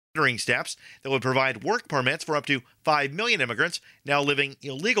considering steps that would provide work permits for up to 5 million immigrants now living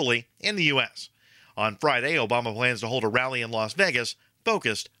illegally in the U.S. On Friday, Obama plans to hold a rally in Las Vegas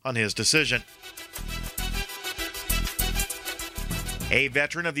focused on his decision. A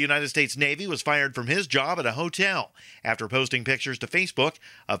veteran of the United States Navy was fired from his job at a hotel after posting pictures to Facebook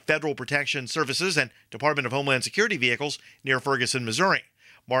of Federal Protection Services and Department of Homeland Security vehicles near Ferguson, Missouri.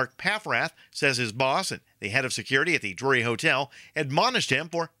 Mark Paffrath says his boss and the head of security at the Drury Hotel admonished him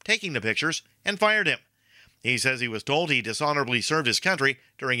for taking the pictures and fired him. He says he was told he dishonorably served his country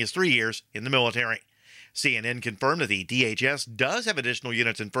during his 3 years in the military. CNN confirmed that the DHS does have additional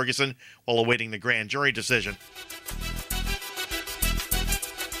units in Ferguson while awaiting the grand jury decision.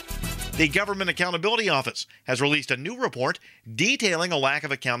 The Government Accountability Office has released a new report detailing a lack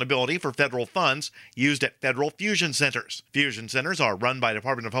of accountability for federal funds used at federal fusion centers. Fusion centers are run by the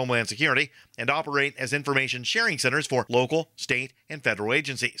Department of Homeland Security and operate as information sharing centers for local, state, and federal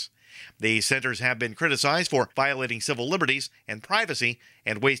agencies. These centers have been criticized for violating civil liberties and privacy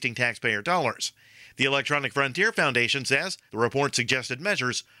and wasting taxpayer dollars. The Electronic Frontier Foundation says the report's suggested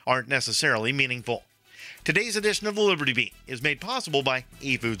measures aren't necessarily meaningful. Today's edition of the Liberty Beat is made possible by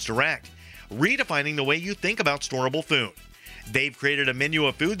eFoods Direct, redefining the way you think about storable food. They've created a menu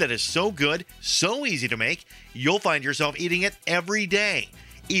of food that is so good, so easy to make, you'll find yourself eating it every day,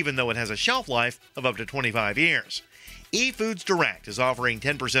 even though it has a shelf life of up to 25 years. eFoods Direct is offering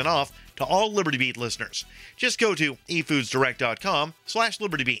 10% off to all Liberty Beat listeners. Just go to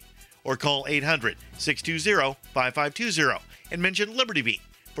efoodsdirect.com/LibertyBeat or call 800-620-5520 and mention Liberty Beat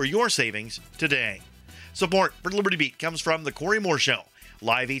for your savings today. Support for Liberty Beat comes from The Corey Moore Show,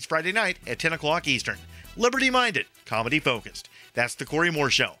 live each Friday night at 10 o'clock Eastern. Liberty-minded, comedy-focused. That's The Corey Moore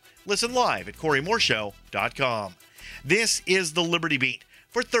Show. Listen live at CoreyMooreShow.com. This is The Liberty Beat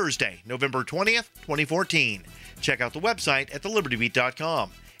for Thursday, November 20th, 2014. Check out the website at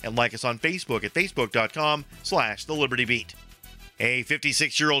thelibertybeat.com and like us on Facebook at facebook.com/thelibertybeat. A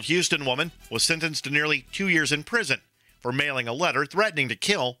 56-year-old Houston woman was sentenced to nearly 2 years in prison for mailing a letter threatening to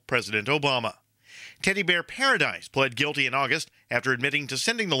kill President Obama. Teddy Bear Paradise pled guilty in August after admitting to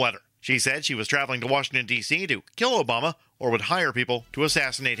sending the letter. She said she was traveling to Washington, D.C. to kill Obama or would hire people to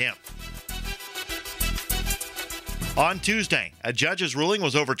assassinate him. On Tuesday, a judge's ruling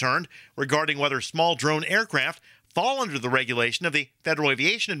was overturned regarding whether small drone aircraft fall under the regulation of the Federal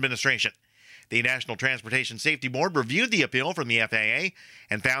Aviation Administration. The National Transportation Safety Board reviewed the appeal from the FAA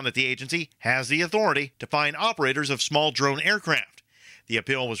and found that the agency has the authority to fine operators of small drone aircraft. The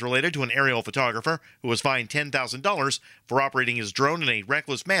appeal was related to an aerial photographer who was fined $10,000 for operating his drone in a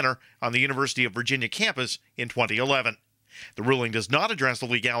reckless manner on the University of Virginia campus in 2011. The ruling does not address the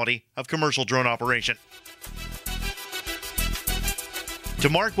legality of commercial drone operation. To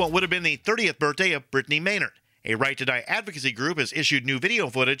mark what would have been the 30th birthday of Brittany Maynard, a Right to Die advocacy group has issued new video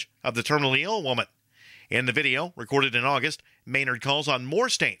footage of the terminally ill woman. In the video, recorded in August, Maynard calls on more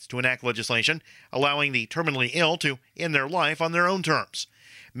states to enact legislation allowing the terminally ill to end their life on their own terms.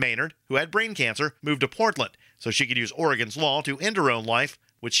 Maynard, who had brain cancer, moved to Portland so she could use Oregon's law to end her own life,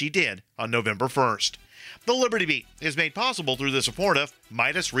 which she did on November 1st. The Liberty Beat is made possible through the support of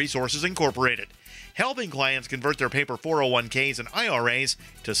Midas Resources Incorporated, helping clients convert their paper 401ks and IRAs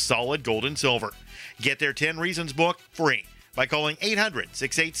to solid gold and silver. Get their 10 Reasons book free by calling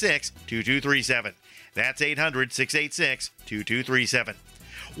 800-686-2237. That's 800-686-2237.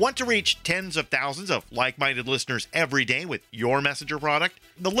 Want to reach tens of thousands of like-minded listeners every day with your messenger product?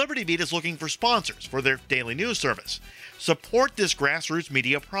 The Liberty Beat is looking for sponsors for their daily news service. Support this grassroots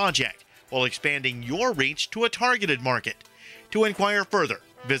media project while expanding your reach to a targeted market. To inquire further,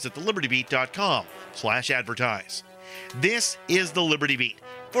 visit thelibertybeat.com/advertise. This is the Liberty Beat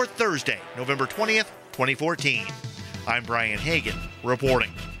for Thursday, November 20th, 2014. I'm Brian Hagan,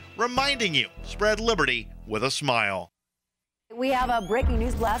 reporting. Reminding you, spread liberty with a smile. We have a breaking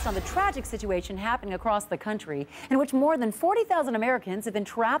news blast on the tragic situation happening across the country in which more than 40,000 Americans have been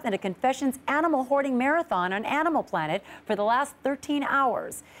trapped in a Confessions animal hoarding marathon on Animal Planet for the last 13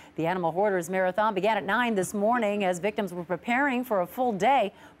 hours. The Animal Hoarders Marathon began at 9 this morning as victims were preparing for a full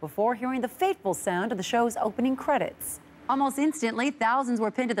day before hearing the fateful sound of the show's opening credits. Almost instantly, thousands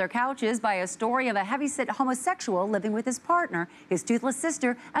were pinned to their couches by a story of a heavyset homosexual living with his partner, his toothless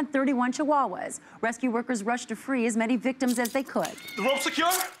sister, and 31 chihuahuas. Rescue workers rushed to free as many victims as they could. The rope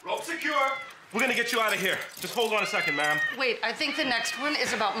secure? Rope secure. We're gonna get you out of here. Just hold on a second, ma'am. Wait, I think the next one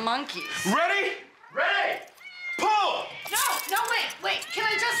is about monkeys. Ready? Ready! Pull! No, wait. Can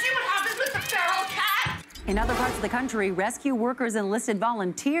I just see what happens with the feral cat? In other parts of the country, rescue workers enlisted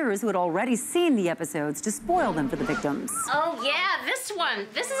volunteers who had already seen the episodes to spoil them for the victims. Oh, yeah, this this one.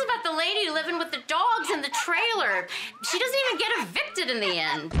 This is about the lady living with the dogs in the trailer. She doesn't even get evicted in the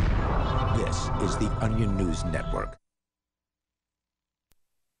end. This is the Onion News Network.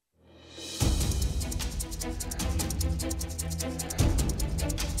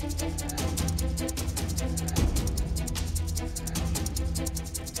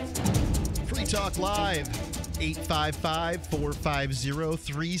 Free Talk Live,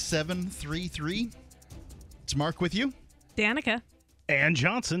 855-450-3733. It's Mark with you. Danica. And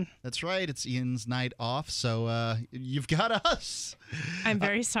Johnson. That's right. It's Ian's night off, so you've got us. I'm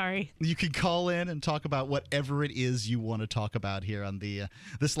very sorry. You can call in and talk about whatever it is you want to talk about here on the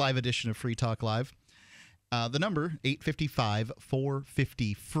this live edition of Free Talk Live. The number,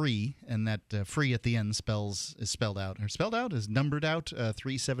 855-450-FREE, and that free at the end is spelled out, is numbered out,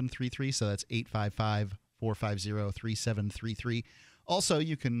 3733, so that's 855-450-3733. Also,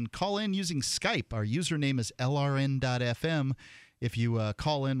 you can call in using Skype. Our username is lrn.fm. If you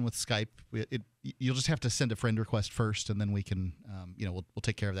call in with Skype, you'll just have to send a friend request first, and then we can, we'll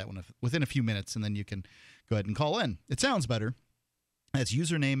take care of that one within a few minutes, and then you can go ahead and call in. It sounds better. That's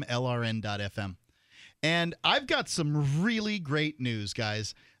username lrn.fm. And I've got some really great news,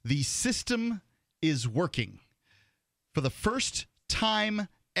 guys. The system is working. For the first time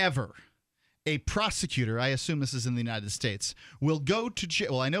ever, a prosecutor, I assume this is in the United States, will go to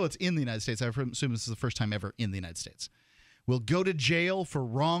jail. Well, I know it's in the United States. I assume this is the first time ever in the United States. Will go to jail for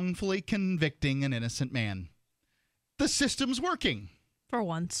wrongfully convicting an innocent man. The system's working. For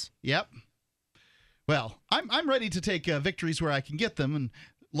once. Yep. Well, I'm ready to take victories where I can get them, and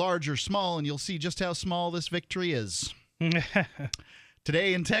large or small, and you'll see just how small this victory is.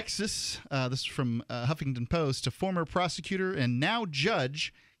 Today in Texas, this is from Huffington Post, a former prosecutor and now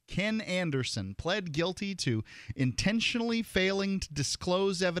judge, Ken Anderson, pled guilty to intentionally failing to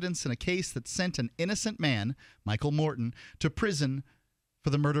disclose evidence in a case that sent an innocent man, Michael Morton, to prison for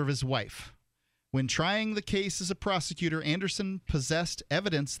the murder of his wife. When trying the case as a prosecutor, Anderson possessed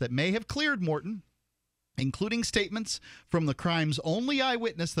evidence that may have cleared Morton, including statements from the crime's only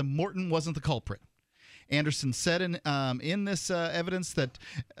eyewitness that Morton wasn't the culprit. Anderson said in this evidence that,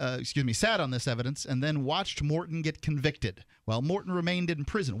 sat on this evidence and then watched Morton get convicted while Morton remained in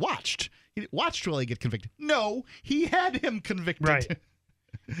prison. Watched while he get convicted. No, he had him convicted. Right.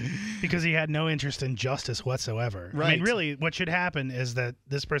 Because he had no interest in justice whatsoever. Right. I mean, really, what should happen is that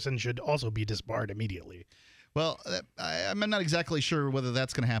this person should also be disbarred immediately. Well, I'm not exactly sure whether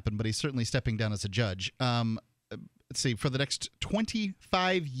that's going to happen, but he's certainly stepping down as a judge. Let's see. For the next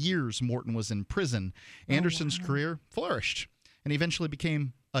 25 years, Morton was in prison. Anderson's career flourished, and he eventually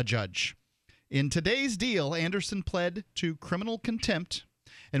became a judge. In today's deal, Anderson pled to criminal contempt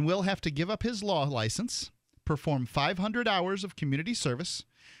and will have to give up his law license, perform 500 hours of community service.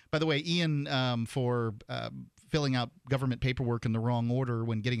 By the way, Ian, for filling out government paperwork in the wrong order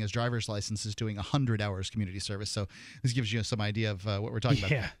when getting his driver's license, is doing 100 hours community service. So this gives you some idea of what we're talking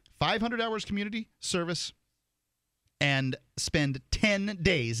about. 500 hours community service and spend 10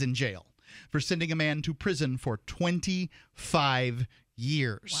 days in jail for sending a man to prison for 25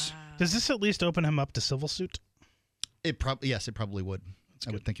 years. Wow. Does this at least open him up to civil suit? Yes, it probably would.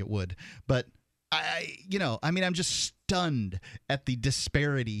 I would think it would. But I'm just stunned at the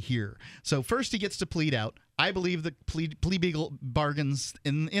disparity here. So first he gets to plead out. I believe that plea bargains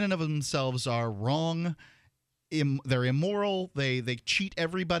in and of themselves are wrong. They're immoral. They cheat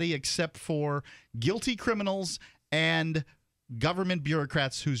everybody except for guilty criminals and government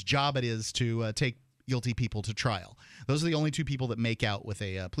bureaucrats whose job it is to take guilty people to trial. Those are the only two people that make out with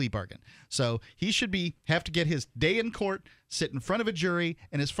a plea bargain. So he should have to get his day in court, sit in front of a jury,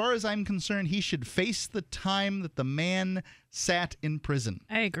 and as far as I'm concerned, he should face the time that the man sat in prison.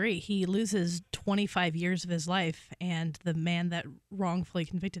 I agree. He loses 25 years of his life, and the man that wrongfully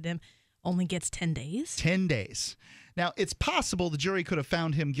convicted him only gets 10 days? 10 days. Now, it's possible the jury could have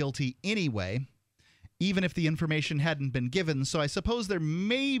found him guilty anyway, even if the information hadn't been given. So I suppose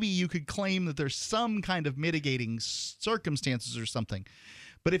maybe you could claim that there's some kind of mitigating circumstances or something.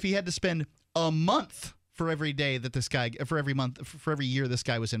 But if he had to spend a month for every day that for every year this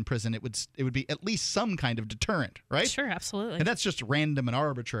guy was in prison, it would be at least some kind of deterrent, right? Sure, absolutely. And that's just random and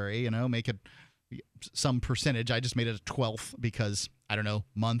arbitrary, make it some percentage. I just made it a 12th because, I don't know,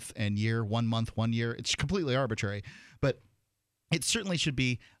 month and year, 1 month, 1 year. It's completely arbitrary. But it certainly should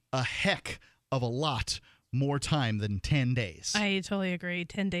be a heck of a lot more time than 10 days. I totally agree.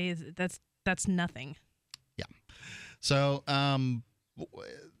 10 days, that's nothing. Yeah. So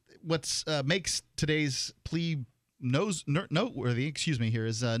what makes today's plea noteworthy, here,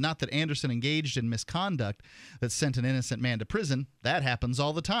 is not that Anderson engaged in misconduct that sent an innocent man to prison. That happens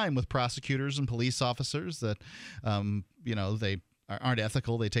all the time with prosecutors and police officers that, they aren't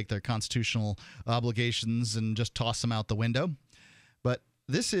ethical. They take their constitutional obligations and just toss them out the window. But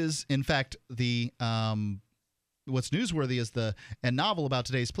this is, in fact, the what's newsworthy is and novel about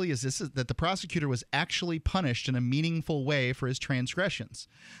today's plea is that the prosecutor was actually punished in a meaningful way for his transgressions.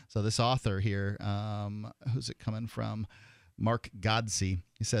 So this author here, who's it coming from? Mark Godsey.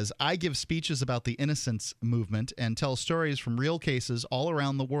 He says, I give speeches about the innocence movement and tell stories from real cases all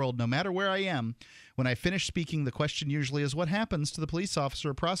around the world, no matter where I am. When I finish speaking, the question usually is, what happens to the police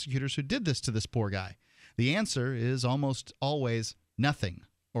officer or prosecutors who did this to this poor guy? The answer is almost always nothing,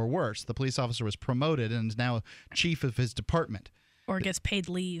 or worse. The police officer was promoted and is now chief of his department. Or gets paid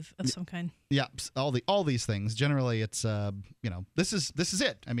leave of some kind. Yeah, all these things. Generally, it's this is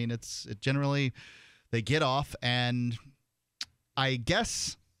it. I mean, it generally they get off, and I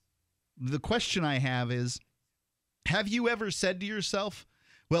guess the question I have is, have you ever said to yourself,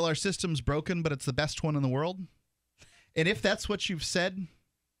 well, our system's broken, but it's the best one in the world? And if that's what you've said,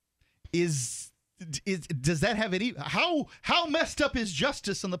 does that have any, how messed up is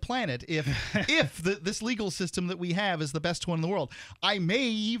justice on the planet if this legal system that we have is the best one in the world? I may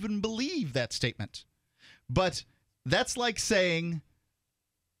even believe that statement. But that's like saying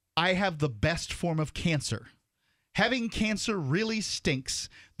I have the best form of cancer. Having cancer really stinks.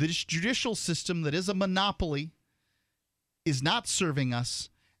 The judicial system that is a monopoly is not serving us,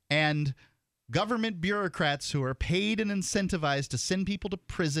 and government bureaucrats who are paid and incentivized to send people to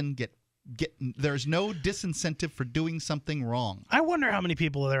prison there's no disincentive for doing something wrong. I wonder how many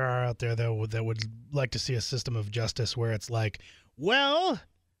people there are out there, though, that would like to see a system of justice where it's like, well,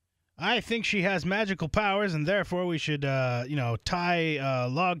 I think she has magical powers, and therefore we should, tie a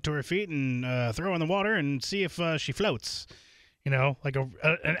log to her feet and throw her in the water and see if she floats. Like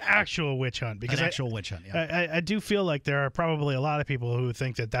an actual witch hunt. Because an actual witch hunt, yeah. I do feel like there are probably a lot of people who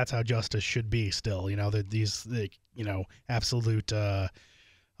think that that's how justice should be still. That these, absolute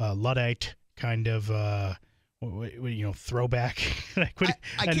Luddite kind of, throwback,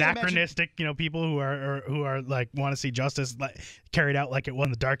 anachronistic, people who are like want to see justice carried out like it was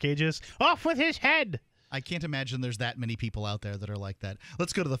in the Dark Ages. Off with his head. I can't imagine there's that many people out there that are like that.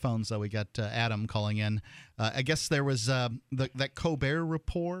 Let's go to the phones, though. We got Adam calling in. I guess there was that Colbert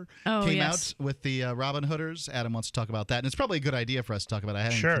Report came out with the Robin Hooders. Adam wants to talk about that, and it's probably a good idea for us to talk about it. I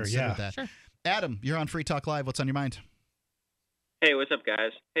hadn't considered that. Sure. Adam, you're on Free Talk Live. What's on your mind? Hey, what's up,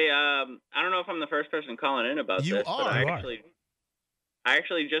 guys? Hey, I don't know if I'm the first person calling in about this, but I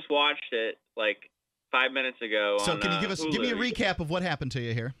actually just watched it like 5 minutes ago. So can you give me a recap of what happened to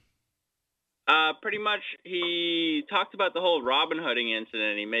you here? Pretty much, he talked about the whole Robin Hooding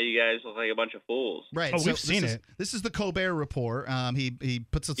incident. He made you guys look like a bunch of fools. Right. We've seen it. This is the Colbert Report. He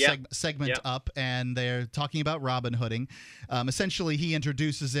puts a segment up, and they're talking about Robin Hooding. Essentially, he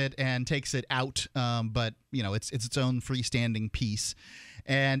introduces it and takes it out, but it's its own freestanding piece.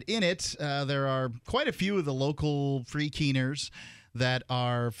 And in it, there are quite a few of the local free Keeners that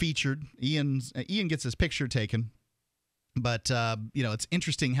are featured. Ian gets his picture taken. But, it's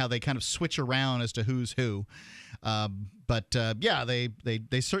interesting how they kind of switch around as to who's who. They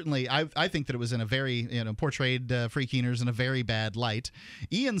certainly, I think that it was in a very, portrayed Free Keeners in a very bad light.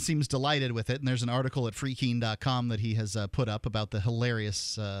 Ian seems delighted with it, and there's an article at freekeene.com that he has put up about the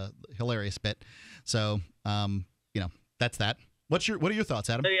hilarious bit. So, that's that. What are your thoughts,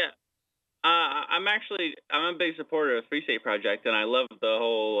 Adam? So, I'm a big supporter of the Free State Project, and I love the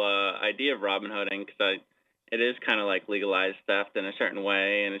whole idea of Robin Hooding because it is kind of like legalized theft in a certain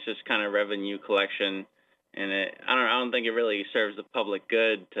way, and it's just kind of revenue collection. And I don't think it really serves the public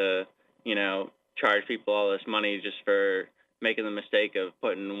good to, charge people all this money just for making the mistake of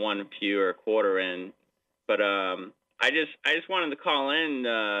putting one pew or a quarter in. But I just wanted to call in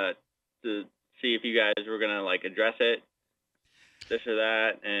to see if you guys were gonna address it, this or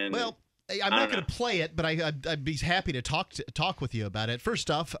that. And well, I'm not going to play it, but I'd be happy to talk with you about it. First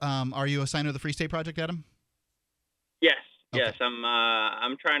off, are you a signer of the Free State Project, Adam? Yes, okay. Yes.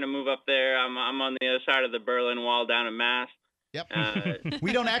 I'm trying to move up there. I'm on the other side of the Berlin Wall down in Mass. Yep.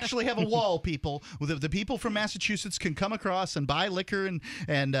 We don't actually have a wall, people. The people from Massachusetts can come across and buy liquor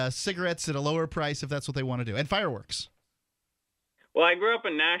and cigarettes at a lower price if that's what they want to do, and fireworks. Well, I grew up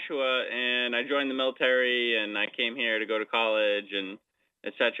in Nashua, and I joined the military, and I came here to go to college, and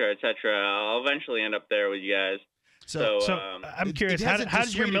et cetera, et cetera. I'll eventually end up there with you guys. So I'm curious, how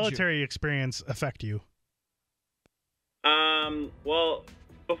did your military experience affect you? Well,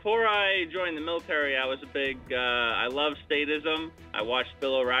 before I joined the military, I was a big, I love statism. I watched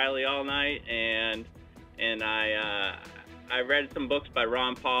Bill O'Reilly all night, and I read some books by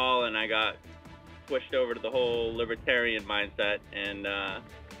Ron Paul, and I got switched over to the whole libertarian mindset, and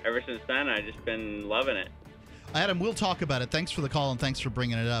ever since then, I've just been loving it. Adam, we'll talk about it. Thanks for the call and thanks for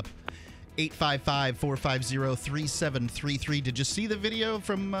bringing it up. 855-450-3733. Did you see the video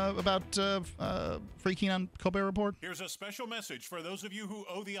from about Free Keene on Colbert Report? Here's a special message for those of you who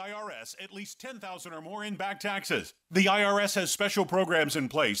owe the IRS at least $10,000 or more in back taxes. The IRS has special programs in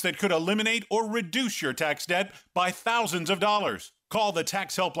place that could eliminate or reduce your tax debt by thousands of dollars. Call the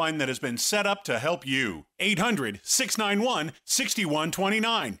tax helpline that has been set up to help you.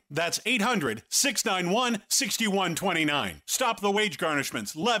 800-691-6129. That's 800-691-6129. Stop the wage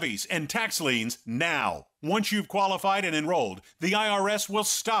garnishments, levies, and tax liens now. Once you've qualified and enrolled, the IRS will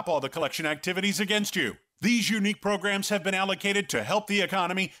stop all the collection activities against you. These unique programs have been allocated to help the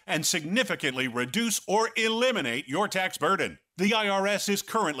economy and significantly reduce or eliminate your tax burden. The IRS is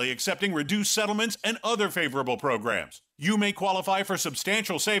currently accepting reduced settlements and other favorable programs. You may qualify for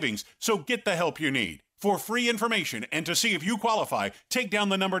substantial savings, so get the help you need. For free information and to see if you qualify, take down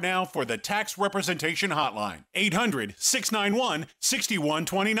the number now for the Tax Representation Hotline.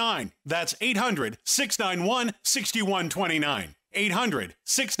 800-691-6129. That's 800-691-6129.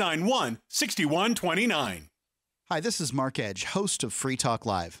 800-691-6129. Hi, this is Mark Edge, host of Free Talk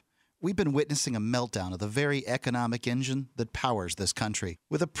Live. We've been witnessing a meltdown of the very economic engine that powers this country.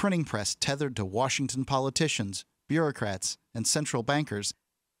 With a printing press tethered to Washington politicians, bureaucrats, and central bankers,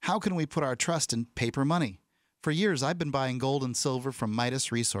 how can we put our trust in paper money? For years, I've been buying gold and silver from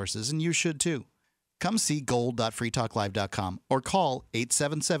Midas Resources, and you should too. Come see gold.freetalklive.com or call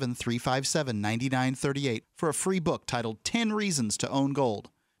 877-357-9938 for a free book titled 10 Reasons to Own Gold.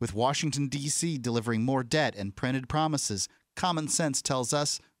 With Washington, D.C. delivering more debt and printed promises, common sense tells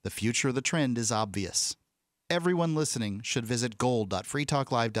us the future of the trend is obvious. Everyone listening should visit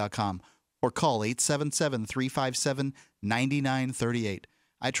gold.freetalklive.com or call 877-357-9938.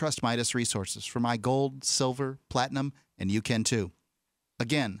 I trust Midas Resources for my gold, silver, platinum, and you can too.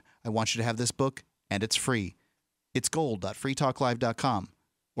 Again, I want you to have this book, and it's free. It's gold.freetalklive.com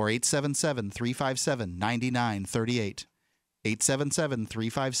or 877-357-9938.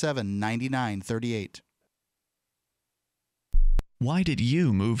 877-357-9938. Why did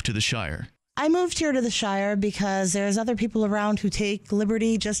you move to the Shire? I moved here to the Shire because there's other people around who take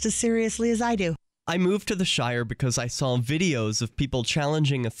liberty just as seriously as I do. I moved to the Shire because I saw videos of people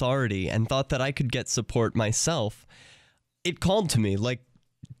challenging authority and thought that I could get support myself. It called to me, like,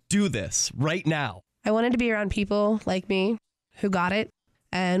 do this right now. I wanted to be around people like me who got it,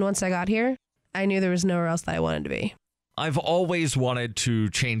 and once I got here, I knew there was nowhere else that I wanted to be. I've always wanted to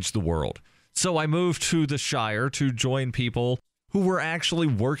change the world, so I moved to the Shire to join people who were actually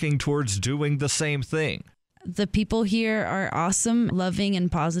working towards doing the same thing. The people here are awesome, loving,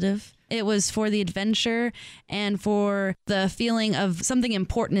 and positive. It was for the adventure and for the feeling of something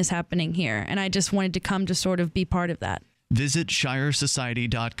important is happening here, and I just wanted to come to sort of be part of that. Visit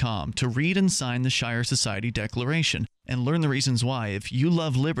ShireSociety.com to read and sign the Shire Society Declaration and learn the reasons why, if you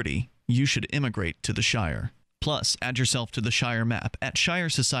love liberty, you should immigrate to the Shire. Plus, add yourself to the Shire map at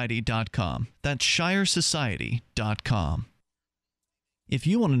ShireSociety.com. That's ShireSociety.com. If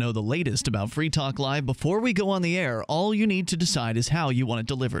you want to know the latest about Free Talk Live before we go on the air, all you need to decide is how you want it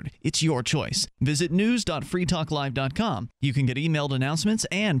delivered. It's your choice. Visit news.freetalklive.com. You can get emailed announcements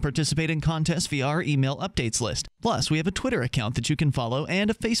and participate in contests via our email updates list. Plus, we have a Twitter account that you can follow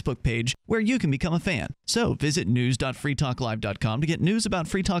and a Facebook page where you can become a fan. So visit news.freetalklive.com to get news about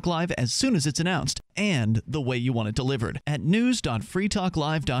Free Talk Live as soon as it's announced and the way you want it delivered at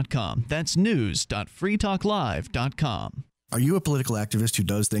news.freetalklive.com. That's news.freetalklive.com. Are you a political activist who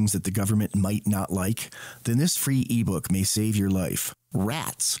does things that the government might not like? Then this free ebook may save your life.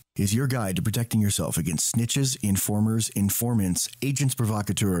 Rats is your guide to protecting yourself against snitches, informers, informants, agents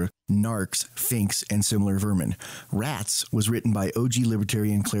provocateur, narcs, finks, and similar vermin. Rats was written by OG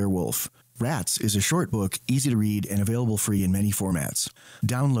libertarian Claire Wolfe. Rats is a short book, easy to read, and available free in many formats.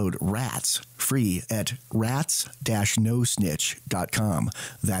 Download Rats free at rats-nosnitch.com.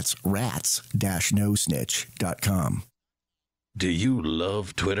 That's rats-nosnitch.com. Do you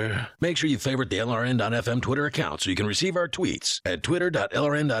love Twitter? Make sure you favorite the LRN.FM Twitter account so you can receive our tweets at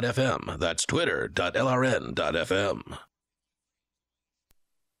twitter.lrn.fm. That's twitter.lrn.fm.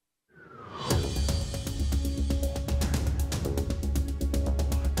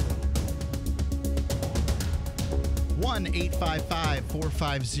 One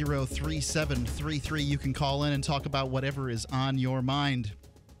 855-450-3733. You can call in and talk about whatever is on your mind.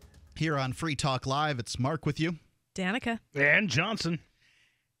 Here on Free Talk Live, it's Mark with you. Danica. And Johnson.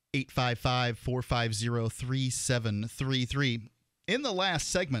 855-450-3733. In the last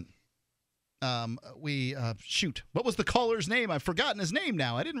segment, what was the caller's name? I've forgotten his name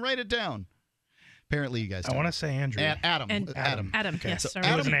now. I didn't write it down. Apparently, you guys don't. I want to say Andrew. Adam. Adam, Okay. yes. So sorry.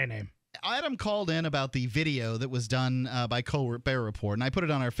 Adam, it was an A name. Adam called in about the video that was done by Colbert Report, and I put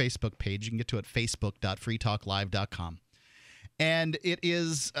it on our Facebook page. You can get to it at facebook.freetalklive.com. And it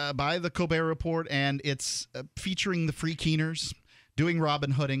is by the Colbert Report, and it's featuring the Free Keeners doing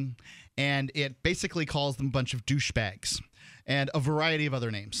Robin Hooding, and it basically calls them a bunch of douchebags and a variety of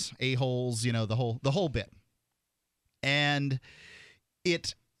other names, a-holes, you know, the whole bit. And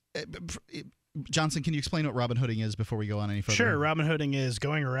it Johnson, can you explain what Robin Hooding is before we go on any further? Sure. Robin Hooding is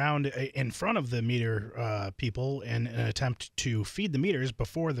going around in front of the meter people in an attempt to feed the meters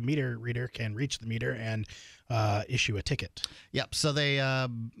before the meter reader can reach the meter and issue a ticket. Yep. So they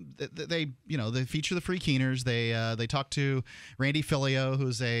feature the Free Keeners. They talk to Randy Filio,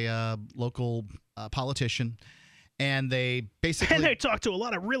 who's a local politician, and they talk to a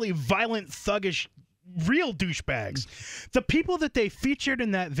lot of really violent, thuggish, real douchebags. The people that they featured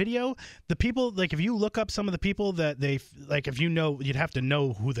in that video, the people, like, if you look up some of the people that they, like, if you know, you'd have to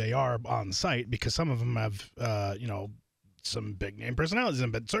know who they are on site, because some of them have some big name personalities,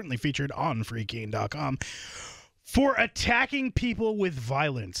 but certainly featured on freekeene.com for attacking people with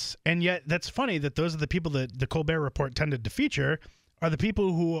violence. And yet that's funny that those are the people that the Colbert Report tended to feature, are the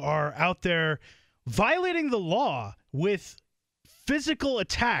people who are out there violating the law with physical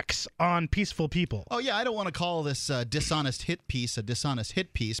attacks on peaceful people. Oh, yeah, I don't want to call this dishonest hit piece a dishonest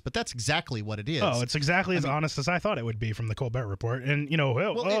hit piece, but that's exactly what it is. Oh, it's exactly as honest as I thought it would be from the Colbert Report. And, you know,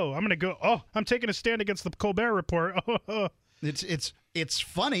 I'm taking a stand against the Colbert Report. It's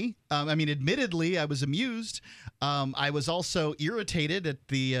funny. I mean, admittedly, I was amused. I was also irritated at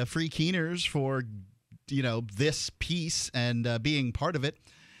the Free Keeners for, this piece and being part of it.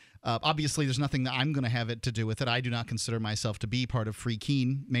 Obviously, there's nothing that I'm going to have it to do with it. I do not consider myself to be part of Free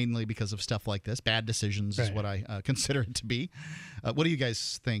Keene, mainly because of stuff like this. Bad decisions is what I consider it to be. What do you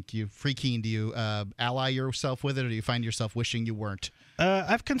guys think? Free Keene, do you ally yourself with it, or do you find yourself wishing you weren't?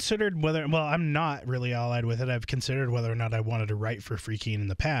 I've considered I'm not really allied with it. I've considered whether or not I wanted to write for Free Keene in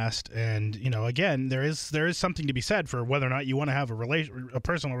the past. And, again, there is something to be said for whether or not you want to have a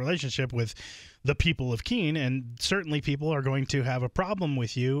personal relationship with the people of Keene, and certainly people are going to have a problem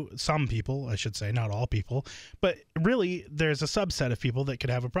with you. Some people, I should say, not all people, but really there's a subset of people that could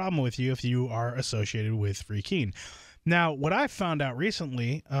have a problem with you if you are associated with Free Keene. Now, what I've found out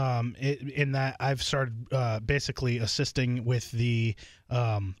recently, in that I've started basically assisting with there's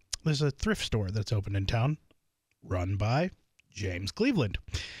a thrift store that's open in town, run by James Cleveland.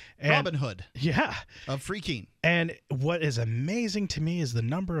 Robin Hood. Yeah. Of Free Keene. And what is amazing to me is the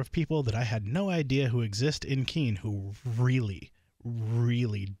number of people that I had no idea who exist in Keene who really,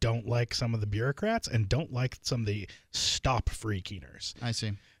 really don't like some of the bureaucrats and don't like some of the stop Free Keeners. I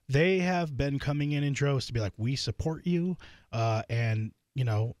see. They have been coming in droves to be like, we support you, and,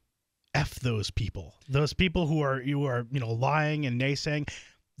 F those people. Those people who are lying and naysaying,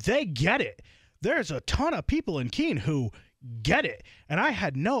 they get it. There's a ton of people in Keene who get it, and I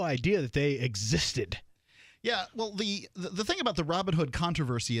had no idea that they existed. Yeah, well, the thing about the Robin Hood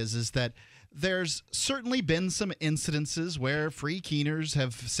controversy is that there's certainly been some incidences where Free Keeners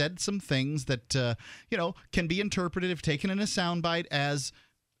have said some things that can be interpreted, if taken in a soundbite, as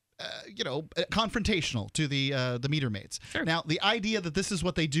confrontational to the meter maids. Sure. Now, the idea that this is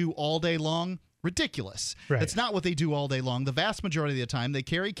what they do all day long, ridiculous. Right. It's not what they do all day long. The vast majority of the time, they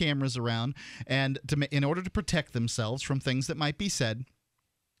carry cameras around and in order to protect themselves from things that might be said.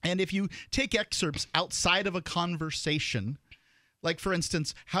 And if you take excerpts outside of a conversation, like, for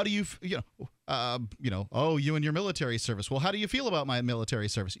instance, how do you and your military service. Well, how do you feel about my military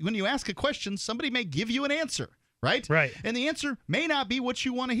service? When you ask a question, somebody may give you an answer. Right? Right. And the answer may not be what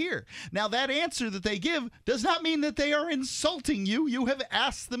you want to hear. Now, that answer that they give does not mean that they are insulting you. You have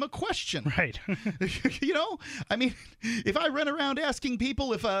asked them a question. Right. I mean, if I run around asking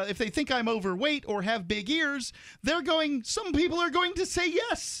people if they think I'm overweight or have big ears, some people are going to say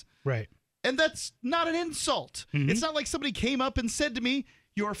yes. Right. And that's not an insult. Mm-hmm. It's not like somebody came up and said to me,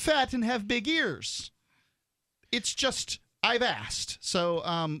 "You're fat and have big ears." It's just, I've asked. So,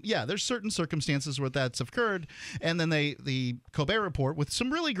 there's certain circumstances where that's occurred. And then the Colbert Report, with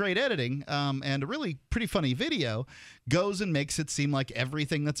some really great editing and a really pretty funny video, goes and makes it seem like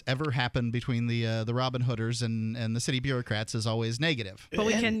everything that's ever happened between the Robin Hooders and the city bureaucrats is always negative. But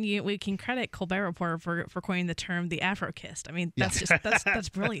we can credit Colbert Report for coining the term the Afro-kist. I mean, that's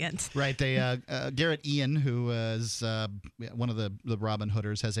brilliant. Right. They Garrett Ian, who is one of the Robin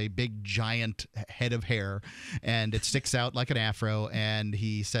Hooders, has a big giant head of hair, and it sticks out out like an afro, and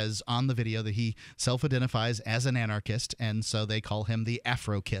he says on the video that he self-identifies as an anarchist, and so they call him the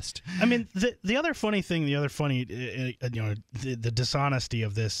Afro-kist. I mean, the other funny thing, the dishonesty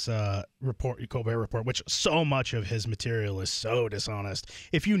of this report, Colbert Report, which so much of his material is so dishonest.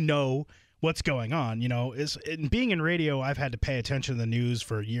 If you know what's going on, is being in radio, I've had to pay attention to the news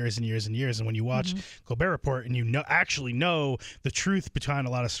for years and years and years. And when you watch Colbert Report and you actually know the truth behind a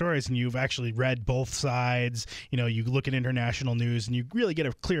lot of stories, and you've actually read both sides, you look at international news and you really get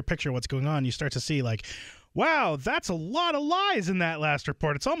a clear picture of what's going on. You start to see like, wow, that's a lot of lies in that last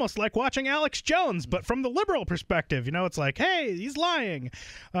report. It's almost like watching Alex Jones, but from the liberal perspective. It's like, hey, he's lying,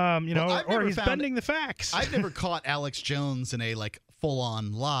 or he's bending the facts. I've never caught Alex Jones in a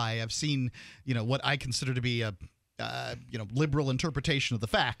full-on lie. I've seen, what I consider to be a liberal interpretation of the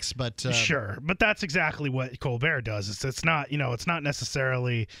facts, but sure, but that's exactly what Colbert does. It's not, it's not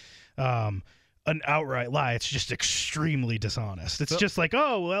necessarily an outright lie. It's just extremely dishonest. It's just like,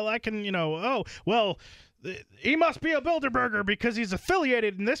 oh, well, I can, he must be a Bilderberger because he's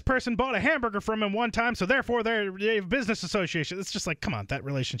affiliated and this person bought a hamburger from him one time, so therefore they have business association. It's just like, come on, that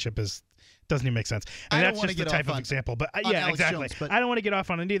relationship doesn't even make sense. And that's just the type of example. But yeah, exactly. Jones, I don't want to get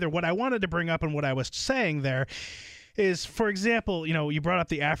off on it either. What I wanted to bring up and what I was saying there is, for example, you brought up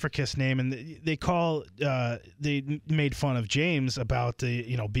the Afrikist name, and they made fun of James about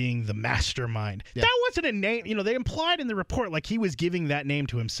being the mastermind. Yeah. That wasn't a name. They implied in the report like he was giving that name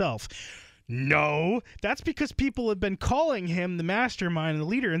to himself. No, that's because people have been calling him the mastermind and the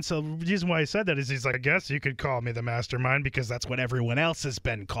leader. And so the reason why I said that is he's like, I guess you could call me the mastermind because that's what everyone else has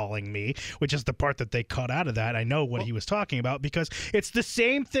been calling me, which is the part that they cut out of that. I know what he was talking about because it's the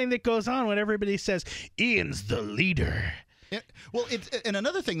same thing that goes on when everybody says Ian's the leader. And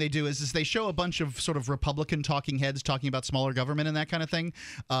another thing they do is they show a bunch of sort of Republican talking heads talking about smaller government and that kind of thing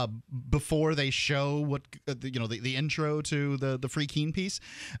before they show what the intro to the Free Keene piece,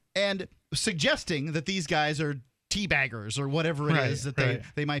 and suggesting that these guys are teabaggers or whatever it is that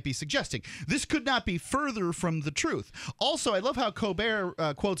they might be suggesting. This could not be further from the truth. Also, I love how Colbert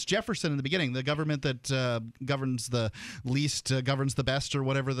quotes Jefferson in the beginning, the government that governs the least governs the best, or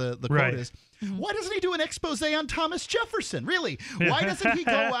whatever the quote is. Why doesn't he do an expose on Thomas Jefferson? Really? Why doesn't he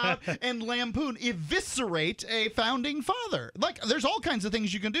go out and lampoon, eviscerate a founding father? Like, there's all kinds of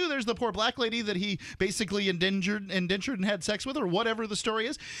things you can do. There's the poor black lady that he basically indentured and had sex with, or whatever the story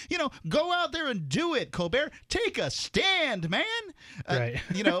is. Go out there and do it, Colbert. Take a stand,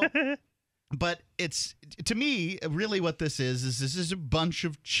 man. But it's, to me, really what this is a bunch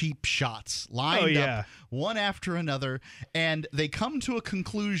of cheap shots lined up one after another, and they come to a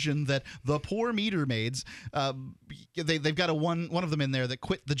conclusion that the poor meter maids, they've got one of them in there that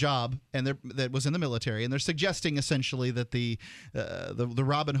quit the job and that was in the military, and they're suggesting essentially that the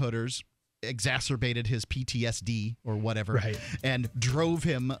Robin Hooders exacerbated his PTSD or whatever, and drove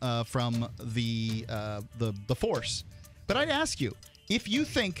him from the force. But I'd ask you, if you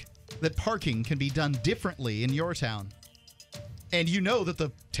think that parking can be done differently in your town, and you know that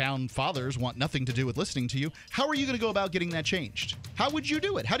the town fathers want nothing to do with listening to you, how are you going to go about getting that changed? How would you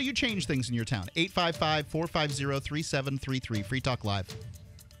do it? How do you change things in your town? 855-450-3733. Free Talk Live.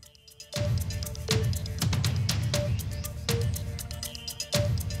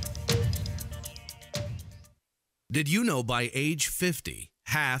 Did you know by age 50,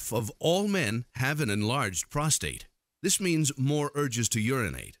 half of all men have an enlarged prostate? This means more urges to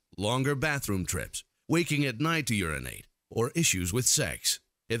urinate, longer bathroom trips, waking at night to urinate, or issues with sex.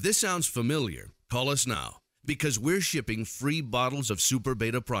 If this sounds familiar, call us now, because we're shipping free bottles of Super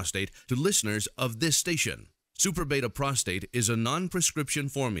Beta Prostate to listeners of this station. Super Beta Prostate is a non-prescription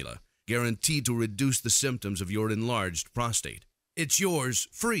formula guaranteed to reduce the symptoms of your enlarged prostate. It's yours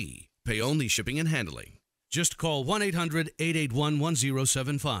free. Pay only shipping and handling. Just call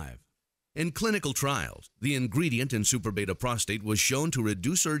 1-800-881-1075. In clinical trials, the ingredient in Super Beta Prostate was shown to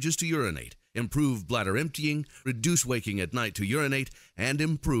reduce urges to urinate, improve bladder emptying, reduce waking at night to urinate, and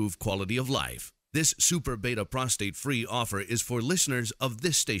improve quality of life. This Super Beta Prostate free offer is for listeners of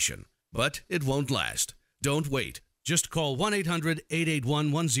this station, but it won't last. Don't wait. Just call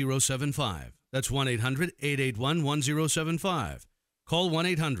 1-800-881-1075. That's 1-800-881-1075. Call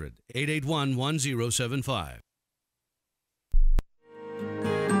 1-800-881-1075.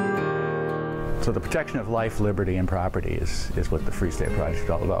 So the protection of life, liberty, and property is what the Free State Project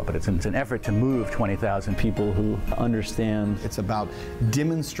is all about. But it's an effort to move 20,000 people who understand. It's about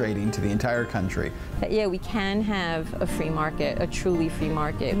demonstrating to the entire country that, we can have a free market, a truly free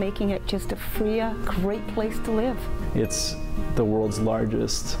market. Making it just a freer, great place to live. It's the world's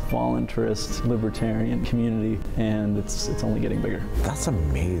largest voluntarist libertarian community, and it's only getting bigger. That's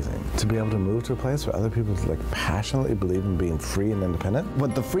amazing, to be able to move to a place where other people passionately believe in being free and independent.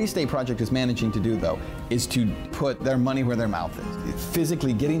 What the Free State Project is managing to do, though, is to put their money where their mouth is.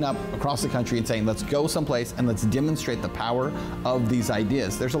 Physically getting up across the country and saying, let's go someplace and let's demonstrate the power of these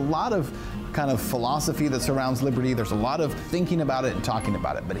ideas. There's a lot of kind of philosophy that surrounds liberty. There's a lot of thinking about it and talking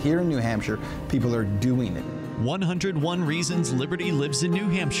about it. But here in New Hampshire, people are doing it. 101 Reasons Liberty Lives in New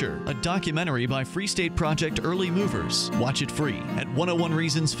Hampshire, a documentary by Free State Project Early Movers. Watch it free at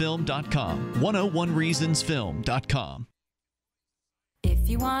 101reasonsfilm.com. 101reasonsfilm.com. If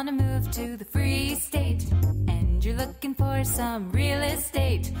you want to move to the Free State and you're looking for some real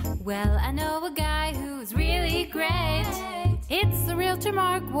estate, well, I know a guy who's really great. It's the realtor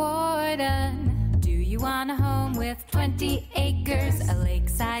Mark Warden. Do you want a home with 20 acres, a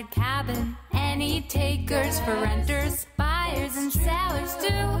lakeside cabin, any takers for renters, buyers, and sellers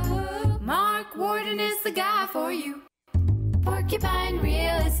too? Mark Warden is the guy for you.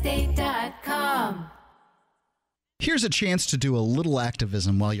 PorcupineRealEstate.com. Here's a chance to do a little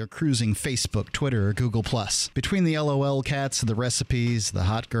activism while you're cruising Facebook, Twitter, or Google+. Between the LOL cats, the recipes, the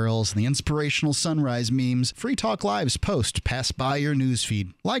hot girls, and the inspirational sunrise memes, Free Talk Live's posts pass by your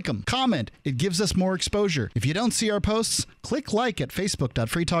newsfeed. Like them, comment. It gives us more exposure. If you don't see our posts, click like at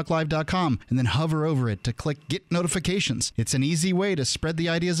facebook.freetalklive.com and then hover over it to click Get Notifications. It's an easy way to spread the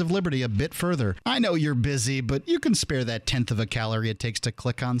ideas of liberty a bit further. I know you're busy, but you can spare that 1/10 of a calorie it takes to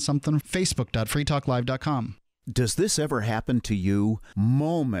click on something. facebook.freetalklive.com. Does this ever happen to you?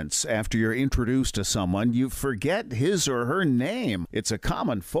 Moments after you're introduced to someone, you forget his or her name. It's a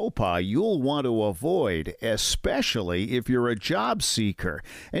common faux pas you'll want to avoid, especially if you're a job seeker.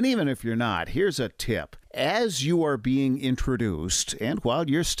 And even if you're not, here's a tip. As you are being introduced, and while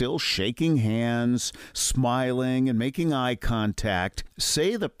you're still shaking hands, smiling, and making eye contact,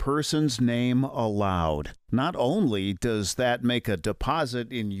 say the person's name aloud. Not only does that make a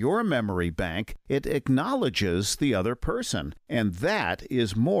deposit in your memory bank, it acknowledges the other person. And that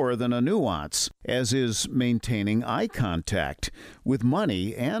is more than a nuance, as is maintaining eye contact. With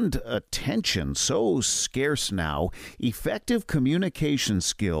money and attention so scarce now, effective communication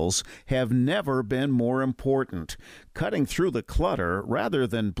skills have never been more important. Cutting through the clutter rather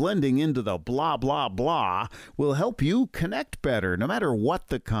than blending into the blah, blah, blah will help you connect better no matter what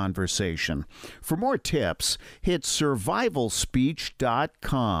the conversation. For more tips, hit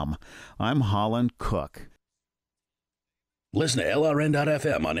survivalspeech.com. I'm Holland Cook. Listen to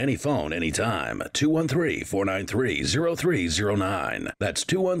LRN.FM on any phone, anytime. 213-493-0309. That's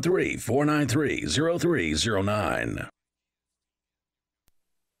 213-493-0309.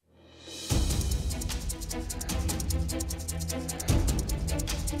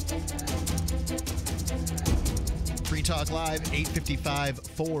 Free Talk Live,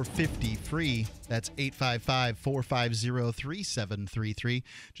 855-450-FREE. That's 855-450-3733.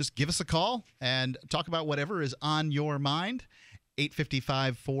 Just give us a call and talk about whatever is on your mind.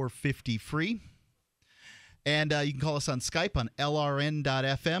 855-450-FREE. And you can call us on Skype on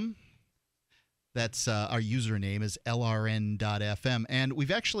lrn.fm. That's our username is lrn.fm. And we've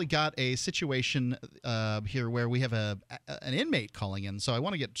actually got a situation here where we have an inmate calling in. So I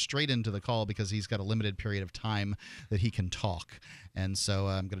want to get straight into the call because he's got a limited period of time that he can talk. And so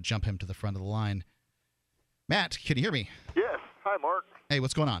I'm going to jump him to the front of the line. Matt, can you hear me? Yes. Hi, Mark. Hey,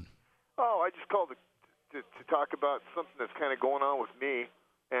 what's going on? Oh, I just called to talk about something that's kind of going on with me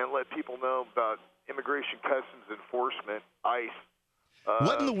and let people know about Immigration Customs Enforcement, ICE.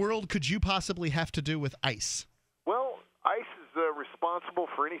 What in the world could you possibly have to do with ICE? Well, ICE is responsible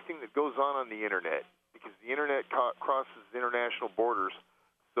for anything that goes on the Internet because the Internet crosses international borders.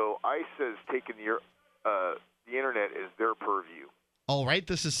 So ICE has taken the Internet as their purview. All right,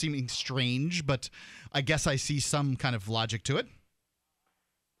 this is seeming strange, but I guess I see some kind of logic to it.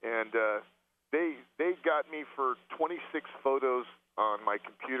 And they got me for 26 photos on my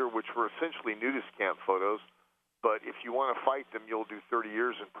computer, which were essentially nudist camp photos. But if you want to fight them, you'll do 30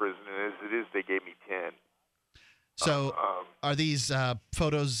 years in prison, and as it is, they gave me 10. So are these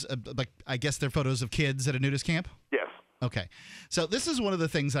photos, I guess they're photos of kids at a nudist camp? Yes. Okay. So this is one of the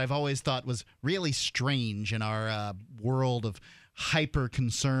things I've always thought was really strange in our world of hyper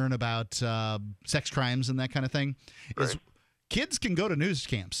concern about sex crimes and that kind of thing, is kids can go to nudist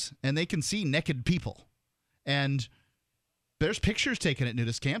camps, and they can see naked people. And there's pictures taken at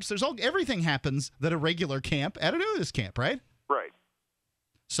nudist camps. Everything happens at a regular camp at a nudist camp, right? Right.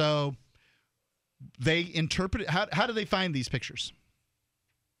 So they interpret it. How do they find these pictures?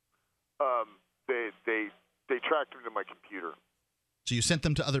 They tracked them to my computer. So you sent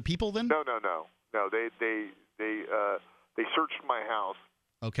them to other people then? No. They They searched my house.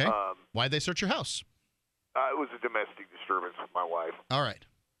 Okay. Why'd they search your house? It was a domestic disturbance with my wife. All right.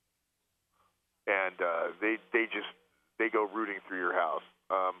 And they go rooting through your house.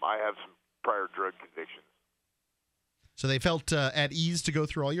 I have some prior drug convictions. So they felt at ease to go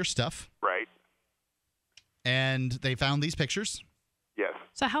through all your stuff. Right. And they found these pictures. Yes.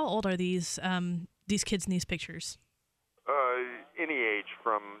 So how old are these kids in these pictures? Any age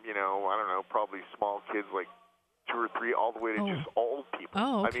from, I don't know, probably small kids like 2 or 3 all the way to just old people.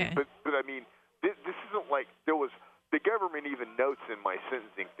 Oh, okay. I mean, but I mean, this isn't like the government even notes in my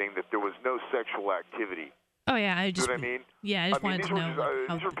sentencing thing that there was no sexual activity. Oh, yeah. I just, you know what I mean? Yeah, I just wanted to know.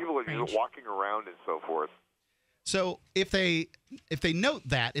 These are people that are just walking around and so forth. So if they note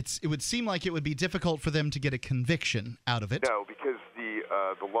that, it would seem like it would be difficult for them to get a conviction out of it. No, because the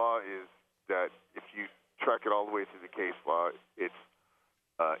law is that if you track it all the way through the case law, it's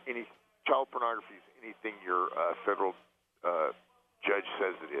any child pornography is anything your federal judge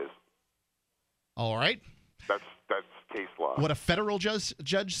says it is. All right. That's case law. What a federal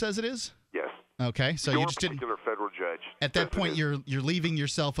judge says it is? Yes. Okay, so you just didn't. Particular federal judge. At that point, you're leaving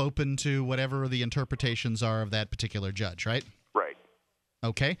yourself open to whatever the interpretations are of that particular judge, right? Right.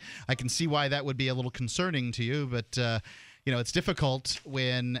 Okay, I can see why that would be a little concerning to you, but it's difficult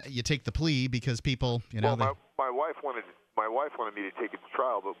when you take the plea because people, Well, my wife wanted me to take it to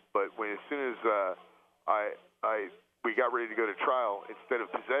trial, but as soon as we got ready to go to trial, instead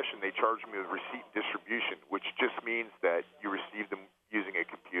of possession, they charged me with receipt and distribution, which just means that you received them using a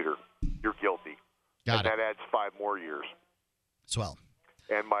computer. You're guilty. Got it. That adds 5 more years. Swell.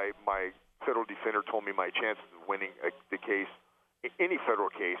 And my federal defender told me my chances of winning the case, any federal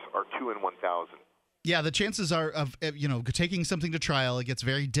case, are 2 in 1,000. Yeah, the chances are of taking something to trial. It gets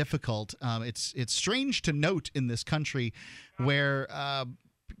very difficult. It's strange to note in this country where far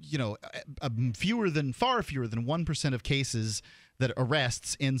fewer than 1% of cases that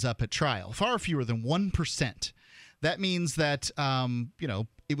arrests ends up at trial. Far fewer than 1%. That means that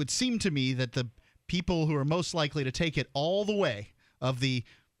it would seem to me that the people who are most likely to take it all the way of the,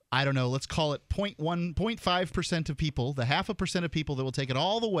 I don't know, let's call it 0.5% of people, the 0.5% of people that will take it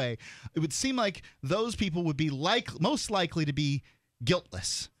all the way, it would seem like those people would be most likely to be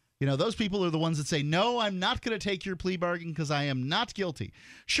guiltless. Those people are the ones that say, no, I'm not going to take your plea bargain because I am not guilty.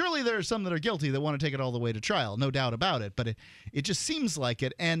 Surely there are some that are guilty that want to take it all the way to trial, no doubt about it, but it just seems like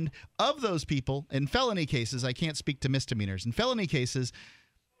it. And of those people, in felony cases, I can't speak to misdemeanors. In felony cases,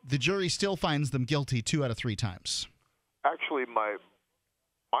 the jury still finds them guilty 2 out of 3 times. Actually, my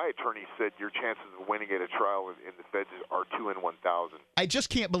attorney said your chances of winning at a trial in the feds are 2 in 1,000. I just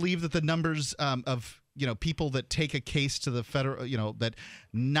can't believe that the numbers of people that take a case to the federal, that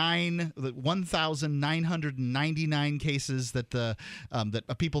 1,999 cases that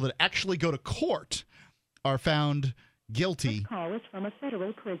people that actually go to court are found guilty. This call is from a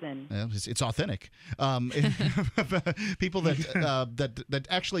federal prison. It's authentic. People that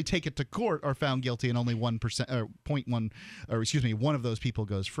actually take it to court are found guilty, and only 1% or 0.1, or excuse me, one of those people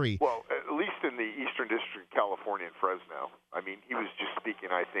goes free. Well, at least in the Eastern District of California in Fresno. I mean, he was just speaking,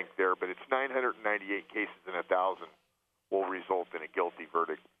 I think, there, but it's 998 cases in 1,000 will result in a guilty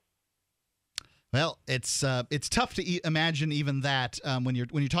verdict. Well, it's tough to imagine even that when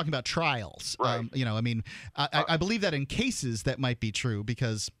you're talking about trials. Right. I believe that in cases that might be true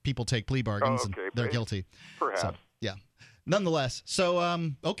because people take plea bargains and they're guilty. Perhaps. So, yeah. Nonetheless,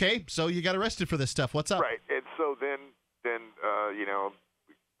 so so you got arrested for this stuff. What's up? Right, and so then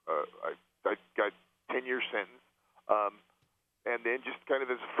I got 10-year sentence, and then just kind of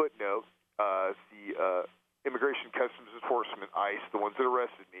as a footnote, the Immigration Customs Enforcement, ICE, the ones that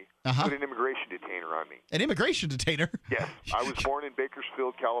arrested me, put an immigration detainer on me. An immigration detainer? Yes. I was born in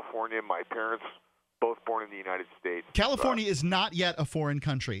Bakersfield, California. My parents both born in the United States. California is not yet a foreign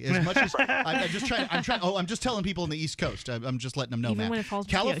country. As much as I'm just telling people in the East Coast. I'm just letting them know, Even Matt. when it falls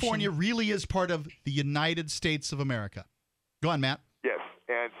to the California ocean. really is part of the United States of America. Go on, Matt. Yes.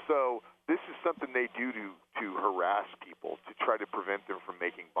 And so this is something they do to harass people, to try to prevent them from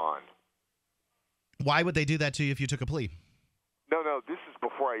making bond. Why would they do that to you if you took a plea? No, this is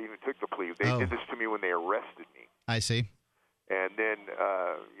before I even took the plea. They did this to me when they arrested me. I see. And then,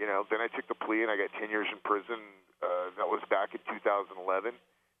 then I took the plea and I got 10 years in prison. That was back in 2011.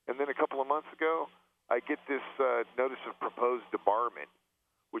 And then a couple of months ago, I get this notice of proposed debarment,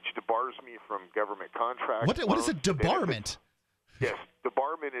 which debars me from government contracts. What is a debarment? Yes,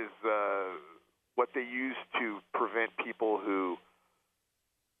 debarment is what they use to prevent people who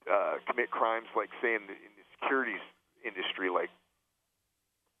commit crimes, like, say, in the securities industry, like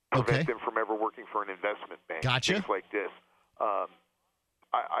prevent them from ever working for an investment bank. Gotcha. Things like this. I've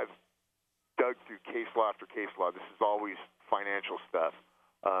dug through case law after case law. This is always financial stuff.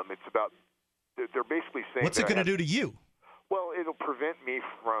 It's about, they're basically saying... What's it going to do to you? Well, it'll prevent me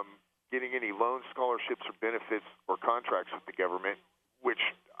from getting any loans, scholarships, or benefits or contracts with the government, which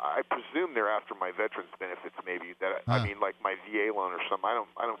I presume they're after my veterans benefits maybe. I mean, like my VA loan or something. I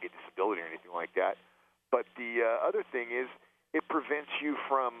don't get disability or anything like that. But the other thing is it prevents you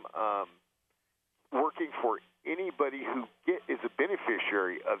from working for anybody who is a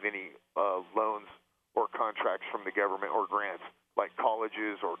beneficiary of any loans or contracts from the government or grants, like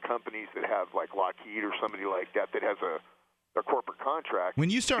colleges or companies that have, like Lockheed or somebody like that has a corporate contract. When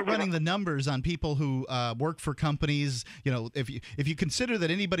you start running the numbers on people who work for companies, if you consider that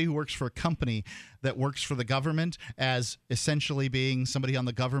anybody who works for a company that works for the government as essentially being somebody on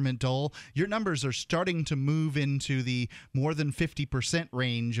the government dole, your numbers are starting to move into the more than 50%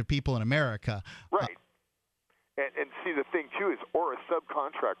 range of people in America. Right. And see, the thing, too, is or a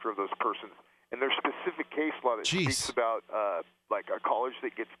subcontractor of those persons. And there's specific case law that speaks about, like a college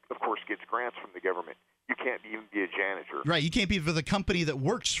that gets grants from the government. You can't even be a janitor. Right. You can't be for the company that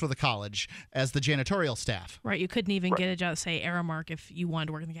works for the college as the janitorial staff. Right. You couldn't even get a job, say, Aramark, if you wanted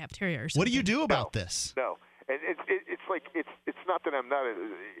to work in the cafeteria or something. What do you do about this? No. And it's like it's not that I'm not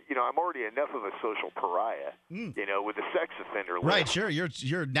I'm already enough of a social pariah, with a sex offender list. Right. Sure.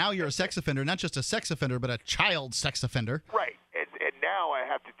 You're a sex offender, not just a sex offender, but a child sex offender. Right. And now I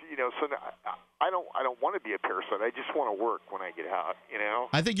have to, so now I don't want to be a parasite. I just want to work when I get out,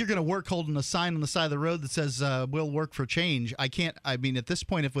 I think you're going to work holding a sign on the side of the road that says, we'll work for change. At this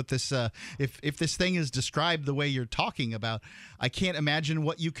point, if this thing is described the way you're talking about, I can't imagine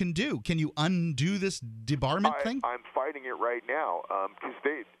what you can do. Can you undo this debarment thing? I'm fighting it right now because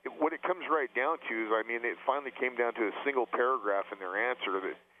what it comes right down to is, it finally came down to a single paragraph in their answer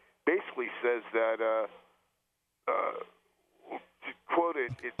that basically says that, to quote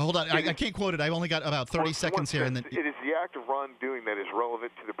it. Hold on, I can't quote it. I've only got about 30 seconds here. And then it is the act of wrongdoing that is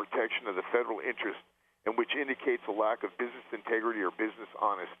relevant to the protection of the federal interest and which indicates a lack of business integrity or business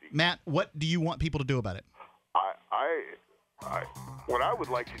honesty. Matt, what do you want people to do about it? What I would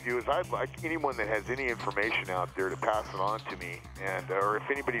like to do is I'd like anyone that has any information out there to pass it on to me, or if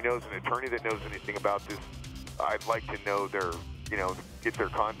anybody knows an attorney that knows anything about this, I'd like to know get their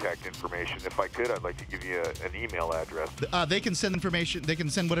contact information. If I could, I'd like to give you an email address. They can send information. They can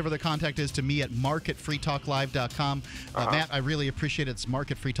send whatever their contact is to me at mark@freetalklive.com. Matt, I really appreciate it. It's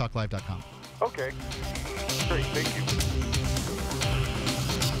mark@freetalklive.com. Okay. Great. Thank you.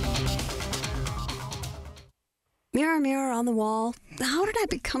 Mirror, mirror on the wall, how did I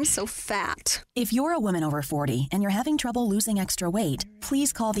become so fat? If you're a woman over 40 and you're having trouble losing extra weight,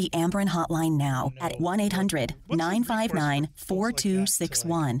 please call the Ambren hotline now at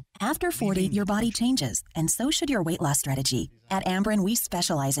 1-800-959-4261. After 40, your body changes, and so should your weight loss strategy. At Ambren, we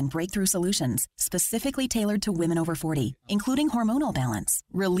specialize in breakthrough solutions specifically tailored to women over 40, including hormonal balance,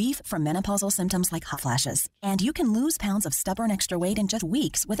 relief from menopausal symptoms like hot flashes, and you can lose pounds of stubborn extra weight in just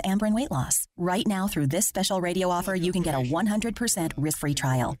weeks with Ambren weight loss. Right now, through this special radio offer, you can get a 100% risk-free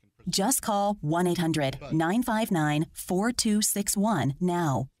trial. Just call 1-800-959-4261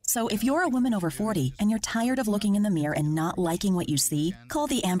 now. So if you're a woman over 40 and you're tired of looking in the mirror and not liking what you see, call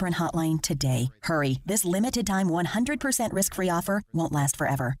the Ambren hotline today. Hurry. This limited time 100% risk-free offer won't last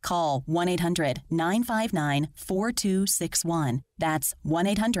forever. Call 1-800-959-4261. That's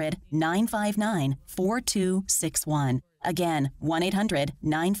 1-800-959-4261. Again,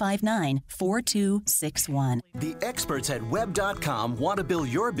 1-800-959-4261. The experts at Web.com want to build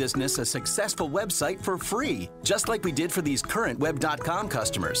your business a successful website for free, just like we did for these current Web.com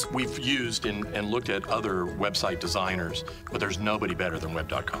customers. We've used and looked at other website designers, but there's nobody better than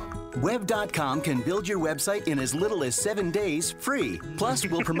Web.com. Web.com can build your website in as little as 7 days free. Plus,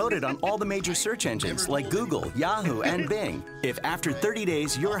 we'll promote it on all the major search engines like Google, Yahoo, and Bing. If after 30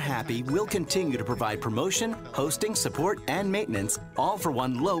 days you're happy, we'll continue to provide promotion, hosting, support, and maintenance, all for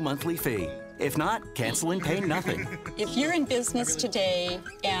one low monthly fee. If not, cancel and pay nothing. If you're in business today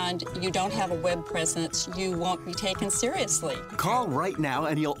and you don't have a web presence, you won't be taken seriously. Call right now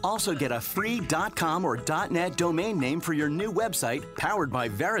and you'll also get a free .com or .net domain name for your new website powered by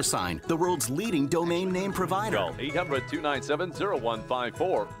VeriSign, the world's leading domain name provider. Call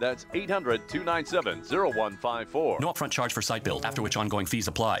 800-297-0154. That's 800-297-0154. No upfront charge for site build, after which ongoing fees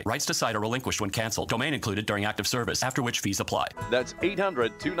apply. Rights to site are relinquished when canceled. Domain included during active service, after which fees apply. That's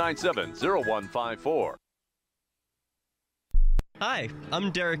 800-297-0154. Hi,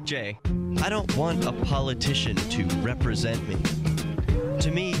 I'm Derek J. I don't want a politician to represent me.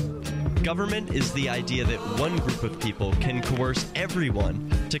 To me, government is the idea that one group of people can coerce everyone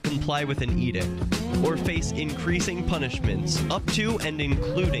to comply with an edict or face increasing punishments up to and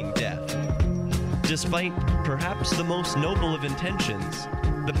including death. Despite perhaps the most noble of intentions,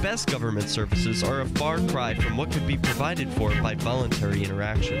 the best government services are a far cry from what could be provided for by voluntary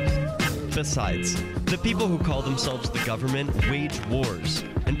interactions. Besides, the people who call themselves the government wage wars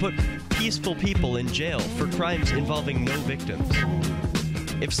and put peaceful people in jail for crimes involving no victims.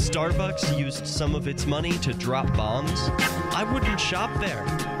 If Starbucks used some of its money to drop bombs, I wouldn't shop there.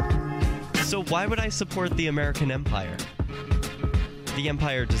 So why would I support the American empire? The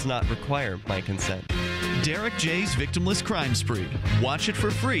empire does not require my consent. Derek J's Victimless Crime Spree. Watch it for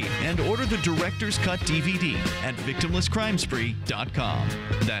free and order the Director's Cut DVD at victimlesscrimespree.com.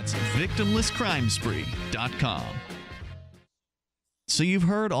 That's victimlesscrimespree.com. So you've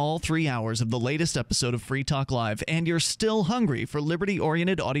heard all 3 hours of the latest episode of Free Talk Live, and you're still hungry for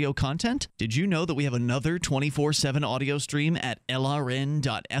liberty-oriented audio content? Did you know that we have another 24/7 audio stream at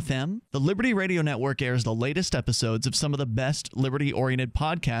LRN.FM? The Liberty Radio Network airs the latest episodes of some of the best liberty-oriented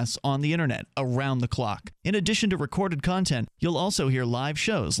podcasts on the internet around the clock. In addition to recorded content, you'll also hear live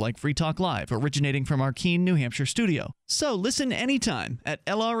shows like Free Talk Live, originating from our Keene, New Hampshire studio. So listen anytime at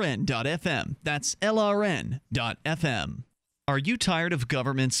LRN.FM. That's LRN.FM. Are you tired of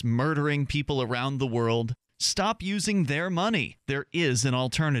governments murdering people around the world? Stop using their money. There is an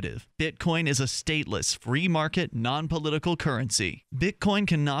alternative. Bitcoin is a stateless, free market, non-political currency. Bitcoin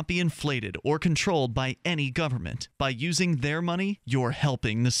cannot be inflated or controlled by any government. By using their money, you're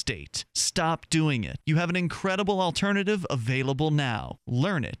helping the state. Stop doing it. You have an incredible alternative available now.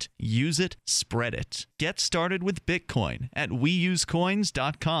 Learn it, use it, spread it. Get started with Bitcoin at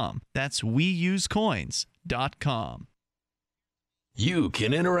weusecoins.com. That's weusecoins.com. You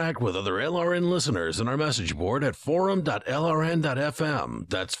can interact with other LRN listeners in our message board at forum.lrn.fm.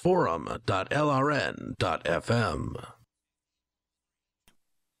 That's forum.lrn.fm.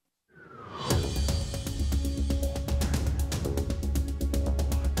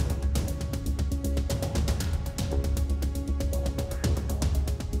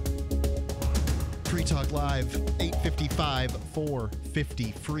 Free Talk Live,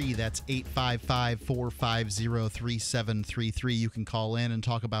 855-450-FREE. That's 855-450-3733. You can call in and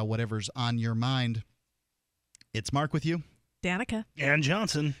talk about whatever's on your mind. It's Mark with you. Danica. And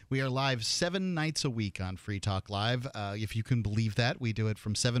Johnson. We are live 7 nights a week on Free Talk Live. If you can believe that, we do it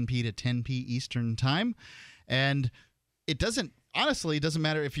from 7 p to 10 p Eastern Time. And it doesn't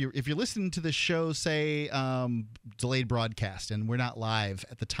matter if you're listening to this show, say, delayed broadcast, and we're not live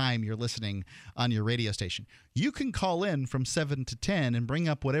at the time you're listening on your radio station. You can call in from 7 to 10 and bring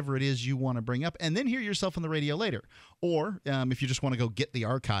up whatever it is you want to bring up, and then hear yourself on the radio later. Or if you just want to go get the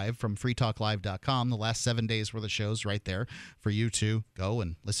archive from freetalklive.com, the last 7 days worth of shows right there for you to go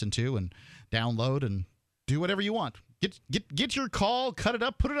and listen to and download and do whatever you want. Get your call, cut it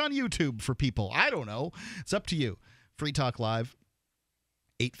up, put it on YouTube for people. I don't know. It's up to you. Free Talk Live.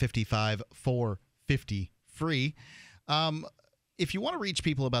 855-450-FREE. If you want to reach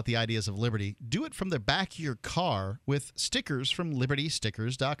people about the ideas of liberty, do it from the back of your car with stickers from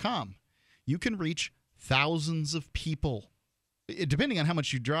libertystickers.com. You can reach thousands of people. Depending on how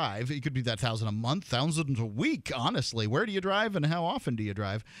much you drive, it could be that 1,000 a month, thousands a week, honestly. Where do you drive and how often do you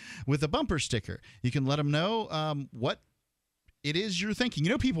drive? With a bumper sticker, you can let them know what it is you're thinking. You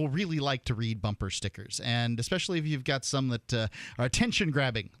know, people really like to read bumper stickers, and especially if you've got some that are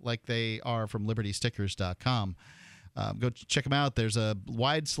attention-grabbing, like they are from libertystickers.com. Go check them out. There's a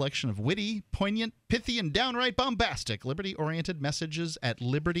wide selection of witty, poignant, pithy, and downright bombastic liberty-oriented messages at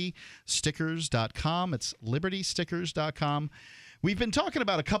libertystickers.com. It's libertystickers.com. We've been talking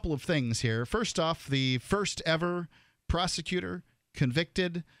about a couple of things here. First off, the first ever prosecutor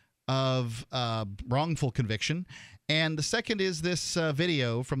convicted of wrongful conviction. And the second is this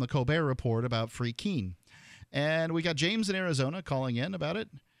video from the Colbert Report about Free Keene. And we got James in Arizona calling in about it.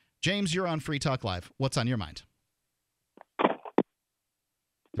 James, you're on Free Talk Live. What's on your mind?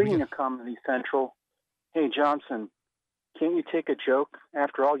 Speaking of Comedy Central, hey, Johnson, can't you take a joke?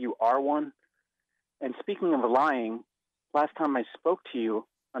 After all, you are one. And speaking of lying, last time I spoke to you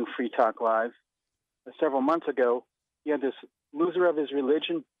on Free Talk Live, several months ago, you had this loser of his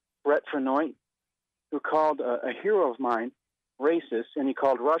religion, Brett Fenoy, who called a hero of mine racist, and he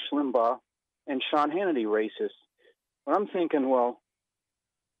called Rush Limbaugh and Sean Hannity racist. But I'm thinking, well,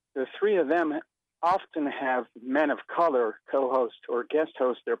 the three of them often have men of color co-host or guest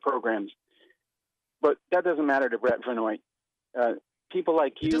host their programs. But that doesn't matter to Brett Fenoy. People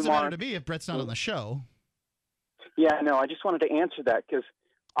like you, It doesn't Mark, matter to me if Brett's not on the show. Yeah, no, I just wanted to answer that because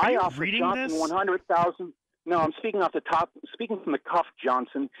I offered Johnson 100,000. No, I'm speaking off the top, speaking from the cuff,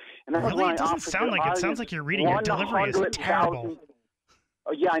 Johnson. And that's Really? why It I doesn't offered sound like it. Sounds like you're reading. Your delivery is terrible.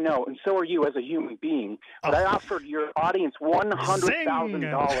 Oh, yeah, I know, and so are you as a human being. But I offered your audience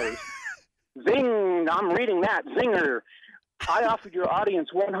 $100,000 Zing! I'm reading that. Zinger. I offered your audience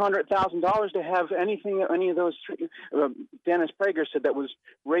 $100,000 to have any of those. Dennis Prager said that was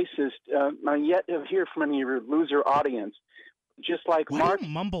racist. I'm yet to hear from any of your loser audience. Just like Why Mark. do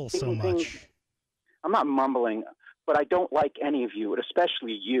you mumble so much? I'm not mumbling, but I don't like any of you, and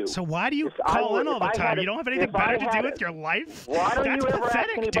especially you. So why do you call in all the time? You don't have anything better to do with your life? Why don't That's you ever pathetic,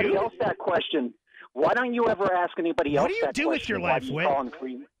 ask anybody dude. else that question? Why don't you ever ask anybody else What do you that do with question? your Why life, do you Whit? call them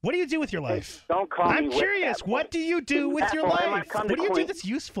free? What do you do with your life? Don't call me I'm Whit, curious. fat boy. What do you do with Fat your boy, I might life? come What to do you do Queen. that's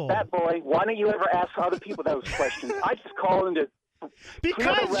useful? Fat boy, why don't you ever ask other people those questions? I just call into.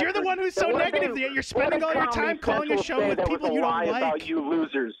 Because you're the one who's so negative, yet you're spending all your time calling a show with people you don't like. About you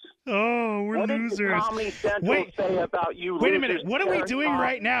losers. Oh, we're What losers. did Comedy Central say about you Wait a losers, minute. What are we Karen doing Fox?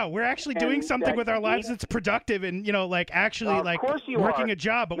 right now? We're actually doing and something that with our lives Keene? that's productive and, actually Of course you working are. a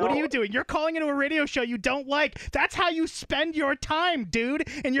job. But what are No. you doing? You're calling into a radio show you don't like. That's how you spend your time, dude.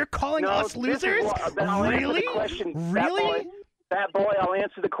 And you're calling No, us this is losers? then I'll answer Really? the question, Really? Fat boy, I'll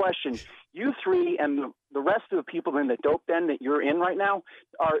answer the question. You three and the rest of the people in the dope den that you're in right now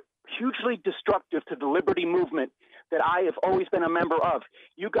are hugely destructive to the liberty movement that I have always been a member of.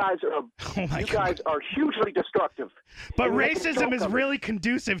 You guys are hugely destructive. But And you have to racism choke is them. really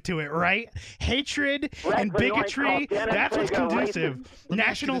conducive to it, right? Hatred Brett and Benoit bigotry, called Dennis that's what's Prager a conducive. racist.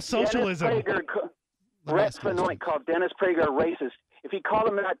 National socialism. Brett Benoit called Dennis Prager a racist. If he called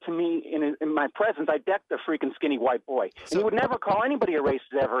him that to me in my presence, I'd deck the freaking skinny white boy. And he would never call anybody a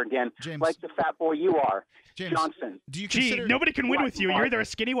racist ever again, like the fat boy you are, Johnson. Gee, nobody can win with you. You're either a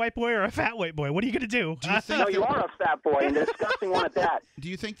skinny white boy or a fat white boy. What are you going to do? No, you are a fat boy, and a disgusting one at that. Do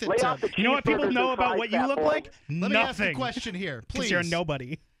you think that? Lay off the You know what people cheeseburgers know and about fries, what you fat look boy. like? Let me ask a Nothing. question here, please. Because you're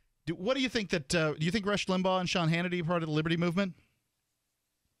nobody. What do you think that? Do you think Rush Limbaugh and Sean Hannity are part of the Liberty Movement?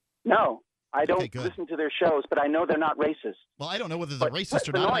 No, I don't Okay, good. listen to their shows, but I know they're not racist. Well, I don't know whether they're But racist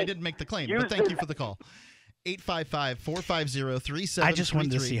or not. Benoit I didn't make the claim, used but thank you it- for the call. 855-450-3733. I just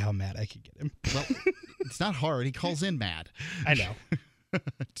wanted to see how mad I could get him. Well, it's not hard. He calls in mad. I know.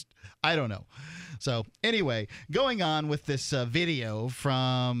 I don't know. So anyway, going on with this video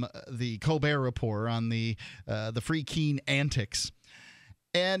from the Colbert Report on the Free Keene antics,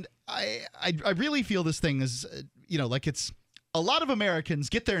 and I really feel this thing is like it's a lot of Americans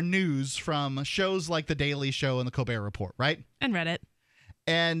get their news from shows like The Daily Show and the Colbert Report, right? And Reddit.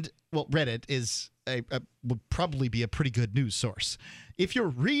 And well, Reddit is would probably be a pretty good news source. If you're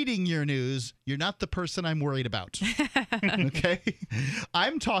reading your news, you're not the person I'm worried about. Okay?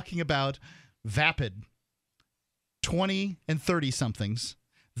 I'm talking about vapid 20 and 30 somethings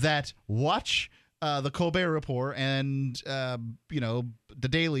that watch the Colbert Report and the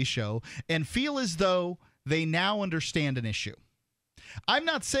Daily Show and feel as though they now understand an issue. I'm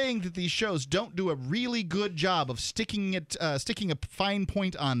not saying that these shows don't do a really good job of sticking a fine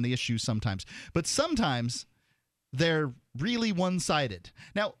point on the issue sometimes, but sometimes they're really one-sided.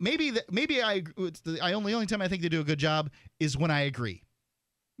 Now, maybe the only time I think they do a good job is when I agree.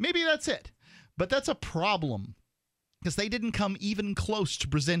 Maybe that's it, but that's a problem because they didn't come even close to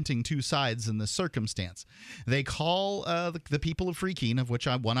presenting two sides in this circumstance. They call the people of Free Keene, of which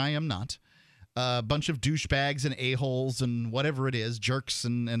I am not, a bunch of douchebags and a-holes and whatever it is, jerks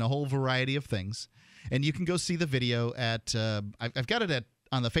and a whole variety of things. And you can go see the video at I've got it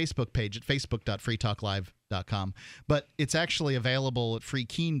on the Facebook page at facebook.freetalklive.com, but it's actually available at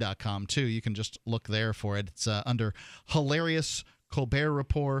freekeene.com too. You can just look there for it. It's under Hilarious Colbert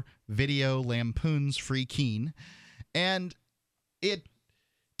Report Video Lampoons Free Keene. And it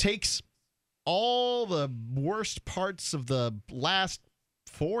takes all the worst parts of the last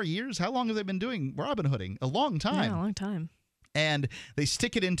 4 years. How long have they been doing Robin Hooding? A long time. Yeah, a long time. And they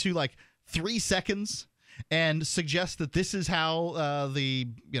stick it into like 3 seconds and suggest that this is how the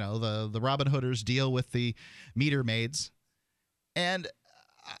Robin Hooders deal with the meter maids. And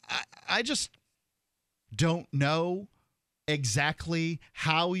I just don't know exactly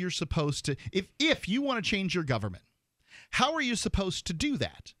how you're supposed to, if you want to change your government, how are you supposed to do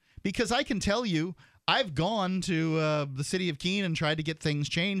that? Because I can tell you, I've gone to the city of Keene and tried to get things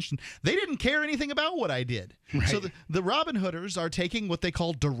changed, and they didn't care anything about what I did. Right. So the Robin Hooders are taking what they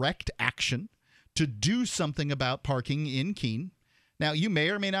call direct action to do something about parking in Keene. Now, you may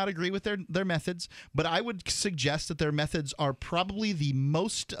or may not agree with their methods, but I would suggest that their methods are probably the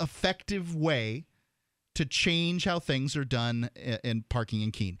most effective way to change how things are done in parking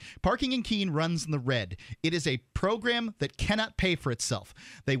in Keene. Parking in Keene runs in the red. It is a program that cannot pay for itself.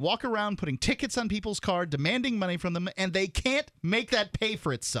 They walk around putting tickets on people's car, demanding money from them, and they can't make that pay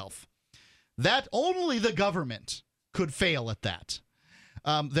for itself. That only the government could fail at that.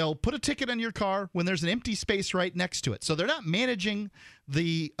 They'll put a ticket on your car when there's an empty space right next to it. So they're not managing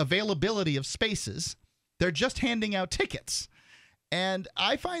the availability of spaces. They're just handing out tickets. And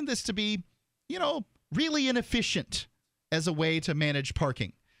I find this to be, really inefficient as a way to manage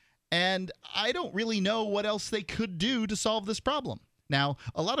parking. And I don't really know what else they could do to solve this problem. Now,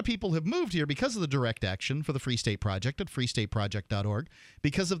 a lot of people have moved here because of the direct action for the Free State Project at freestateproject.org,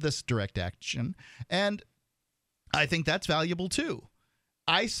 because of this direct action. And I think that's valuable too.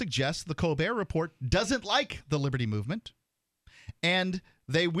 I suggest the Colbert Report doesn't like the Liberty Movement, and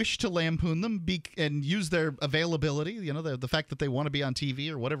they wish to lampoon them and use their availability, the fact that they want to be on TV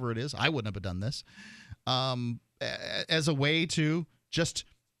or whatever it is. I wouldn't have done this as a way to just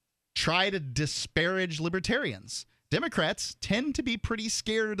try to disparage libertarians. Democrats tend to be pretty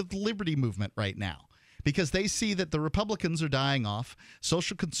scared of the Liberty Movement right now because they see that the Republicans are dying off.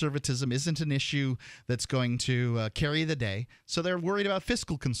 Social conservatism isn't an issue that's going to carry the day. So they're worried about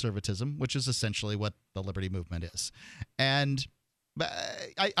fiscal conservatism, which is essentially what the Liberty Movement is. And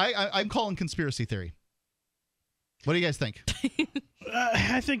I'm calling conspiracy theory. What do you guys think?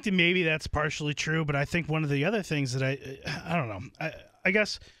 I think that maybe that's partially true, but I think one of the other things that I don't know. I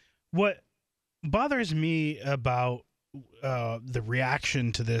guess what bothers me about the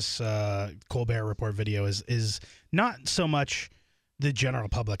reaction to this Colbert Report video is not so much the general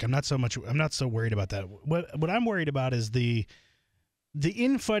public. I'm not so worried about that. What I'm worried about is the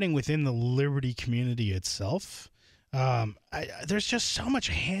infighting within the liberty community itself. There's just so much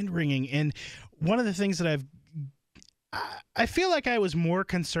hand-wringing, and one of the things that I feel like I was more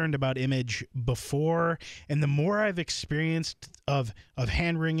concerned about image before, and the more I've experienced of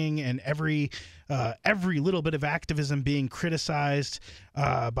hand-wringing and every little bit of activism being criticized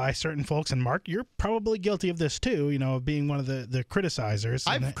by certain folks, and Mark, you're probably guilty of this too, of being one of the criticizers.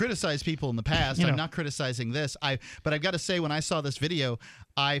 I've criticized people in the past. I'm not criticizing this. But I've got to say, when I saw this video,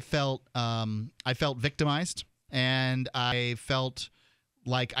 I felt victimized, and I felt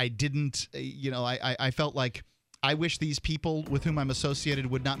like I didn't, I felt like I wish these people with whom I'm associated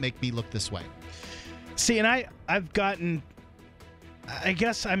would not make me look this way. See, and I've gotten, I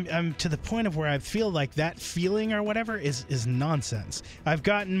guess I'm to the point of where I feel like that feeling or whatever is nonsense. I've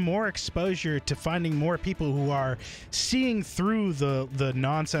gotten more exposure to finding more people who are seeing through the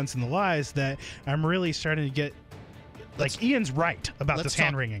nonsense and the lies that I'm really starting to get. Ian's right about this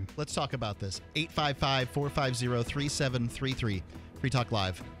hand-wringing. Let's talk about this. 855-450-3733. Free Talk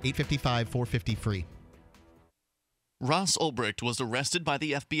Live. 855-450-FREE. Ross Ulbricht was arrested by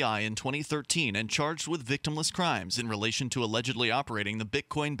the FBI in 2013 and charged with victimless crimes in relation to allegedly operating the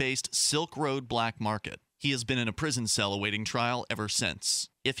Bitcoin-based Silk Road black market. He has been in a prison cell awaiting trial ever since.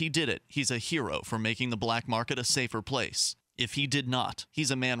 If he did it, he's a hero for making the black market a safer place. If he did not,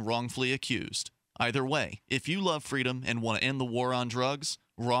 he's a man wrongfully accused. Either way, if you love freedom and want to end the war on drugs,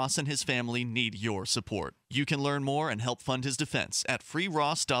 Ross and his family need your support. You can learn more and help fund his defense at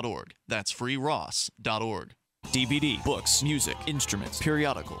freeross.org. That's freeross.org. DVD, books, music, instruments,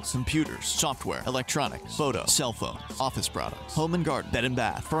 periodicals, computers, software, electronics, photo, cell phones, office products, home and garden, bed and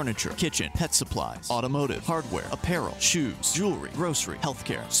bath, furniture, kitchen, pet supplies, automotive, hardware, apparel, shoes, jewelry, grocery,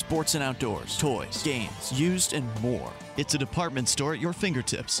 healthcare, sports and outdoors, toys, games, used, and more. It's a department store at your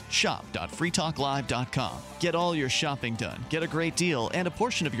fingertips. Shop.freetalklive.com. Get all your shopping done, get a great deal, and a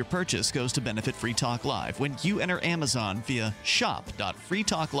portion of your purchase goes to benefit Free Talk Live when you enter Amazon via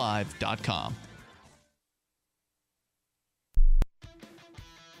shop.freetalklive.com.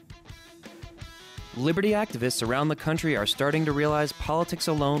 Liberty activists around the country are starting to realize politics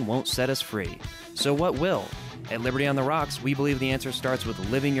alone won't set us free. So what will? At Liberty on the Rocks, we believe the answer starts with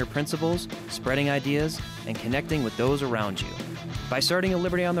living your principles, spreading ideas, and connecting with those around you. By starting a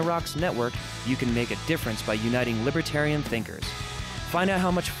Liberty on the Rocks network, you can make a difference by uniting libertarian thinkers. Find out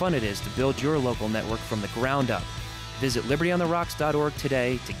how much fun it is to build your local network from the ground up. Visit libertyontherocks.org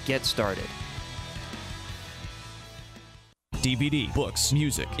today to get started. DVD, books,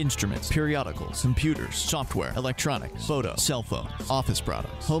 music, instruments, periodicals, computers, software, electronics, photo, cell phones, office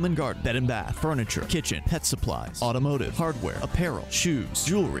products, home and garden, bed and bath, furniture, kitchen, pet supplies, automotive, hardware, apparel, shoes,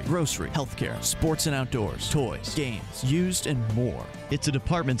 jewelry, grocery, healthcare, sports and outdoors, toys, games, used, and more. It's a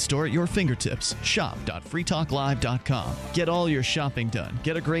department store at your fingertips. Shop.freetalklive.com. Get all your shopping done,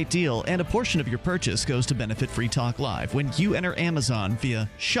 get a great deal, and a portion of your purchase goes to benefit Free Talk Live when you enter Amazon via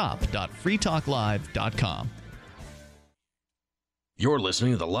shop.freetalklive.com. You're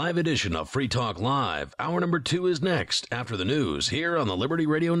listening to the live edition of Free Talk Live. Hour number 2 is next after the news here on the Liberty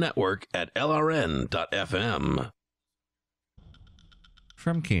Radio Network at LRN.FM.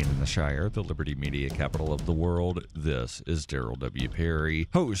 From Keene in the Shire, the Liberty Media capital of the world, this is Daryl W. Perry,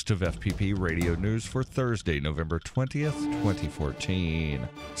 host of FPP Radio News for Thursday, November 20th, 2014.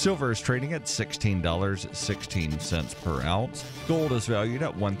 Silver is trading at $16.16 per ounce. Gold is valued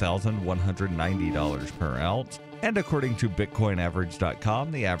at $1,190 per ounce. And according to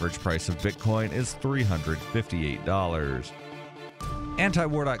BitcoinAverage.com, the average price of Bitcoin is $358.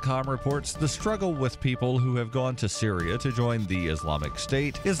 Antiwar.com reports the struggle with people who have gone to Syria to join the Islamic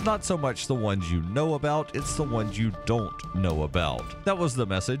State is not so much the ones you know about, it's the ones you don't know about. That was the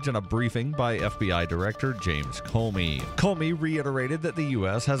message in a briefing by FBI Director James Comey. Comey reiterated that the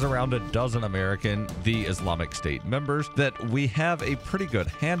U.S. has around a dozen American The Islamic State members that we have a pretty good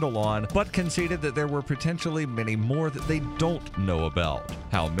handle on, but conceded that there were potentially many more that they don't know about.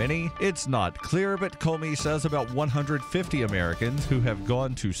 How many? It's not clear, but Comey says about 150 Americans who have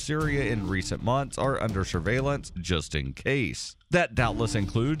gone to Syria in recent months are under surveillance just in case. That doubtless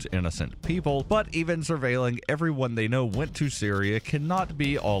includes innocent people, but even surveilling everyone they know went to Syria cannot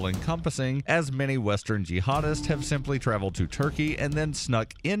be all-encompassing, as many Western jihadists have simply traveled to Turkey and then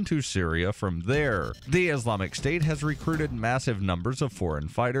snuck into Syria from there. The Islamic State has recruited massive numbers of foreign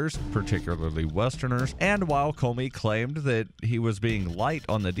fighters, particularly Westerners, and while Comey claimed that he was being light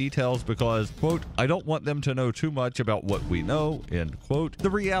on the details because, quote, I don't want them to know too much about what we know, end quote, the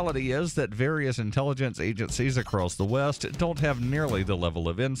reality is that various intelligence agencies across the West don't have nearly the level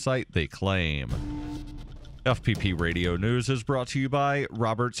of insight they claim. FPP Radio News is brought to you by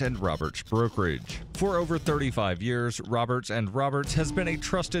Roberts & Roberts Brokerage. For over 35 years, Roberts & Roberts has been a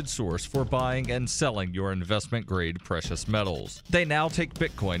trusted source for buying and selling your investment-grade precious metals. They now take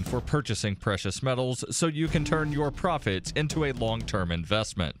Bitcoin for purchasing precious metals so you can turn your profits into a long-term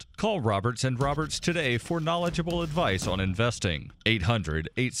investment. Call Roberts & Roberts today for knowledgeable advice on investing.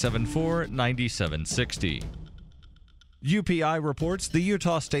 800-874-9760. UPI reports the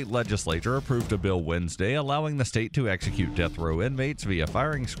Utah State Legislature approved a bill Wednesday allowing the state to execute death row inmates via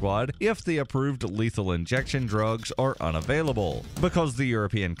firing squad if the approved lethal injection drugs are unavailable. Because the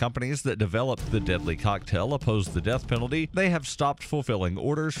European companies that developed the deadly cocktail opposed the death penalty, they have stopped fulfilling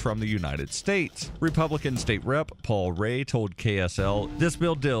orders from the United States. Republican State Rep Paul Ray told KSL, this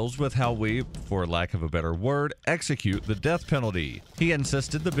bill deals with how we, for lack of a better word, execute the death penalty. He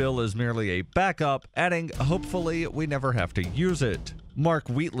insisted the bill is merely a backup, adding, hopefully we never have to use it. Mark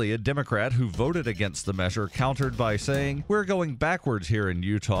Wheatley, a Democrat who voted against the measure, countered by saying, we're going backwards here in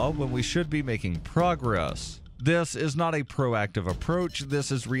Utah when we should be making progress. This is not a proactive approach,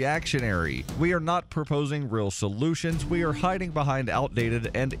 this is reactionary. We are not proposing real solutions, we are hiding behind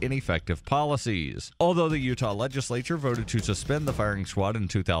outdated and ineffective policies. Although the Utah legislature voted to suspend the firing squad in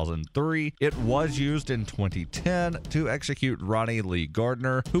 2003, it was used in 2010 to execute Ronnie Lee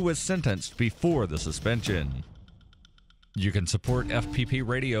Gardner, who was sentenced before the suspension. You can support FPP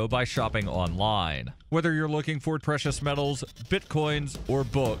Radio by shopping online. Whether you're looking for precious metals, bitcoins, or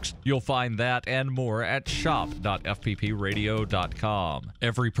books, you'll find that and more at shop.fppradio.com.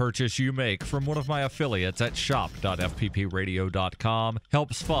 Every purchase you make from one of my affiliates at shop.fppradio.com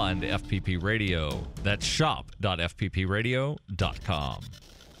helps fund FPP Radio. That's shop.fppradio.com.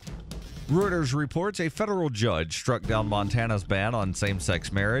 Reuters reports a federal judge struck down Montana's ban on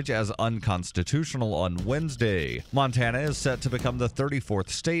same-sex marriage as unconstitutional on Wednesday. Montana is set to become the 34th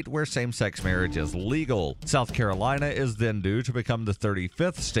state where same-sex marriage is legal. South Carolina is then due to become the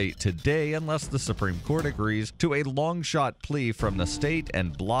 35th state today unless the Supreme Court agrees to a long-shot plea from the state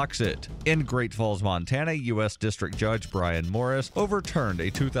and blocks it. In Great Falls, Montana, U.S. District Judge Brian Morris overturned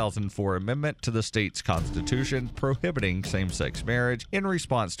a 2004 amendment to the state's constitution prohibiting same-sex marriage in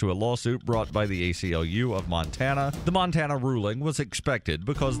response to a lawsuit brought by the ACLU of Montana. The Montana ruling was expected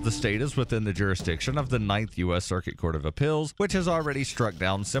because the state is within the jurisdiction of the 9th U.S. Circuit Court of Appeals, which has already struck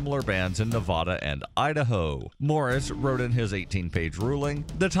down similar bans in Nevada and Idaho. Morris wrote in his 18-page ruling,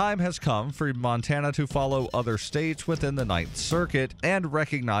 the time has come for Montana to follow other states within the 9th Circuit and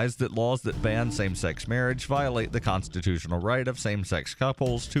recognize that laws that ban same-sex marriage violate the constitutional right of same-sex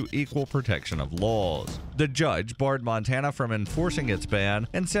couples to equal protection of laws. The judge barred Montana from enforcing its ban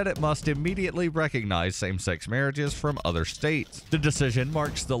and said it must immediately recognize same-sex marriages from other states. The decision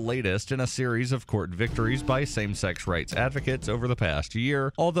marks the latest in a series of court victories by same-sex rights advocates over the past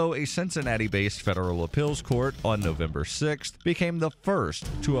year, although a Cincinnati-based federal appeals court on November 6th became the first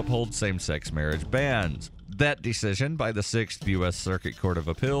to uphold same-sex marriage bans. That decision by the 6th U.S. Circuit Court of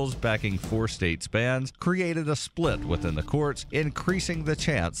Appeals backing 4 states' bans created a split within the courts, increasing the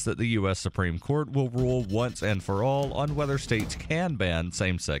chance that the U.S. Supreme Court will rule once and for all on whether states can ban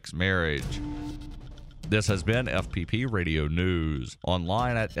same-sex marriage. This has been FPP Radio News,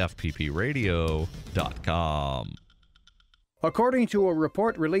 online at fppradio.com. According to a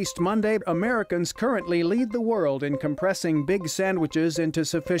report released Monday, Americans currently lead the world in compressing big sandwiches into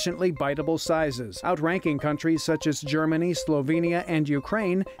sufficiently biteable sizes, outranking countries such as Germany, Slovenia, and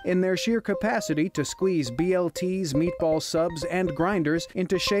Ukraine in their sheer capacity to squeeze BLTs, meatball subs, and grinders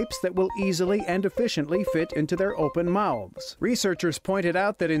into shapes that will easily and efficiently fit into their open mouths. Researchers pointed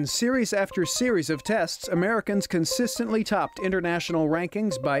out that in series after series of tests, Americans consistently topped international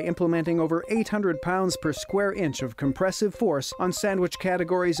rankings by implementing over 800 pounds per square inch of compressive force on sandwich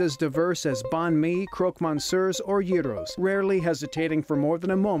categories as diverse as banh mi, croque monsieurs, or gyros, rarely hesitating for more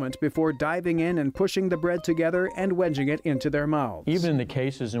than a moment before diving in and pushing the bread together and wedging it into their mouths. Even in the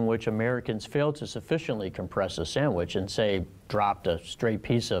cases in which Americans fail to sufficiently compress a sandwich and, say, dropped a stray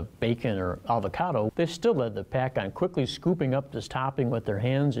piece of bacon or avocado, they still led the pack on quickly scooping up this topping with their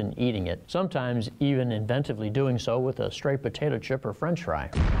hands and eating it, sometimes even inventively doing so with a stray potato chip or french fry.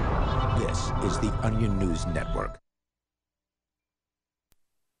 This is the Onion News Network.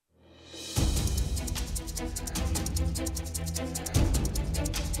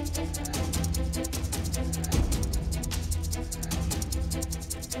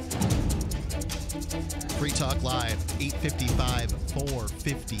 Free Talk Live,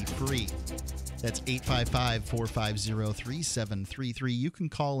 855-450-FREE. That's 855-450-3733. You can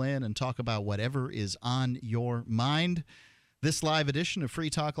call in and talk about whatever is on your mind. This live edition of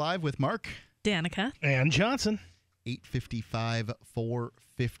Free Talk Live with Mark, Danica, and Johnson.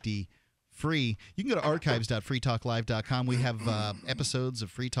 855-450-FREE. You can go to archives.freetalklive.com. We have episodes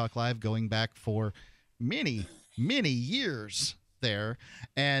of Free Talk Live going back for many, many years there,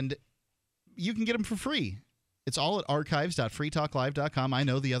 and you can get them for free. It's all at archives.freetalklive.com. I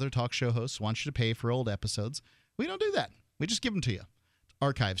know the other talk show hosts want you to pay for old episodes. We don't do that. We just give them to you.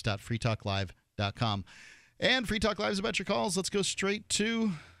 archives.freetalklive.com. And Free Talk Live is about your calls. Let's go straight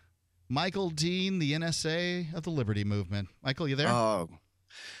to Michael Dean, the NSA of the Liberty Movement. Michael, you there? Oh,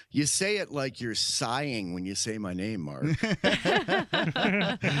 you say it like you're sighing when you say my name, Mark.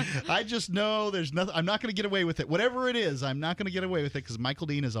 I just know there's nothing. I'm not going to get away with it. Whatever it is, I'm not going to get away with it because Michael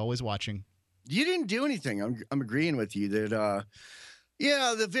Dean is always watching. You didn't do anything. I'm agreeing with you that,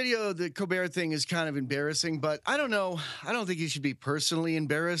 yeah, the video, the Colbert thing is kind of embarrassing, but I don't know. I don't think you should be personally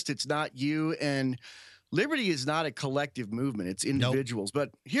embarrassed. It's not you, and Liberty is not a collective movement. It's individuals. Nope.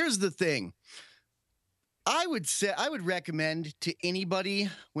 But here's the thing. I would recommend to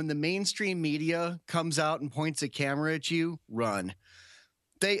anybody when the mainstream media comes out and points a camera at you, run.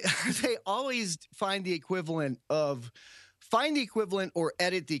 They always find the equivalent or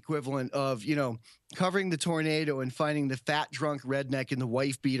edit the equivalent of, covering the tornado and finding the fat drunk redneck and the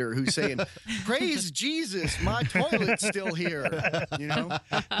wife beater who's saying, praise Jesus, my toilet's still here, And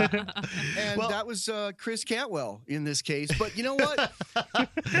that was Chris Cantwell in this case. But you know what?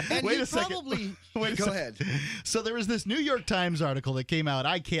 And Wait a second. Go ahead. So there was this New York Times article that came out.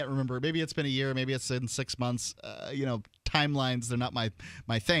 I can't remember. Maybe it's been a year. Maybe it's in 6 months. Timelines, they're not my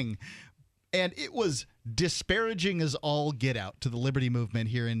thing. And it was disparaging as all get out to the Liberty Movement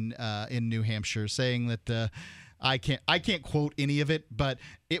here in New Hampshire, saying that I can't quote any of it, but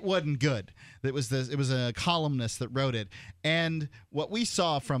it wasn't good. It was a columnist that wrote it, and what we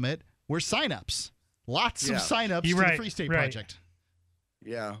saw from it were signups, lots of signups to the Free State Project.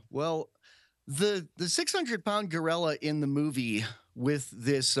 Yeah, well, the 600-pound gorilla in the movie with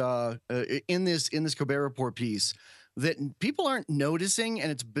this in this Colbert Report piece that people aren't noticing, and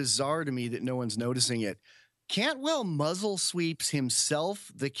it's bizarre to me that no one's noticing it. Cantwell muzzle sweeps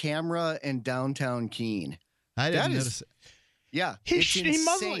himself, the camera, and downtown Keene. I didn't notice it. Yeah, he did he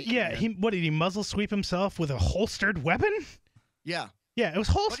muzzle sweep himself with a holstered weapon? Yeah, it was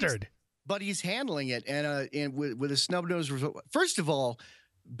holstered. But he's handling it, and with a snub nose. First of all,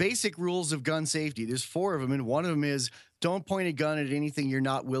 basic rules of gun safety. There's 4 of them, and one of them is don't point a gun at anything you're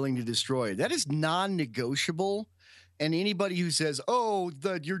not willing to destroy. That is non-negotiable. And anybody who says,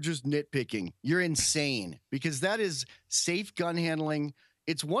 you're just nitpicking, you're insane, because that is safe gun handling.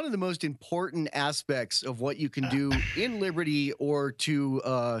 It's one of the most important aspects of what you can do in Liberty, or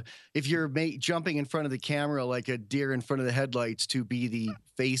to, if you're jumping in front of the camera like a deer in front of the headlights, to be the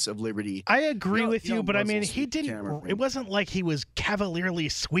face of Liberty. I agree with you, but I mean, he didn't. It wasn't like he was cavalierly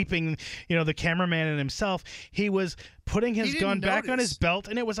sweeping, the cameraman and himself. He was putting his gun back on his belt,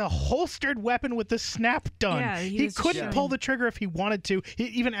 and it was a holstered weapon with the snap done. Yeah, he couldn't pull the trigger if he wanted to,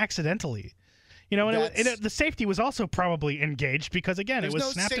 even accidentally. You know, and the safety was also probably engaged because, again, it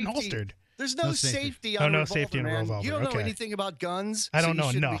was snapped and safety. holstered. There's no safety on a revolver, safety on a man. revolver. You don't know Okay. anything about guns. I don't so know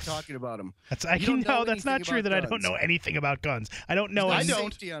you shouldn't enough. Be talking about them. That's not true that I don't know anything about guns. I don't know. There's no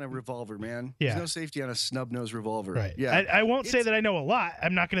safety on a revolver, man. Yeah. There's no safety on a snub-nosed revolver. Right. Yeah. I won't say that I know a lot.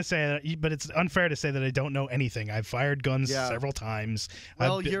 I'm not going to say that, but it's unfair to say that I don't know anything. I've fired guns several times.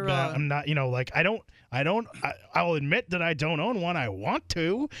 Well, I'm not, like, I'll admit that I don't own one. I want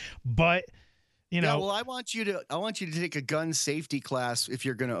to, but. Well, I want you to take a gun safety class if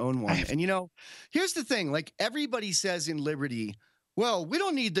you're going to own one. And here's the thing: like everybody says in Liberty, well, we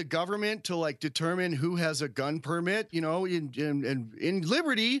don't need the government to like determine who has a gun permit. In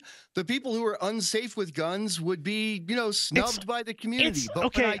Liberty, the people who are unsafe with guns would be, snubbed by the community. But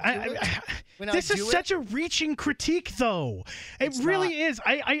okay. This is such a reaching critique, though. It really is.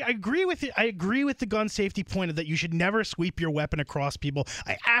 I agree with it. I agree with the gun safety point that you should never sweep your weapon across people.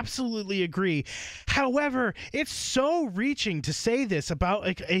 I absolutely agree. However, it's so reaching to say this about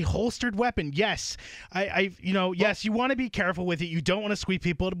like a holstered weapon. Yes, yes, you want to be careful with it. You don't want to sweep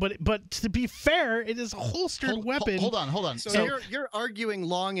people, but to be fair, it is a holstered weapon. Hold on. So you're arguing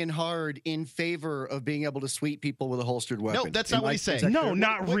long and hard in favor of being able to sweep people with a holstered weapon. No, that's not what he's saying. No,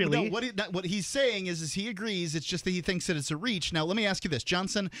 not really. What he's saying is he agrees. It's just that he thinks that it's a reach. Now, let me ask you this,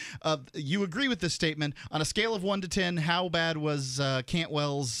 Johnson. You agree with this statement. On a scale of 1 to 10, how bad was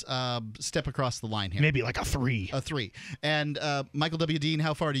Cantwell's step across the line here? Maybe like a 3. A 3. And Michael W. Dean,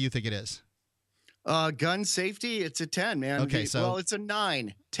 how far do you think it is? Gun safety, it's a 10, man. Okay, well, it's a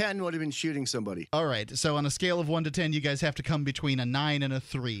 9. 10 would have been shooting somebody. All right. So on a scale of 1 to 10, you guys have to come between a 9 and a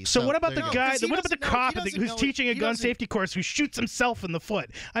 3. So what about the guy? What about the cop who's teaching a gun safety course who shoots himself in the foot?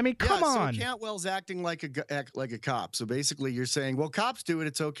 I mean, come on. So Cantwell's acting like a cop. So basically, you're saying, well, cops do it.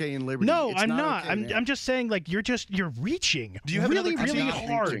 It's okay in Liberty. No, it's I'm not. Okay, I'm just saying, like you're reaching. Do you have really really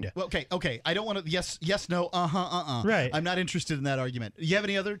hard? Well, okay. I don't want to. Yes, no. Right. I'm not interested in that argument. You have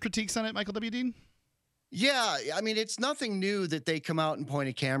any other critiques on it, Michael W. Dean? Yeah, I mean, it's nothing new that they come out and point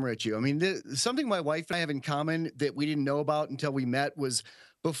a camera at you. I mean, something my wife and I have in common that we didn't know about until we met was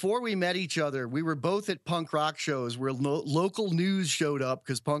before we met each other, we were both at punk rock shows where local news showed up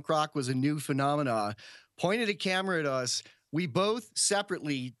because punk rock was a new phenomena, pointed a camera at us. We both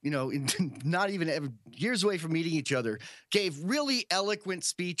separately, not even years away from meeting each other, gave really eloquent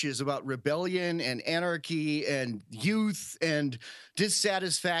speeches about rebellion and anarchy and youth and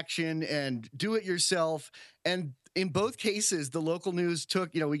dissatisfaction and do it yourself. And in both cases, the local news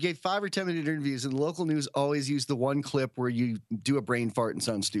took, we gave 5 or 10 minute interviews, and the local news always used the one clip where you do a brain fart and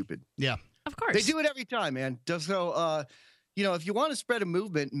sound stupid. Yeah. Of course. They do it every time, man. So, if you want to spread a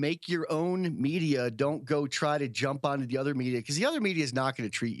movement, make your own media. Don't go try to jump onto the other media because the other media is not going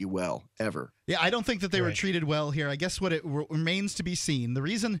to treat you well, ever. Yeah, I don't think that they were treated well here. I guess what it remains to be seen. The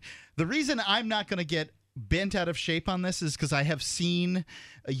reason I'm not going to get bent out of shape on this is because I have seen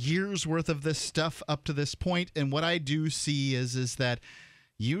a year's worth of this stuff up to this point, and what I do see is that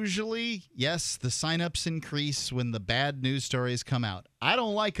usually, yes, the signups increase when the bad news stories come out. I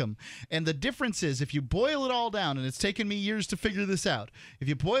don't like them. And the difference is, if you boil it all down, and it's taken me years to figure this out, if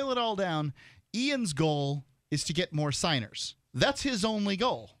you boil it all down, Ian's goal is to get more signers. That's his only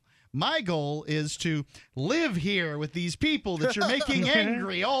goal. My goal is to live here with these people that you're making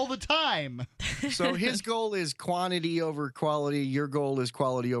angry all the time. So his goal is quantity over quality. Your goal is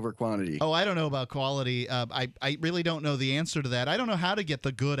quality over quantity. Oh, I don't know about quality. I really don't know the answer to that. I don't know how to get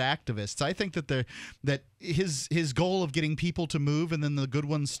the good activists. I think that his goal of getting people to move and then the good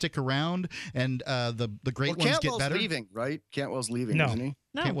ones stick around and the great ones get better. Cantwell's leaving, right? Cantwell's leaving, no. isn't he?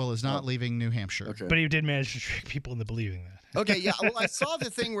 No. Cantwell is not leaving New Hampshire. Okay. But he did manage to trick people into believing that. Okay, yeah. Well, I saw the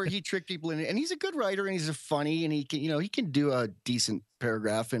thing where he tricked people in it, and he's a good writer, and he's funny, and he can do a decent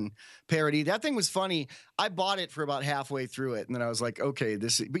paragraph and parody. That thing was funny. I bought it for about halfway through it, and then I was like, okay,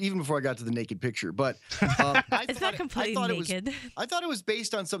 but even before I got to the naked picture. But it's not completely naked. I thought it was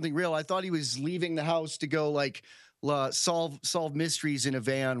based on something real. I thought he was leaving the house to go solve mysteries in a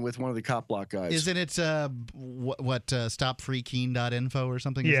van with one of the cop block guys. Isn't it stopfreekeene.info or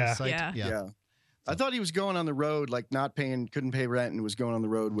something? Yeah. Is the site? Yeah. I thought he was going on the road, like couldn't pay rent, and was going on the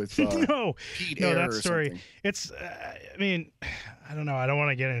road with Pete that story. It's, I mean, I don't know. I don't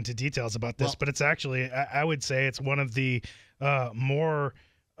want to get into details about this, but it's actually, I would say it's one of the more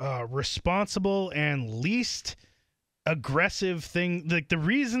responsible and least aggressive thing. Like the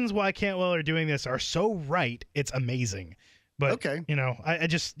reasons why Cantwell are doing this are so right. It's amazing. But, okay. I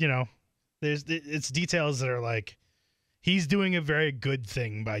just, it's details that are like, he's doing a very good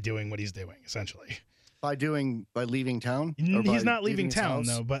thing by doing what he's doing, essentially. By leaving town? He's not leaving town,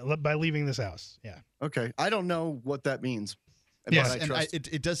 though, but by leaving this house. Yeah. Okay. I don't know what that means. Yes, and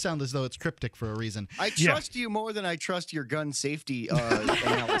it does sound as though it's cryptic for a reason. I trust you more than I trust your gun safety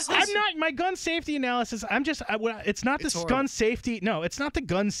analysis. I'm not my gun safety analysis. It's not the gun safety. No, it's not the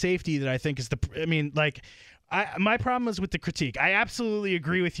gun safety that I think is the. I mean, like. My problem is with the critique. I absolutely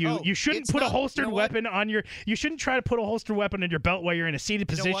agree with you. You shouldn't put a holstered weapon on your. You shouldn't try to put a holstered weapon on your belt while you're in a seated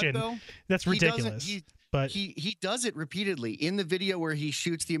position. What, that's ridiculous. He does it repeatedly in the video where he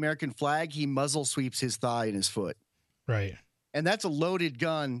shoots the American flag. He muzzle sweeps his thigh and his foot. Right. And that's a loaded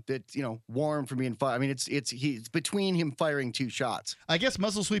gun that, warm from being fired. I mean, it's between him firing 2 shots. I guess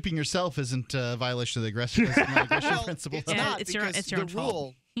muzzle sweeping yourself isn't a violation of the aggression principle. It's not, it's because your the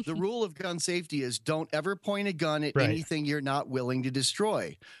rule. The rule of gun safety is don't ever point a gun at anything you're not willing to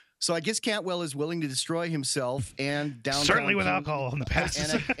destroy. So I guess Cantwell is willing to destroy himself and downtown. Certainly with alcohol in the past.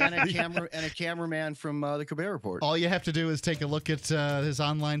 And a cameraman from the Colbert Report. All you have to do is take a look at his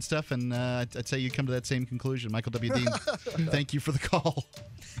online stuff, and I'd say you come to that same conclusion. Michael W. Dean, thank you for the call.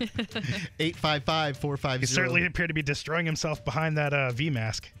 855-450. He certainly appeared to be destroying himself behind that V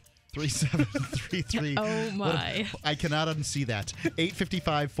mask. 3733. Oh my! I cannot unsee that.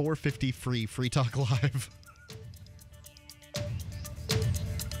 855-450-FREE. Free Talk Live.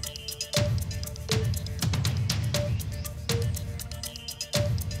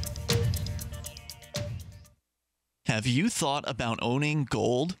 Have you thought about owning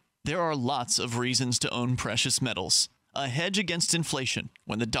gold? There are lots of reasons to own precious metals. A hedge against inflation.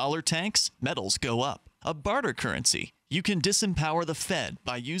 When the dollar tanks, metals go up. A barter currency. You can disempower the Fed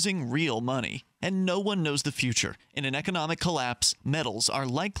by using real money. And no one knows the future. In an economic collapse, metals are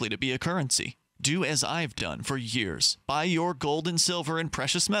likely to be a currency. Do as I've done for years. Buy your gold and silver and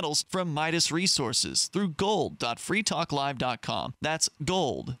precious metals from Midas Resources through gold.freetalklive.com. That's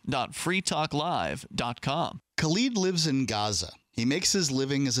gold.freetalklive.com. Khalid lives in Gaza. He makes his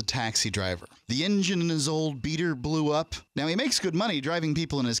living as a taxi driver. The engine in his old beater blew up. Now, he makes good money driving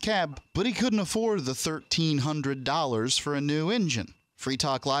people in his cab, but he couldn't afford the $1,300 for a new engine. Free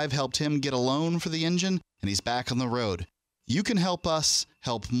Talk Live helped him get a loan for the engine, and he's back on the road. You can help us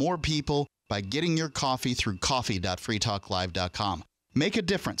help more people by getting your coffee through coffee.freetalklive.com. Make a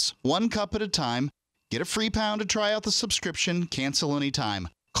difference, 1 cup at a time. Get a free pound to try out the subscription. Cancel anytime.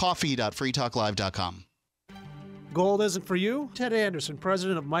 Coffee.freetalklive.com. Gold isn't for you? Ted Anderson,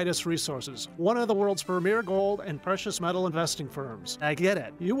 president of Midas Resources, one of the world's premier gold and precious metal investing firms. I get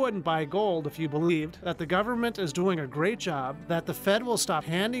it. You wouldn't buy gold if you believed that the government is doing a great job, that the Fed will stop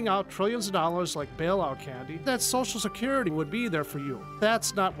handing out trillions of dollars like bailout candy, that Social Security would be there for you.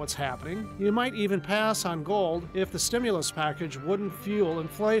 That's not what's happening. You might even pass on gold if the stimulus package wouldn't fuel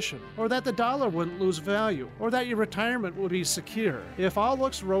inflation, or that the dollar wouldn't lose value, or that your retirement would be secure. If all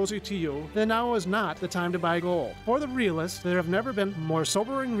looks rosy to you, then now is not the time to buy gold. For the realists, there have never been more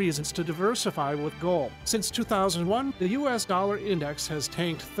sobering reasons to diversify with gold. Since 2001, the U.S. dollar index has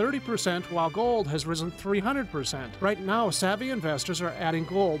tanked 30% while gold has risen 300%. Right now, savvy investors are adding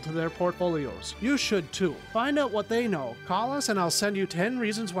gold to their portfolios. You should too. Find out what they know. Call us and I'll send you 10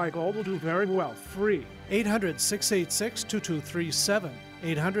 reasons why gold will do very well, free. 800-686-2237.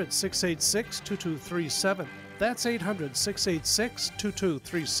 800-686-2237. That's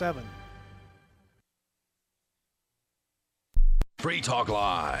 800-686-2237. Free Talk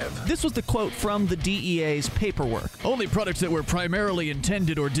Live. This was the quote from the DEA's paperwork. Only products that were primarily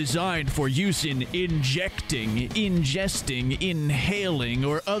intended or designed for use in injecting, ingesting, inhaling,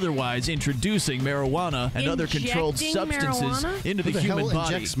 or otherwise introducing marijuana and other controlled substances into the human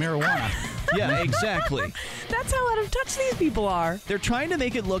body. Injects marijuana? Yeah, exactly. That's how out of touch these people are. They're trying to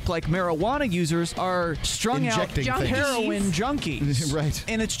make it look like marijuana users are strung Injecting out heroin junkies. Right.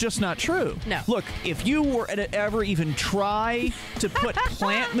 And it's just not true. No. Look, if you were to ever even try to put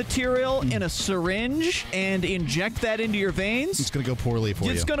plant material in a syringe and inject that into your veins, it's going to go poorly for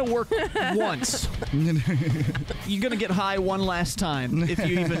you. It's going to work once. You're going to get high one last time if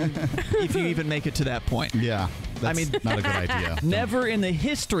you even make it to that point. Yeah. That's not a good idea. Never in the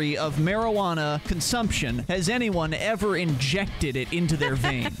history of marijuana consumption has anyone ever injected it into their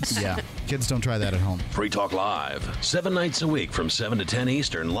veins. Yeah. Kids, don't try that at home. Free Talk Live, 7 nights a week from 7 to 10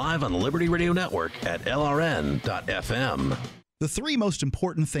 Eastern, live on the Liberty Radio Network at LRN.FM. The 3 most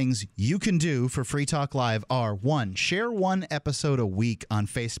important things you can do for Free Talk Live are: 1, share 1 episode a week on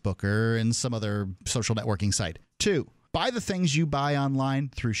Facebook or in some other social networking site. 2, buy the things you buy online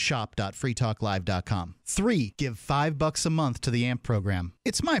through shop.freetalklive.com. 3, give $5 a month to the AMP program.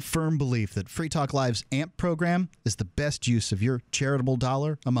 It's my firm belief that Free Talk Live's AMP program is the best use of your charitable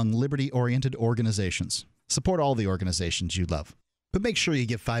dollar among liberty-oriented organizations. Support all the organizations you love, but make sure you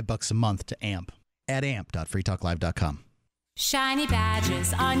give $5 a month to AMP at amp.freetalklive.com. Shiny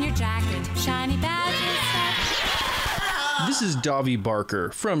badges on your jacket, shiny badges. This is Davi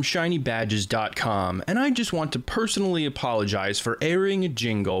Barker from ShinyBadges.com, and I just want to personally apologize for airing a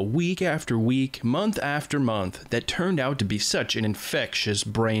jingle week after week, month after month, that turned out to be such an infectious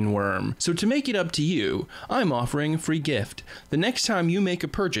brainworm. So to make it up to you, I'm offering a free gift. The next time you make a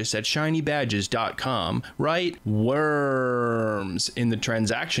purchase at ShinyBadges.com, write worms in the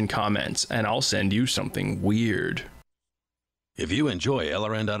transaction comments, and I'll send you something weird. If you enjoy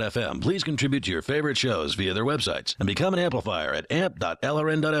LRN.FM, please contribute to your favorite shows via their websites and become an amplifier at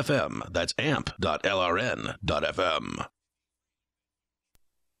amp.lrn.fm. That's amp.lrn.fm.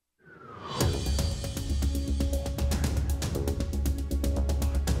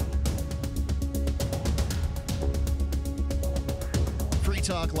 Free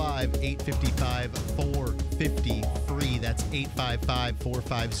Talk Live, 855-450-FREE. That's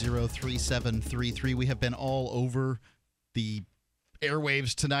 855-450-3733. We have been all over the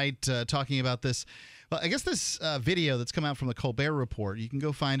airwaves tonight talking about this. Well, I guess this video that's come out from the Colbert Report, you can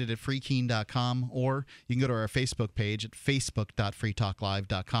go find it at freekeene.com, or you can go to our Facebook page at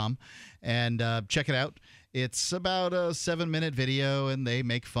facebook.freetalklive.com and check it out. It's about a 7-minute video, and they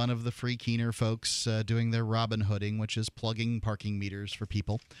make fun of the Free Keener folks doing their Robin Hooding, which is plugging parking meters for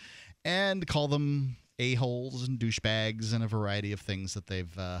people, and call them a-holes and douchebags and a variety of things that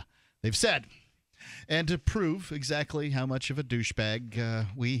they've said. And to prove exactly how much of a douchebag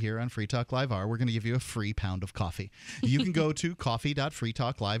we here on Free Talk Live are, we're going to give you a free pound of coffee. You can go to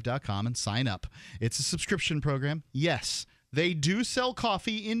coffee.freetalklive.com and sign up. It's a subscription program. Yes, they do sell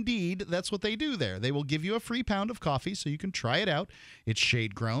coffee. Indeed, that's what they do there. They will give you a free pound of coffee so you can try it out. It's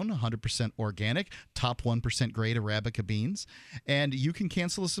shade-grown, 100% organic, top 1% grade Arabica beans. And you can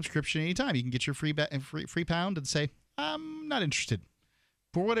cancel a subscription anytime. You can get your free pound and say, I'm not interested.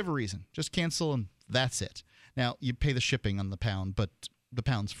 For whatever reason, just cancel and that's it. Now, you pay the shipping on the pound, but the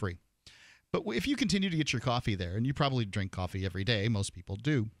pound's free. But if you continue to get your coffee there, and you probably drink coffee every day, most people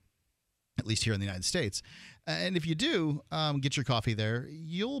do, at least here in the United States, and if you do get your coffee there,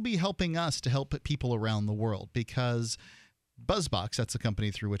 you'll be helping us to help people around the world, because BuzzBox, that's the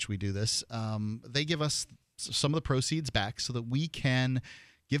company through which we do this, they give us some of the proceeds back so that we can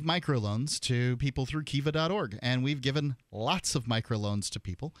give microloans to people through kiva.org. And we've given lots of microloans to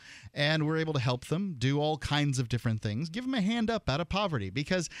people, and we're able to help them do all kinds of different things. Give them a hand up out of poverty,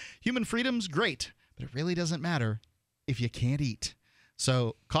 because human freedom's great, but it really doesn't matter if you can't eat.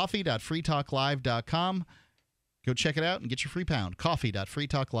 So coffee.freetalklive.com. Go check it out and get your free pound.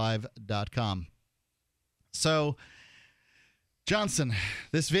 Coffee.freetalklive.com. So, Johnson,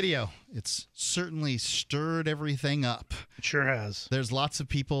 this video, it's certainly stirred everything up. It sure has. There's lots of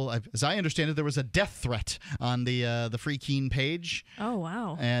people, as I understand it, there was a death threat on the Free Keene page. Oh,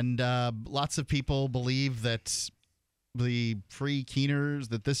 wow. And lots of people believe that the Free Keeners,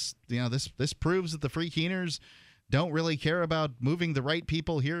 that this proves that the Free Keeners don't really care about moving the right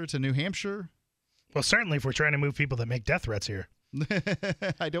people here to New Hampshire. Well, certainly if we're trying to move people that make death threats here.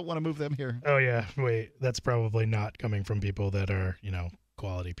 I don't want to move them here. Oh, yeah. Wait, that's probably not coming from people that are,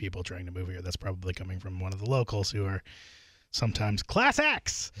 quality people trying to move here. That's probably coming from one of the locals who are sometimes class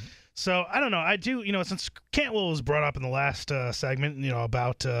X. So, I don't know. I do, since Cantwell was brought up in the last segment,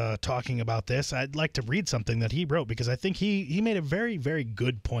 about talking about this, I'd like to read something that he wrote, because I think he made a very, very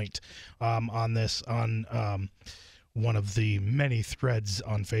good point on this, on one of the many threads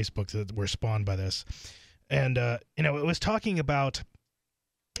on Facebook that were spawned by this. And, it was talking about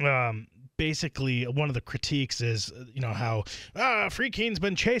basically one of the critiques is, how Free Keene's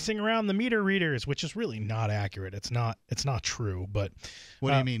been chasing around the meter readers, which is really not accurate. It's not true. But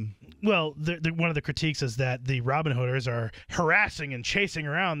what do you mean? Well, one of the critiques is that the Robin Hooders are harassing and chasing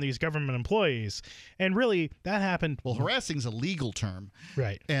around these government employees. And really, that happened. Well, harassing's a legal term.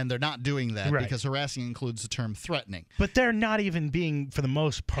 Right. And they're not doing that, right, because harassing includes the term threatening. But they're not even being, for the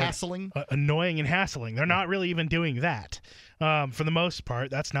most part, hassling, annoying and hassling. They're not really even doing that. For the most part,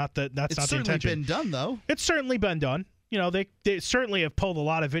 that's not the intention. It's certainly been done, though. It's certainly been done. They certainly have pulled a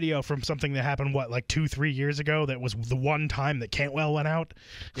lot of video from something that happened, like 2-3 years ago. That was the one time that Cantwell went out.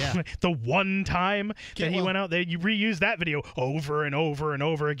 Yeah. The one time that he went out, you reused that video over and over and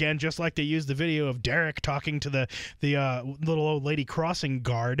over again, just like they used the video of Derek talking to the little old lady crossing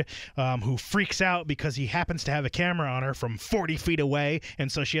guard who freaks out because he happens to have a camera on her from 40 feet away,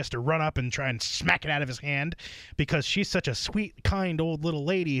 and so she has to run up and try and smack it out of his hand because she's such a sweet, kind old little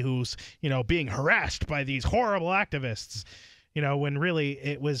lady who's, being harassed by these horrible activists. When really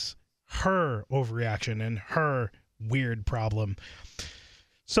it was her overreaction and her weird problem.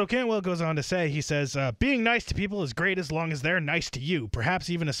 So Cantwell goes on to say, he says, being nice to people is great as long as they're nice to you, perhaps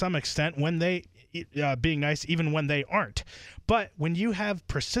even to some extent when they being nice even when they aren't. But when you have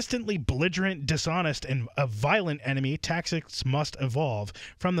persistently belligerent, dishonest, and a violent enemy, tactics must evolve.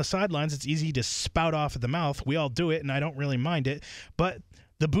 From the sidelines, it's easy to spout off at the mouth. We all do it, and I don't really mind it. But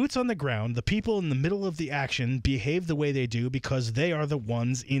the boots on the ground, the people in the middle of the action, behave the way they do because they are the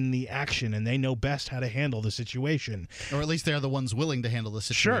ones in the action, and they know best how to handle the situation. Or at least they're the ones willing to handle the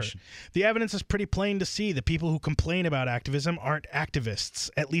situation. Sure. The evidence is pretty plain to see. The people who complain about activism aren't activists,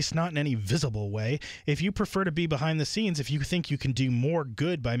 at least not in any visible way. If you prefer to be behind the scenes, if you think you can do more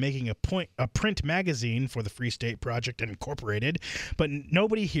good by making a print magazine for the Free State Project Incorporated, but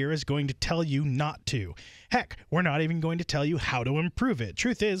nobody here is going to tell you not to. Heck, we're not even going to tell you how to improve it.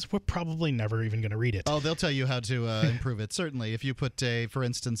 Truth is, we're probably never even going to read it. Oh, they'll tell you how to improve it. Certainly, if you put for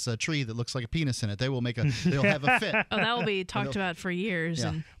instance, a tree that looks like a penis in it, they'll have a fit. Oh, that will be talked about for years. Yeah.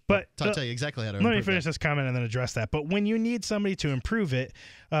 And But I'll tell you exactly how to let improve me finish this comment and then address that. But when you need somebody to improve it,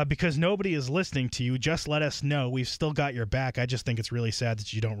 because nobody is listening to you, just let us know. We've still got your back. I just think it's really sad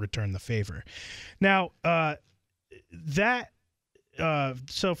that you don't return the favor. Now,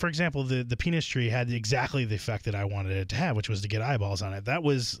 so for example, the penis tree had exactly the effect that I wanted it to have, which was to get eyeballs on it. That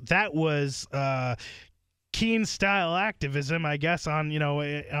was Keene style activism, I guess, on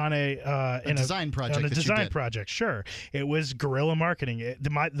a design project. On a design project, sure. It was guerrilla marketing.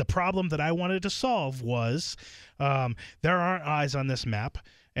 The problem that I wanted to solve was there aren't eyes on this map,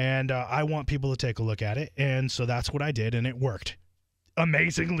 and I want people to take a look at it, and so that's what I did, and it worked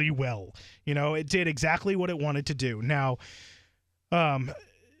amazingly well. It did exactly what it wanted to do. Now,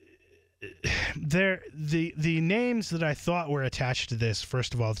 the names that I thought were attached to this,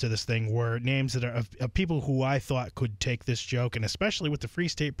 first of all, to this thing, were names that are of people who I thought could take this joke, and especially with the Free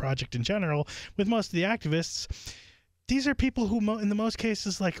State Project in general, with most of the activists, these are people who, in the most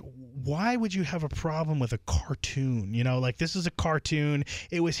cases, like, why would you have a problem with a cartoon? This is a cartoon.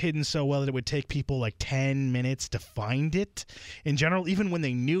 It was hidden so well that it would take people like 10 minutes to find it. In general, even when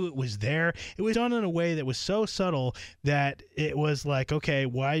they knew it was there, it was done in a way that was so subtle that it was like, okay,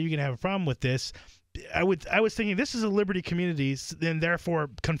 why are you going to have a problem with this? I was thinking this is a liberty community, and therefore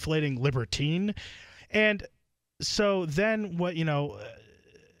conflating libertine. And so then what,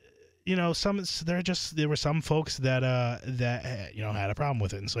 there were some folks that had a problem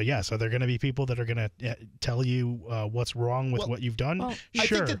with it, and so they're going to be people that are going to tell you what's wrong with what you've done. Well, sure. I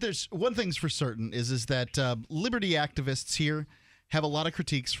think that there's one thing's for certain is that liberty activists here have a lot of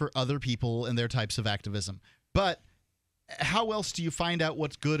critiques for other people and their types of activism, but how else do you find out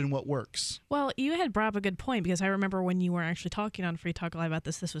what's good and what works? Well, you had brought up a good point, because I remember when you were actually talking on Free Talk Live about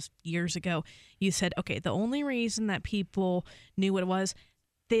this was years ago, you said, okay, the only reason that people knew what it was,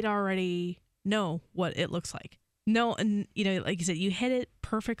 they'd already know what it looks like. No, and like you said, you hit it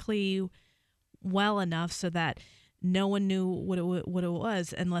perfectly well enough so that no one knew what it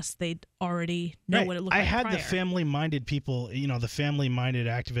was unless they'd already know what it looked like. I had prior. the family-minded people, the family-minded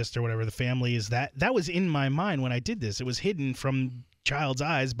activists or whatever. The family is that was in my mind when I did this. It was hidden from child's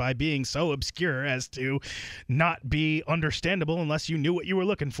eyes by being so obscure as to not be understandable unless you knew what you were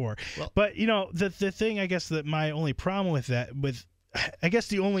looking for. Well, but the thing, I guess, that my only problem with that, I guess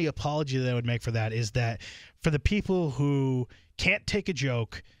the only apology that I would make for that is that for the people who can't take a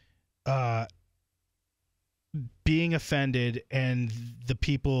joke, being offended, and the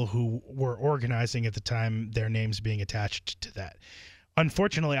people who were organizing at the time, their names being attached to that.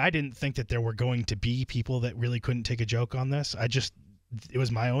 Unfortunately, I didn't think that there were going to be people that really couldn't take a joke on this. It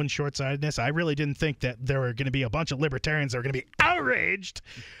was my own short-sightedness. I really didn't think that there were going to be a bunch of libertarians that were going to be outraged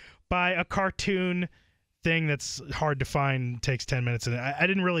by a cartoon thing that's hard to find, takes 10 minutes, and I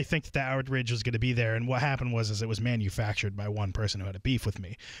didn't really think that the outrage was going to be there. And what happened was it was manufactured by one person who had a beef with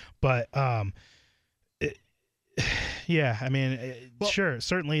me. But yeah, I mean, sure,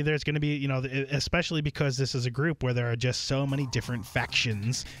 certainly there's going to be, especially because this is a group where there are just so many different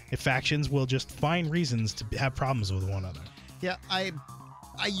factions. If factions will just find reasons to have problems with one another. Yeah, I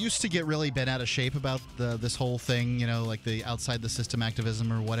used to get really bent out of shape about this whole thing, like the outside the system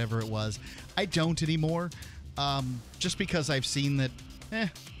activism or whatever it was. I don't anymore, just because I've seen that,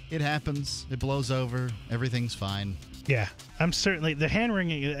 it happens, it blows over, everything's fine. Yeah, I'm certainly, the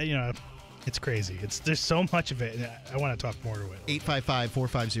hand-wringing, it's crazy. There's so much of it, and I want to talk more to it.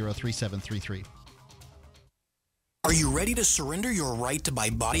 855-450-3733. Are you ready to surrender your right to buy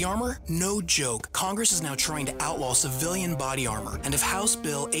body armor? No joke. Congress is now trying to outlaw civilian body armor, and if House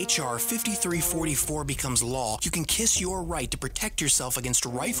Bill H.R. 5344 becomes law, you can kiss your right to protect yourself against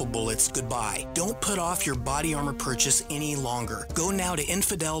rifle bullets goodbye. Don't put off your body armor purchase any longer. Go now to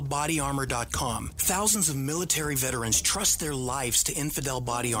infidelbodyarmor.com. Thousands of military veterans trust their lives to Infidel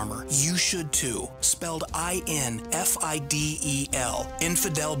Body Armor. You should too. Spelled INFIDEL.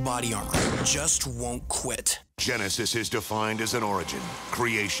 Infidel Body Armor. Just won't quit. Genesis is defined as an origin,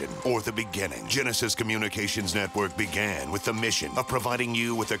 creation, or the beginning. Genesis Communications Network began with the mission of providing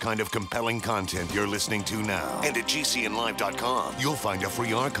you with the kind of compelling content you're listening to now. And at GCNlive.com, you'll find a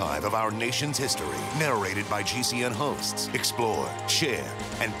free archive of our nation's history, narrated by GCN hosts, explored, shared,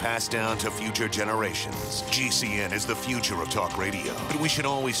 and passed down to future generations. GCN is the future of talk radio, but we should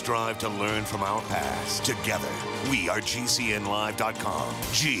always strive to learn from our past. Together, we are GCNlive.com.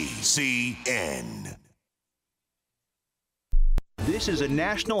 GCN. This is a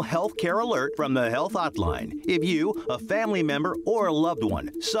national health care alert from the Health Hotline. If you, a family member, or a loved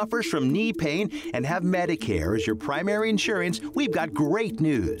one suffers from knee pain and have Medicare as your primary insurance, we've got great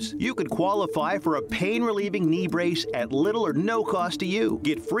news. You could qualify for a pain-relieving knee brace at little or no cost to you.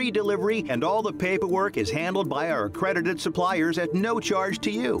 Get free delivery, and all the paperwork is handled by our accredited suppliers at no charge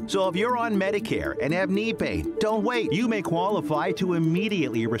to you. So if you're on Medicare and have knee pain, don't wait. You may qualify to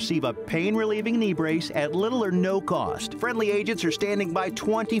immediately receive a pain-relieving knee brace at little or no cost. Friendly agents are standing by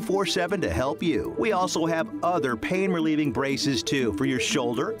 24/7 to help you. We also have other pain-relieving braces too for your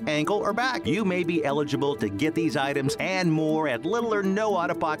shoulder, ankle, or back. You may be eligible to get these items and more at little or no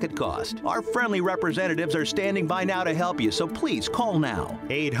out-of-pocket cost. Our friendly representatives are standing by now to help you, so please call now.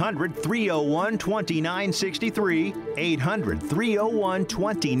 800-301-2963,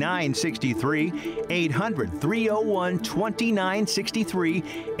 800-301-2963, 800-301-2963,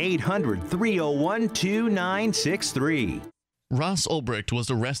 800-301-2963. Ross Ulbricht was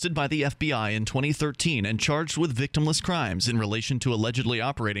arrested by the FBI in 2013 and charged with victimless crimes in relation to allegedly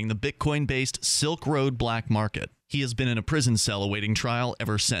operating the Bitcoin-based Silk Road black market. He has been in a prison cell awaiting trial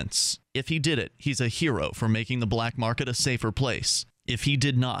ever since. If he did it, he's a hero for making the black market a safer place. If he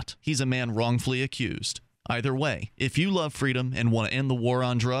did not, he's a man wrongfully accused. Either way, if you love freedom and want to end the war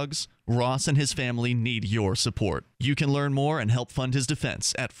on drugs, Ross and his family need your support. You can learn more and help fund his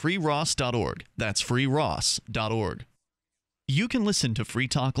defense at freeross.org. That's freeross.org. You can listen to Free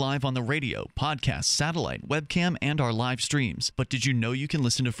Talk Live on the radio, podcast, satellite, webcam, and our live streams. But did you know you can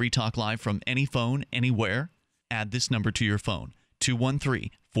listen to Free Talk Live from any phone, anywhere? Add this number to your phone,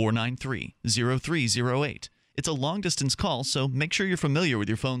 213-493-0308. It's a long-distance call, so make sure you're familiar with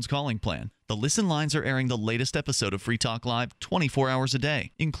your phone's calling plan. The listen lines are airing the latest episode of Free Talk Live 24 hours a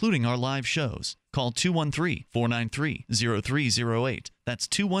day, including our live shows. Call 213-493-0308. That's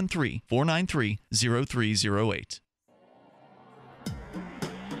 213-493-0308.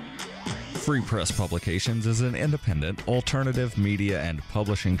 Free Press Publications is an independent, alternative media and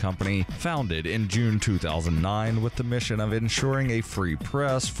publishing company founded in June 2009 with the mission of ensuring a free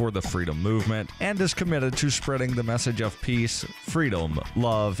press for the freedom movement and is committed to spreading the message of peace, freedom,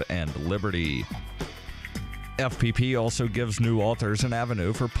 love, and liberty. FPP also gives new authors an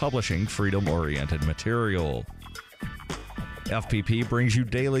avenue for publishing freedom-oriented material. FPP brings you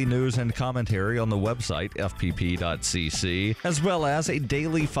daily news and commentary on the website fpp.cc, as well as a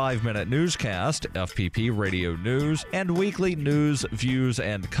daily 5-minute newscast, FPP Radio News, and weekly news, views,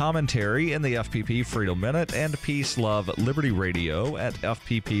 and commentary in the FPP Freedom Minute and Peace, Love, Liberty Radio at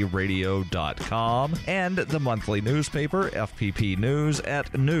fppradio.com, and the monthly newspaper FPP News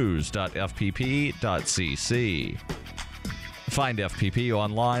at news.fpp.cc. Find FPP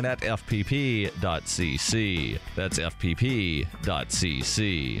online at fpp.cc. That's fpp.cc,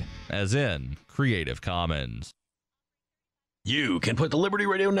 as in Creative Commons. You can put the Liberty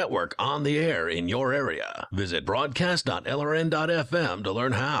Radio Network on the air in your area. Visit broadcast.lrn.fm to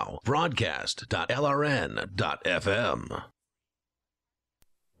learn how. Broadcast.lrn.fm.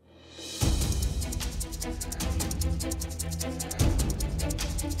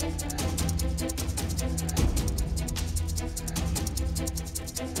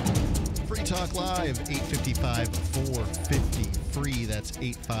 Free Talk Live, 855-450-FREE. That's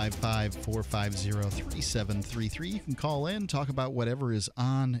 855-450-3733. You can call in, talk about whatever is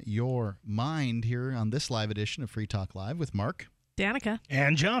on your mind here on this live edition of Free Talk Live with Mark, Danica,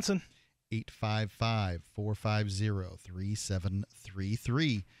 and Johnson.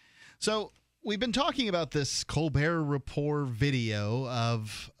 855-450-3733. So we've been talking about this Colbert Report video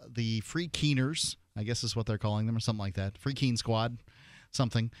of the Free Keeners, I guess is what they're calling them, or something like that. Free Keene Squad.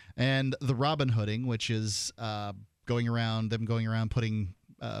 Something, and the Robin Hooding, which is going around putting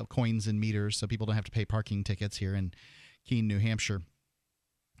coins and meters so people don't have to pay parking tickets here in Keene, New Hampshire.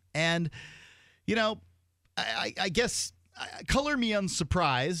 And, I guess color me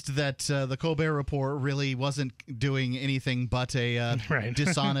unsurprised that the Colbert Report really wasn't doing anything but a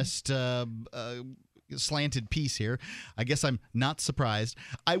dishonest, slanted piece here. I guess I'm not surprised.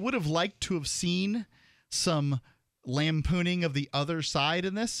 I would have liked to have seen some lampooning of the other side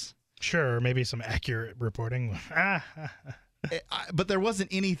in this. Sure, maybe some accurate reporting. But there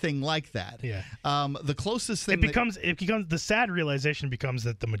wasn't anything like that. Yeah. The closest thing the sad realization becomes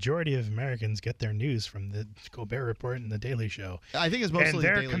that the majority of Americans get their news from the Colbert Report and the Daily Show. I think it's mostly and the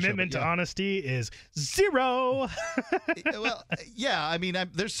their Daily Show, commitment but to honesty is zero. Well, yeah. I mean,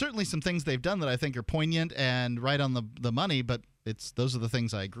 there's certainly some things they've done that I think are poignant and right on the money, but those are the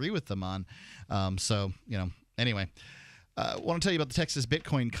things I agree with them on. Anyway. I want to tell you about the Texas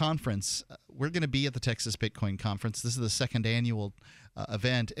Bitcoin Conference. We're going to be at the Texas Bitcoin Conference. This is the second annual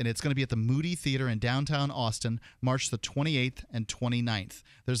event, and it's going to be at the Moody Theater in downtown Austin, March the 28th and 29th.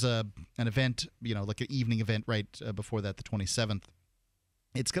 There's an event, like an evening event right before that, the 27th.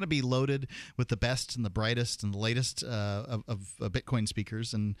 It's going to be loaded with the best and the brightest and the latest of Bitcoin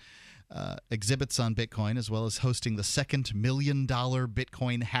speakers and exhibits on Bitcoin, as well as hosting the second $1 million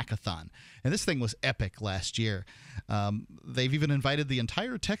Bitcoin hackathon. And this thing was epic last year. They've even invited the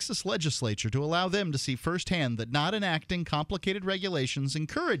entire Texas legislature to allow them to see firsthand that not enacting complicated regulations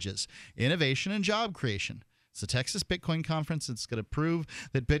encourages innovation and job creation. It's the Texas Bitcoin Conference. It's going to prove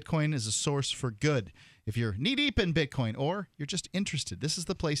that Bitcoin is a source for good. If you're knee-deep in Bitcoin or you're just interested, this is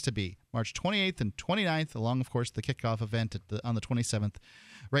the place to be. March 28th and 29th, along, of course, the kickoff event on the 27th.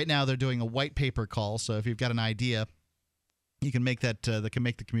 Right now, they're doing a white paper call, so if you've got an idea, you can make that can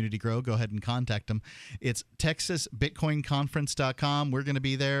make the community grow. Go ahead and contact them. It's TexasBitcoinConference.com. We're going to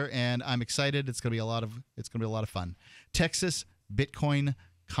be there, and I'm excited. It's going to be a lot of fun.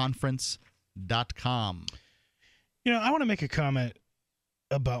 TexasBitcoinConference.com. I want to make a comment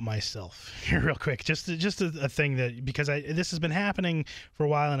about myself here real quick. Just a thing that, because this has been happening for a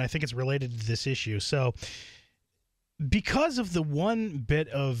while, and I think it's related to this issue. So because of the one bit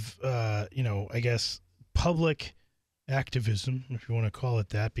of, I guess, public activism, if you want to call it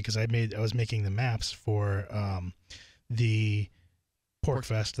that, because I was making the maps for the Pork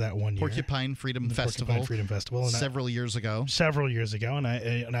Fest that one year. Porcupine Freedom Festival. Several years ago, and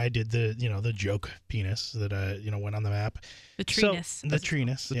I did the joke penis that went on the map. The treeness. The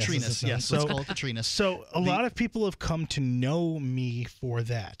treeness. Yes. So, let's call it the treeness. So a lot of people have come to know me for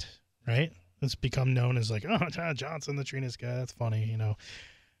that, right? It's become known as like, oh, Johnson, the treeness guy. That's funny,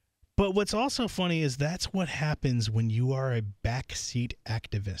 But what's also funny is that's what happens when you are a backseat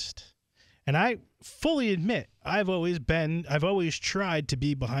activist. And I fully admit, I've always tried to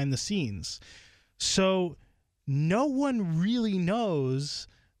be behind the scenes. So no one really knows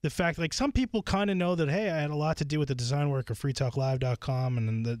the fact, like some people kind of know that, hey, I had a lot to do with the design work of freetalklive.com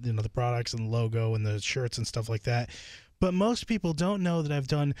and the products and the logo and the shirts and stuff like that. But most people don't know that I've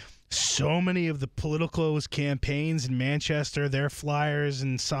done so many of the political campaigns in Manchester, their flyers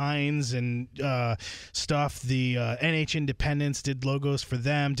and signs and stuff. The NH Independence did logos for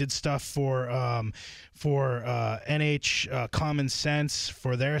them, did stuff for NH Common Sense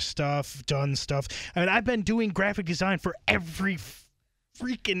for their stuff, done stuff. I mean, I've been doing graphic design for every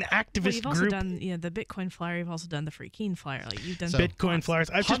freaking activist you've also group. done the Bitcoin flyer. You've also done the free Keene flyer. Like you've done Bitcoin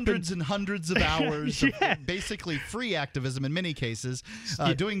flyers. I've hundreds and hundreds of hours of basically free activism in many cases,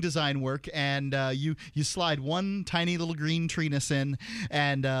 doing design work, and you slide one tiny little green treeness in,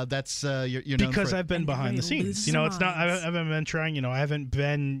 and that's you're known because for I've been behind the scenes. It's not. I haven't been trying. I haven't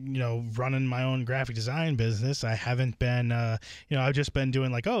been running my own graphic design business. I haven't been. I've just been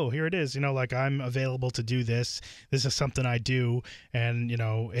doing like, oh, here it is. Like I'm available to do this. This is something I do, and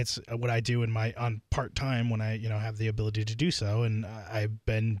it's what I do on part-time when I have the ability to do so, and I've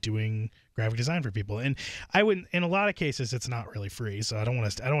been doing graphic design for people, and I wouldn't, in a lot of cases it's not really free, so I don't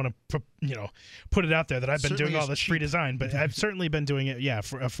want to put it out there that I've been doing all this free design, but I've certainly been doing it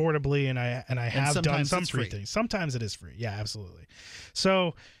for affordably, and I have done some free things. Sometimes it is free, absolutely.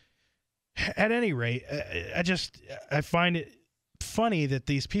 So at any rate, I find it funny that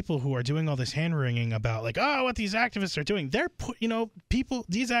these people who are doing all this hand wringing about like, oh, what these activists are doing,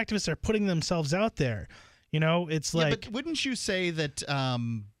 these activists are putting themselves out there. It's like, but wouldn't you say that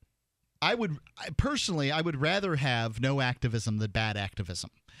I would rather have no activism than bad activism.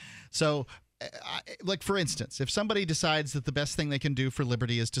 So like, for instance, if somebody decides that the best thing they can do for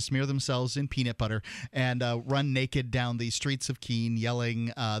liberty is to smear themselves in peanut butter and run naked down the streets of Keene yelling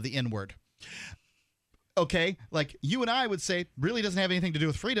the N-word. Okay, like you and I would say, really doesn't have anything to do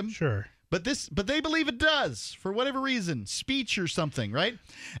with freedom. Sure. But they believe it does for whatever reason, speech or something, right?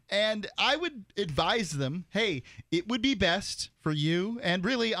 And I would advise them, hey, it would be best for you and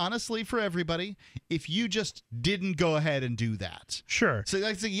really, honestly, for everybody if you just didn't go ahead and do that. Sure. So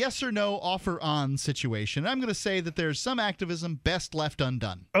that's a yes or no offer on situation. I'm going to say that there's some activism best left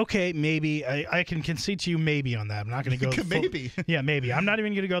undone. Okay, maybe. I can concede to you maybe on that. I'm not going to go maybe. Yeah, maybe. I'm not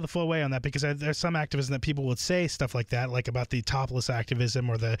even going to go the full way on that because there's some activism that people would say stuff like that, like about the topless activism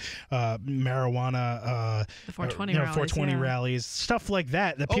or the marijuana, the 420 rallies, 420 rallies, stuff like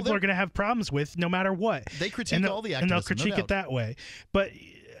that people are going to have problems with no matter what. They critique all the activism, and they'll critique it that way. But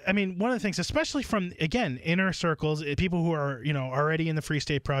I mean, one of the things, especially from, again, inner circles, people who are, already in the Free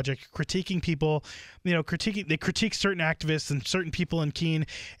State Project, critiquing people, they critique certain activists and certain people in Keene.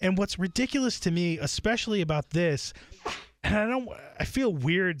 And what's ridiculous to me, especially about this, and I feel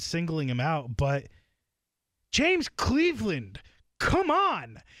weird singling him out, but James Cleveland, come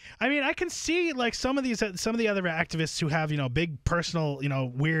on. I mean, I can see like some of the other activists who have, big personal,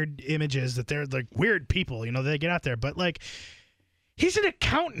 weird images that they're like weird people, they get out there, but like, he's an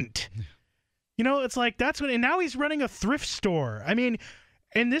accountant. It's like and now he's running a thrift store. I mean,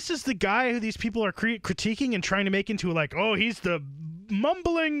 and this is the guy who these people are critiquing and trying to make into like, oh, he's the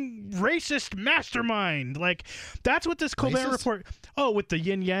mumbling racist mastermind. Like, that's what this Colbert Report. Oh, with the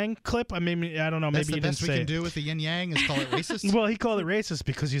yin yang clip. I mean, I don't know. That's maybe the he best didn't we say can do with the yin yang is call it racist. Well, he called it racist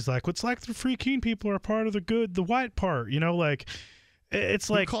because he's like, it's like the Free Keene people are part of the white part. Like. It's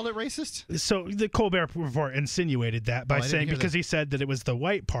like, who called it racist? So the Colbert Report insinuated that by saying because he said that it was the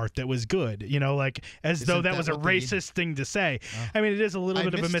white part that was good, like as though that was a racist thing to say. I mean, it is a little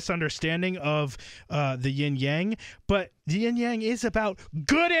bit of a misunderstanding of the yin yang, but the yin yang is about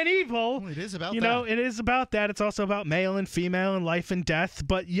good and evil. It is about that. It is about that. It's also about male and female and life and death.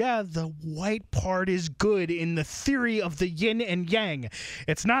 But yeah, the white part is good in the theory of the yin and yang.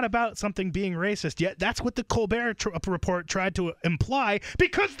 It's not about something being racist. Yet that's what the Colbert Report tried to imply.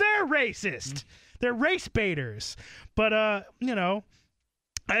 Because they're racist. They're race baiters. But,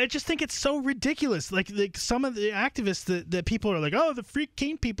 I just think it's so ridiculous. Like some of the activists that people are like, oh, the Free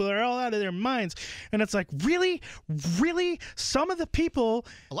Keene people are all out of their minds. And it's like, really? Really? Some of the people...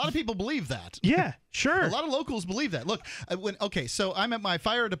 A lot of people believe that. Yeah, sure. A lot of locals believe that. Look, so I'm at my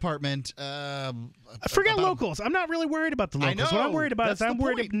fire department. Forget locals. I'm not really worried about the locals. I know. What I'm worried about is I'm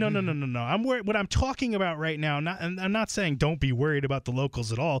worried... No. I'm worried. What I'm talking about right now, and I'm not saying don't be worried about the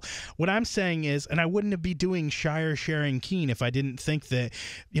locals at all. What I'm saying is, and I wouldn't be doing Shire Sharing Keene if I didn't think that,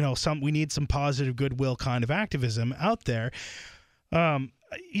 we need some positive goodwill kind of activism out there. Shire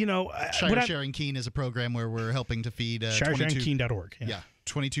Sharing Keene is a program where we're helping to feed ShireSharingKeene.org. Yeah,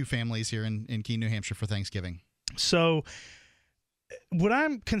 22 families here in Keene, New Hampshire for Thanksgiving. So what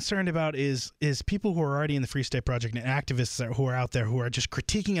I'm concerned about is people who are already in the Free State Project and activists who are out there who are just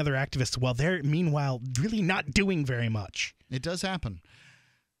critiquing other activists while they're meanwhile really not doing very much. It does happen.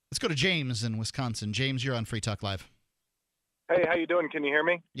 Let's go to James in Wisconsin. James, you're on Free Talk Live. Hey, how you doing? Can you hear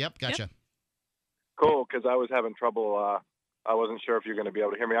me? Yep, gotcha. Yep. Cool, because I was having trouble. I wasn't sure if you're going to be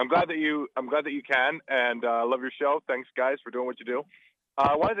able to hear me. I'm glad that you can, and love your show. Thanks, guys, for doing what you do.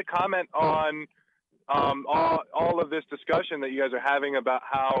 I wanted to comment on all of this discussion that you guys are having about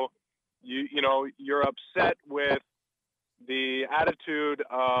how you're upset with the attitude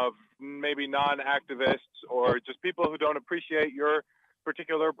of maybe non-activists or just people who don't appreciate your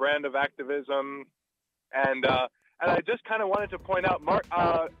particular brand of activism, and I just kind of wanted to point out, Mark.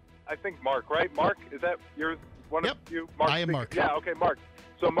 I think Mark, right? Mark, is that you're one of you? Mark, I am Mark. Yeah, okay, Mark.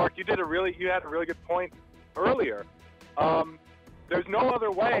 So, Mark, you had a really good point earlier. There's no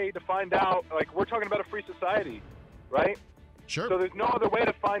other way to find out. Like, we're talking about a free society, right? Sure. So there's no other way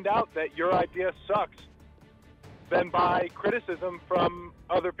to find out that your idea sucks than by criticism from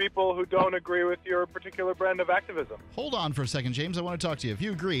other people who don't agree with your particular brand of activism. Hold on for a second, James. I want to talk to you. If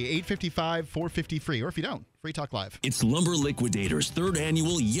you agree, 855-450 free, or if you don't, Free Talk Live. It's Lumber Liquidators' third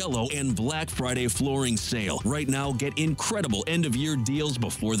annual Yellow and Black Friday flooring sale. Right now, get incredible end-of-year deals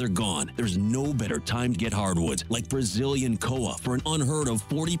before they're gone. There's no better time to get hardwoods, like Brazilian koa for an unheard of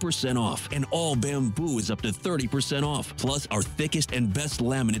 40% off, and all bamboo is up to 30% off. Plus, our thickest and best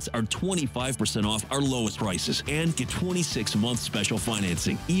laminates are 25% off our lowest prices, and get 26-month special financing.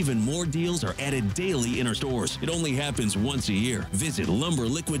 Even more deals are added daily in our stores. It only happens once a year. Visit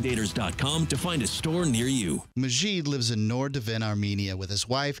lumberliquidators.com to find a store near you. Majid lives in Nordevin, Armenia with his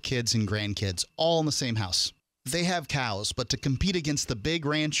wife, kids, and grandkids, all in the same house. They have cows, but to compete against the big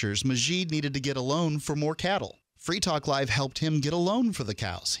ranchers, Majid needed to get a loan for more cattle. Free Talk Live helped him get a loan for the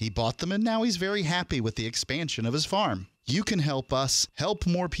cows. He bought them, and now he's very happy with the expansion of his farm. You can help us help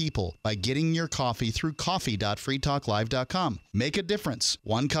more people by getting your coffee through coffee.freetalklive.com. Make a difference,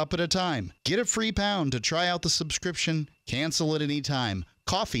 1 cup at a time. Get a free pound to try out the subscription. Cancel at any time.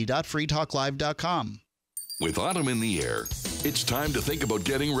 Coffee.freetalklive.com. With autumn in the air, it's time to think about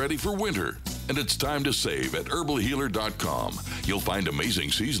getting ready for winter. And it's time to save at herbalhealer.com. You'll find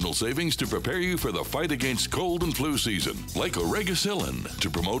amazing seasonal savings to prepare you for the fight against cold and flu season. Like Oregacillin to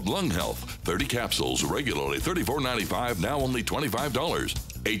promote lung health. 30 capsules, regularly $34.95, now only $25.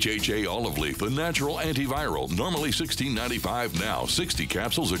 HHA olive leaf, the natural antiviral, normally $16.95, now 60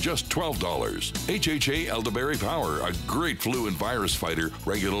 capsules are just $12. HHA elderberry power, a great flu and virus fighter,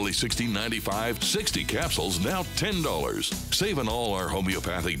 regularly $16.95, 60 capsules, now $10. Save on all our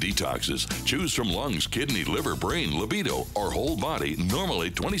homeopathic detoxes. Choose from lungs, kidney, liver, brain, libido, or whole body,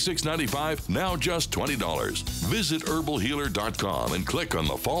 normally $26.95, now just $20. Visit herbalhealer.com and click on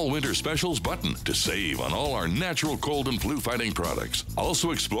the Fall Winter Specials button to save on all our natural cold and flu fighting products.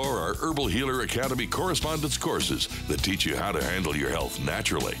 Also explore our Herbal Healer Academy correspondence courses that teach you how to handle your health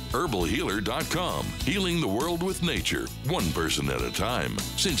naturally. herbalhealer.com, healing the world with nature, one person at a time,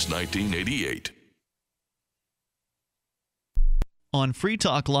 since 1988. On Free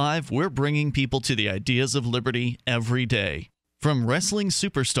Talk Live, we're bringing people to the ideas of liberty every day. From wrestling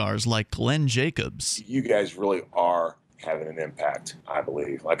superstars like Glenn Jacobs. You guys really are having an impact, I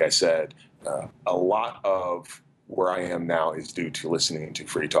believe. Like I said, a lot of where I am now is due to listening to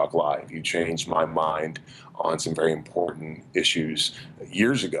Free Talk Live. You changed my mind on some very important issues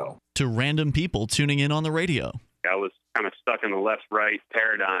years ago. To random people tuning in on the radio. I was kind of stuck in the left-right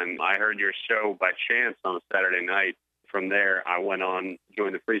paradigm. I heard your show by chance on a Saturday night. From there, I went on,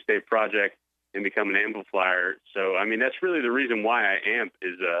 joined the Free State Project, and become an amplifier. So, I mean, that's really the reason why I amp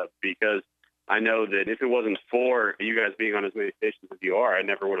is because I know that if it wasn't for you guys being on as many stations as you are, I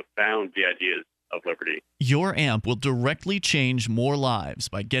never would have found the ideas of liberty. Your amp will directly change more lives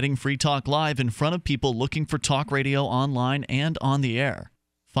by getting Free Talk Live in front of people looking for talk radio online and on the air.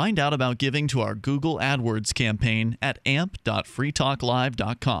 Find out about giving to our Google AdWords campaign at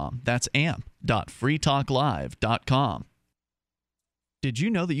amp.freetalklive.com. That's amp.freetalklive.com. Did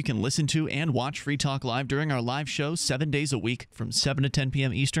you know that you can listen to and watch Free Talk Live during our live show 7 days a week from 7 to 10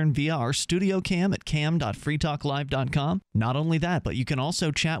 p.m. Eastern via our studio cam at cam.freetalklive.com? Not only that, but you can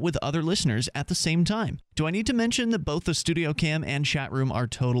also chat with other listeners at the same time. Do I need to mention that both the studio cam and chat room are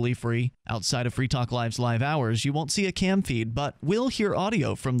totally free? Outside of Free Talk Live's live hours, you won't see a cam feed, but we'll hear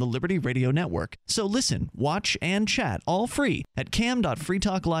audio from the Liberty Radio Network. So listen, watch, and chat all free at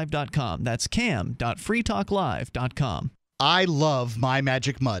cam.freetalklive.com. That's cam.freetalklive.com. I love My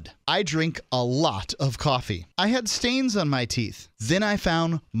Magic Mud. I drink a lot of coffee. I had stains on my teeth. Then I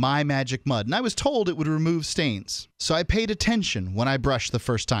found My Magic Mud, and I was told it would remove stains. So I paid attention when I brushed the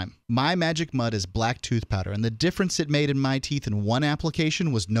first time. My Magic Mud is black tooth powder, and the difference it made in my teeth in one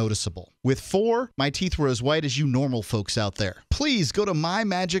application was noticeable. With 4, my teeth were as white as you normal folks out there. Please go to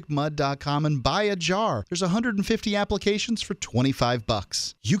mymagicmud.com and buy a jar. There's 150 applications for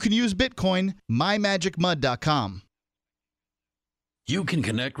 $25. You can use Bitcoin, mymagicmud.com. You can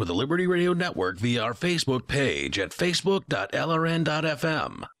connect with the Liberty Radio Network via our Facebook page at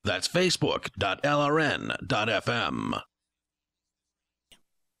facebook.lrn.fm. That's facebook.lrn.fm.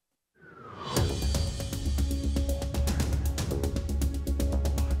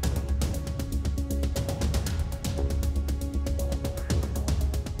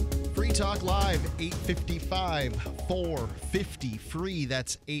 Free Talk Live, 855-450-FREE.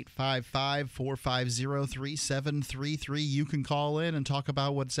 That's 855-450-3733. You can call in and talk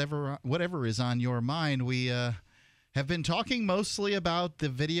about whatever is on your mind. We have been talking mostly about the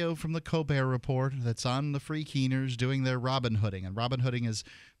video from the Colbert Report that's on the Free Keeners doing their Robin Hooding. And Robin Hooding is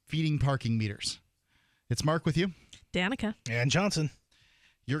feeding parking meters. It's Mark with you. Danica. And Johnson.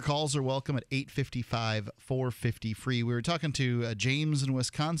 Your calls are welcome at 855-450-FREE. We were talking to James in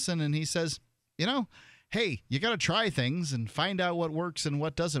Wisconsin, and he says, hey, you got to try things and find out what works and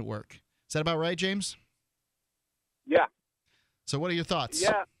what doesn't work. Is that about right, James? Yeah. So what are your thoughts?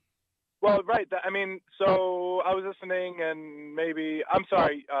 Yeah. Well, right. So I was listening, and I'm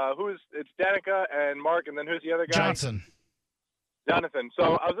sorry, it's Danica and Mark, and then who's the other guy? Jonathan.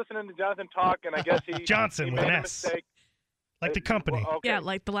 So I was listening to Jonathan talk, and I guess he Johnson he with made an a S. mistake. Like the company. Well, okay. Yeah,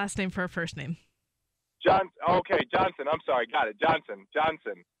 like the last name for a first name. Okay, Johnson. I'm sorry. Got it. Johnson.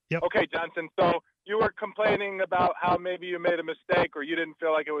 Yep. Okay, Johnson. So you were complaining about how maybe you made a mistake, or you didn't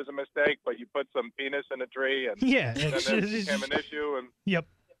feel like it was a mistake, but you put some penis in a tree, and yeah, then it became an issue. And yep.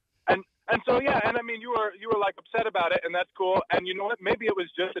 And so you were like upset about it, and that's cool. And you know what? Maybe it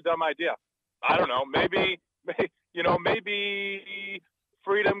was just a dumb idea. I don't know. Maybe maybe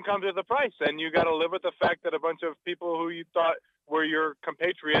freedom comes with a price, and you got to live with the fact that a bunch of people who you thought were your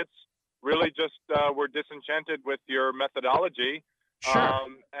compatriots really just were disenchanted with your methodology. Sure.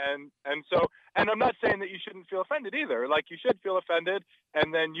 And I'm not saying that you shouldn't feel offended either. Like, you should feel offended,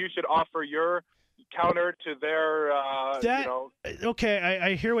 and then you should offer your counter to their, Okay,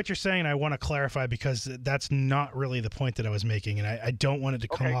 I hear what you're saying. I want to clarify because that's not really the point that I was making, and I don't want it to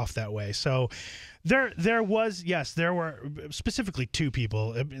come off that way. So there were specifically two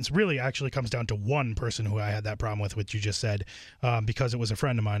people. It's really actually comes down to one person who I had that problem with, which you just said, because it was a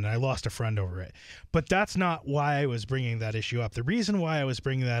friend of mine, and I lost a friend over it. But that's not why I was bringing that issue up. The reason why I was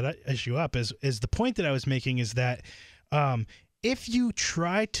bringing that issue up is the point that I was making is that if you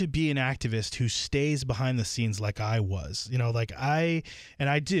try to be an activist who stays behind the scenes like I was, like I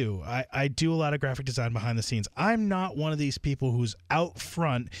do a lot of graphic design behind the scenes. I'm not one of these people who's out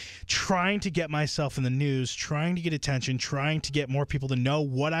front trying to get myself in the news, trying to get attention, trying to get more people to know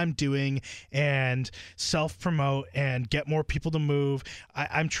what I'm doing and self-promote and get more people to move.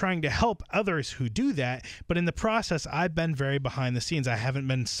 I'm trying to help others who do that, but in the process, I've been very behind the scenes. I haven't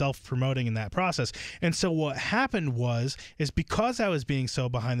been self-promoting in that process. And so what happened is because I was being so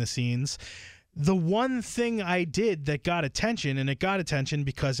behind the scenes, the one thing I did that got attention, and it got attention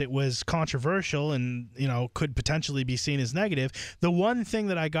because it was controversial and, could potentially be seen as negative, the one thing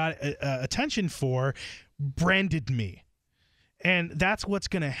that I got attention for branded me. And that's what's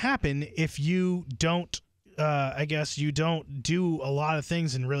going to happen if you don't you don't do a lot of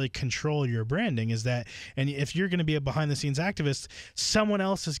things and really control your branding, and if you're going to be a behind the scenes activist, someone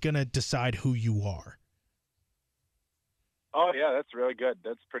else is going to decide who you are. Oh yeah, that's really good.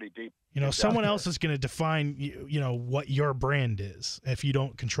 That's pretty deep. Someone else is going to define, what your brand is if you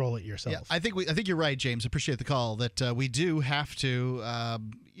don't control it yourself. Yeah, I think you're right, James. Appreciate the call. That we do have to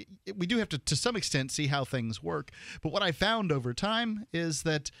some extent see how things work. But what I found over time is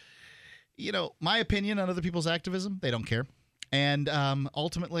that, my opinion on other people's activism, they don't care, and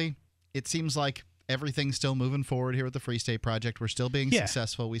ultimately, it seems like everything's still moving forward here with the Free State Project. We're still being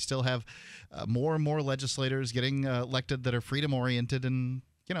successful. We still have more and more legislators getting elected that are freedom-oriented and,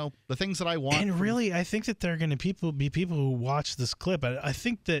 the things that I want. And really, I think that there are going to be people who watch this clip. I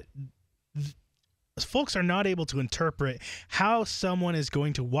think that folks are not able to interpret how someone is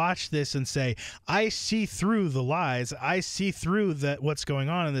going to watch this and say, I see through the lies, I see through what's going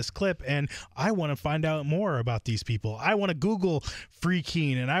on in this clip, and I want to find out more about these people. I want to Google Free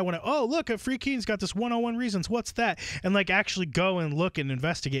Keene, and I want to, look, Free Keene's got this 101 reasons, what's that? And actually go and look and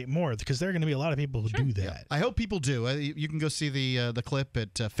investigate more, because there are going to be a lot of people who do that. Yeah. I hope people do. You can go see the clip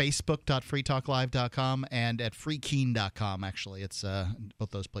at facebook.freetalklive.com and at freekeene.com, actually. It's both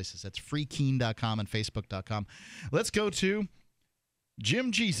those places. That's freekeene.com and facebook.com. Let's go to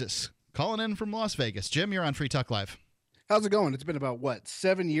Jim Jesus calling in from Las Vegas. Jim, you're on Free Talk Live. How's it going? It's been about,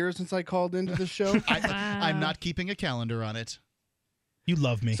 7 years since I called into the show? I'm not keeping a calendar on it. You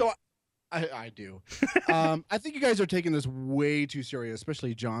love me. So I do. I think you guys are taking this way too serious,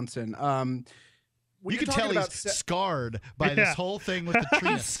 especially Johnson. You can tell he's scarred by this whole thing with the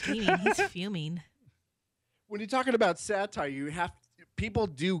trees. He's fuming. When you're talking about satire, people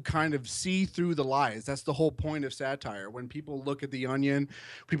do kind of see through the lies. That's the whole point of satire. When people look at The Onion,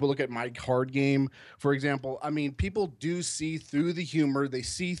 people look at My Card Game, for example. I mean, people do see through the humor. They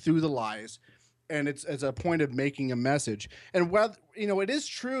see through the lies, and it's as a point of making a message. And it is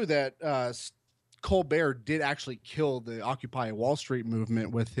true that Colbert did actually kill the Occupy Wall Street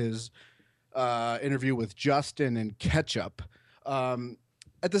movement with his interview with Justin and Ketchup.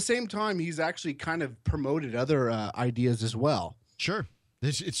 At the same time, he's actually kind of promoted other ideas as well. Sure.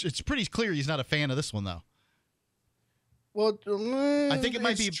 It's pretty clear he's not a fan of this one, though. Well, I think it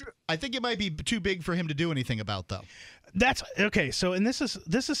might be too big for him to do anything about, though. That's okay. So, and this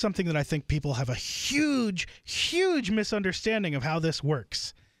is something that I think people have a huge misunderstanding of how this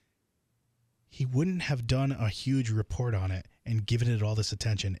works. He wouldn't have done a huge report on it and given it all this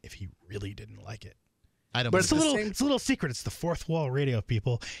attention if he really didn't like it. But it's a little secret. It's the fourth wall radio,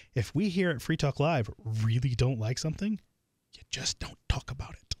 people. If we here at Free Talk Live really don't like something, you just don't talk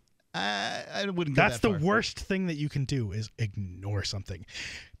about it. I wouldn't go That's that far. the worst thing that you can do is ignore something.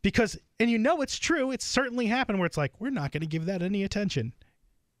 Because, and it's true, it's certainly happened where it's like, we're not going to give that any attention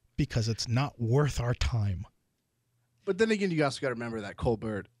because it's not worth our time. But then again, you also got to remember that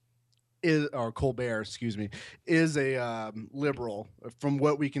Colbert is a liberal. From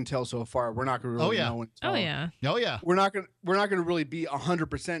what we can tell so far, we're not going to really know. We're not going to really be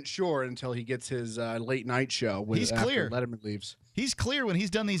 100% sure until he gets his late night show. He's clear. Letterman leaves. he's clear when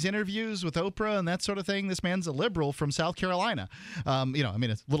he's done these interviews with Oprah and that sort of thing. This man's a liberal from South Carolina. I mean,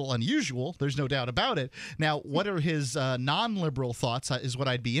 it's a little unusual. There's no doubt about it. Now, what are his non-liberal thoughts is what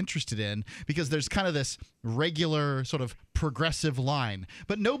I'd be interested in, because there's kind of this regular sort of progressive line,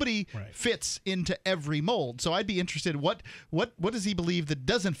 but nobody fits into every mold. So I'd be interested. What does he believe that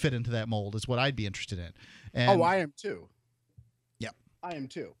doesn't fit into that mold is what I'd be interested in. And, I am too. Yep, I am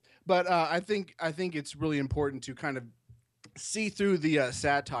too. But I think it's really important to kind of see through the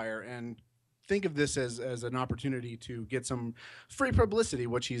satire and think of this as an opportunity to get some free publicity,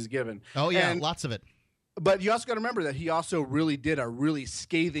 which he's given. Oh yeah, lots of it. But you also got to remember that he also really did a really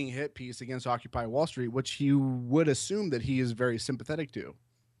scathing hit piece against Occupy Wall Street, which you would assume that he is very sympathetic to.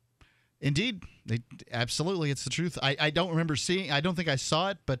 Indeed. Absolutely. It's the truth. I don't remember seeing, I don't think I saw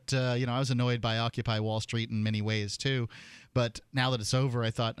it, but, I was annoyed by Occupy Wall Street in many ways, too. But now that it's over,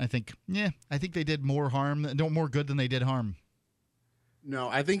 I think they did more good than they did harm. No,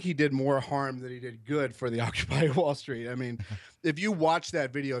 I think he did more harm than he did good for the Occupy Wall Street. I mean, if you watch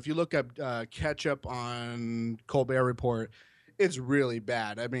that video, if you look up catch up on Colbert Report, it's really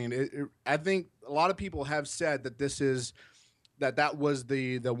bad. I mean, I think a lot of people have said that that was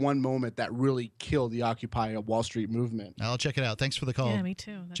the one moment that really killed the Occupy Wall Street movement. I'll check it out. Thanks for the call. Yeah, me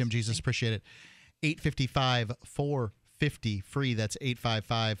too. That's Jim Jesus, appreciate it. 855-450 free. That's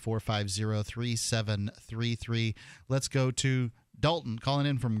 855-450-3733. Let's go to Dalton calling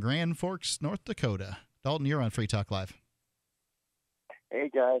in from Grand Forks, North Dakota. Dalton, you're on Free Talk Live. Hey,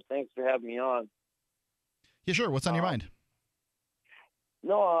 guys. Thanks for having me on. Yeah, sure. What's on your mind?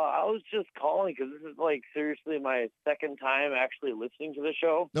 No, I was just calling because this is, seriously my second time actually listening to the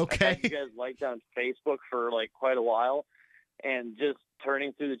show. Okay. I've had you guys liked on Facebook for, quite a while. And just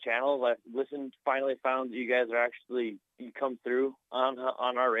turning through the channels, I finally found that you guys are you come through on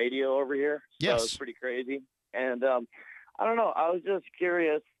our radio over here. Yes. So it's pretty crazy. And I don't know. I was just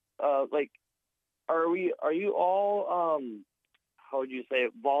curious. Are you all how would you say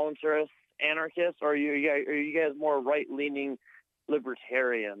voluntarist anarchists, or are you guys more right leaning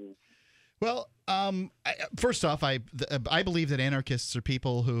libertarians? Well, first off, I believe that anarchists are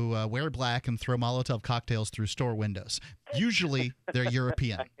people who wear black and throw Molotov cocktails through store windows. Usually, they're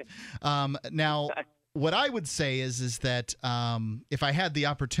European. Now, what I would say is that if I had the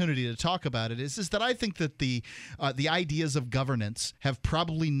opportunity to talk about it, is that I think that the ideas of governance have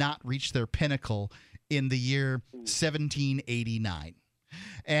probably not reached their pinnacle in the year 1789.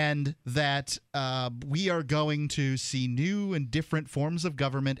 And that we are going to see new and different forms of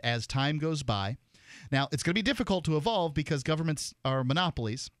government as time goes by. Now, it's going to be difficult to evolve because governments are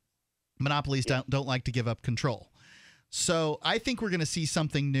monopolies. Monopolies don't like to give up control. So I think we're going to see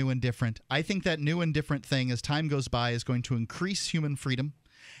something new and different. I think that new and different thing as time goes by is going to increase human freedom,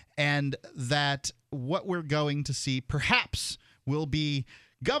 and that what we're going to see perhaps will be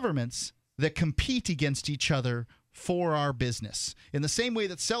governments that compete against each other for our business. In the same way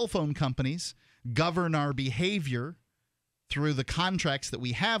that cell phone companies govern our behavior through the contracts that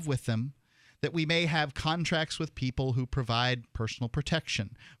we have with them, that we may have contracts with people who provide personal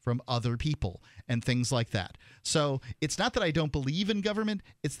protection from other people and things like that. So it's not that I don't believe in government,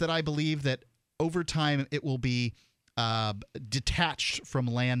 it's that I believe that over time it will be detached from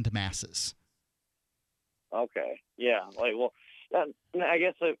land masses. Okay. Yeah. I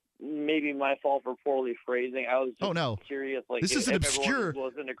guess maybe my fault for poorly phrasing. I was just curious. This is an obscure. Everyone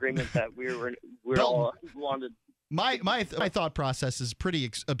was in agreement that we're all wanted. My thought process is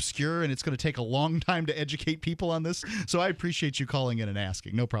pretty obscure, and it's going to take a long time to educate people on this. So I appreciate you calling in and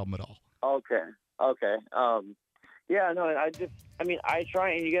asking. No problem at all. Okay. Yeah. No. I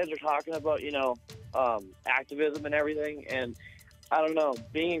try, and you guys are talking about activism and everything, and I don't know.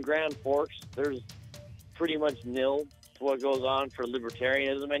 Being in Grand Forks, there's pretty much nil to what goes on for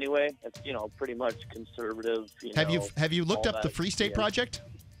libertarianism anyway. It's pretty much conservative. Have you looked up the Free State Project?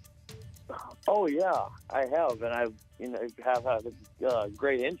 Oh yeah, I have, and I've have had a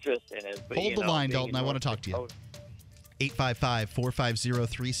great interest in it. But, hold the line, Dalton. I want to talk to you.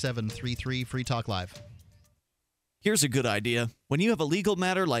 855-450-3733, Free Talk Live. Here's a good idea. When you have a legal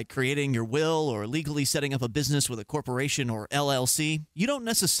matter like creating your will or legally setting up a business with a corporation or LLC, you don't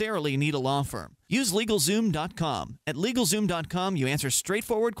necessarily need a law firm. Use LegalZoom.com. At LegalZoom.com, you answer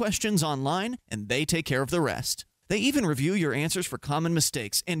straightforward questions online, and they take care of the rest. They even review your answers for common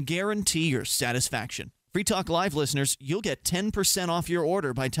mistakes and guarantee your satisfaction. Free Talk Live listeners, you'll get 10% off your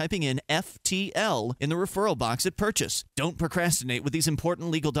order by typing in FTL in the referral box at purchase. Don't procrastinate with these important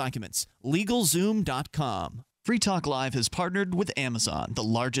legal documents. LegalZoom.com. Free Talk Live has partnered with Amazon, the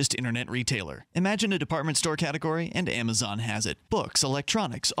largest internet retailer. Imagine a department store category, and Amazon has it. Books,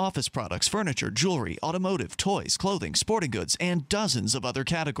 electronics, office products, furniture, jewelry, automotive, toys, clothing, sporting goods, and dozens of other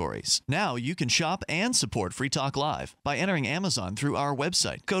categories. Now you can shop and support Free Talk Live by entering Amazon through our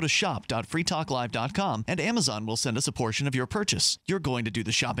website. Go to shop.freetalklive.com and Amazon will send us a portion of your purchase. You're going to do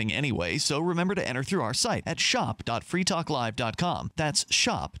the shopping anyway, so remember to enter through our site at shop.freetalklive.com. That's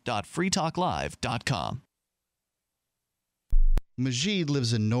shop.freetalklive.com. Majid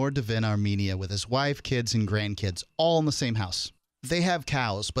lives in Nordavin, Armenia with his wife, kids, and grandkids, all in the same house. They have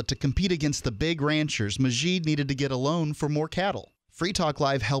cows, but to compete against the big ranchers, Majid needed to get a loan for more cattle. Free Talk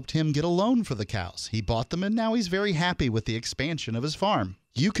Live helped him get a loan for the cows. He bought them, and now he's very happy with the expansion of his farm.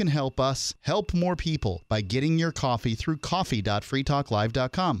 You can help us help more people by getting your coffee through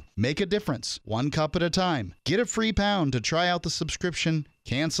coffee.freetalklive.com. Make a difference, 1 cup at a time. Get a free pound to try out the subscription.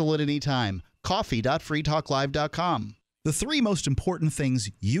 Cancel it anytime. Coffee.freetalklive.com. The 3 most important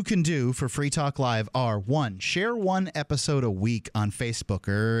things you can do for Free Talk Live are: 1, share 1 episode a week on Facebook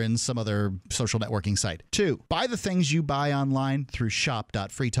or in some other social networking site. 2, buy the things you buy online through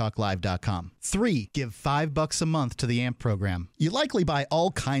shop.freetalklive.com. 3, give $5 a month to the AMP program. You likely buy all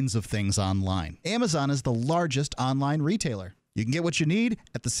kinds of things online. Amazon is the largest online retailer. You can get what you need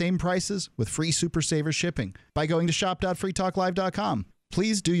at the same prices with free Super Saver shipping by going to shop.freetalklive.com.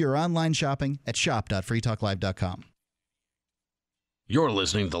 Please do your online shopping at shop.freetalklive.com. You're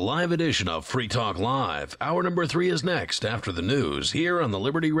listening to the live edition of Free Talk Live. Hour number 3 is next after the news here on the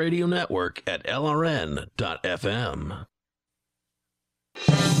Liberty Radio Network at LRN.FM.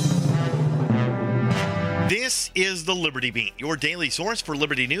 This is the Liberty Beat, your daily source for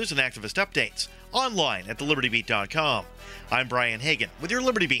Liberty news and activist updates, online at thelibertybeat.com. I'm Brian Hagan with your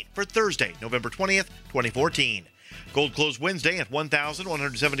Liberty Beat for Thursday, November 20th, 2014. Gold closed Wednesday at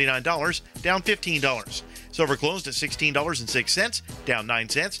 $1,179, down $15. Silver closed at $16.06, down 9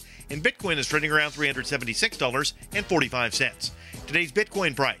 cents, and Bitcoin is trading around $376.45. Today's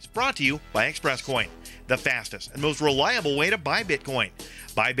Bitcoin price brought to you by ExpressCoin, the fastest and most reliable way to buy Bitcoin.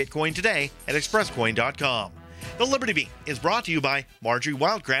 Buy Bitcoin today at expresscoin.com. The Liberty Beat is brought to you by Marjorie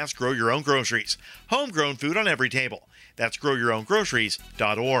Wildcraft's Grow Your Own Groceries. Homegrown food on every table. That's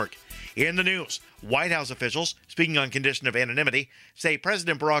growyourowngroceries.org. In the news, White House officials, speaking on condition of anonymity, say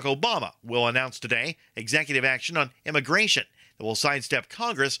President Barack Obama will announce today executive action on immigration that will sidestep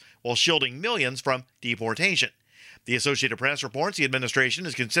Congress while shielding millions from deportation. The Associated Press reports the administration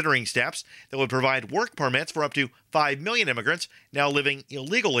is considering steps that would provide work permits for up to 5 million immigrants now living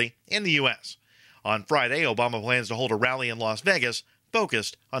illegally in the U.S. On Friday, Obama plans to hold a rally in Las Vegas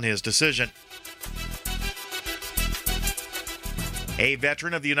focused on his decision. A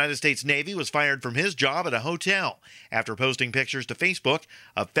veteran of the United States Navy was fired from his job at a hotel after posting pictures to Facebook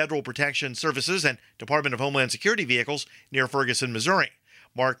of Federal Protection Services and Department of Homeland Security vehicles near Ferguson, Missouri.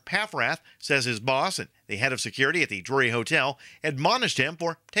 Mark Paffrath says his boss and the head of security at the Drury Hotel admonished him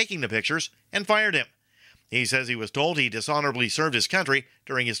for taking the pictures and fired him. He says he was told he dishonorably served his country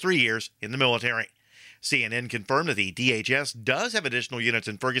during his 3 years in the military. CNN confirmed that the DHS does have additional units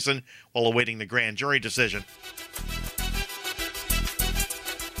in Ferguson while awaiting the grand jury decision.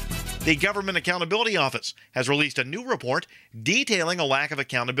 The Government Accountability Office has released a new report detailing a lack of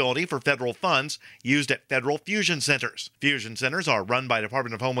accountability for federal funds used at federal fusion centers. Fusion centers are run by the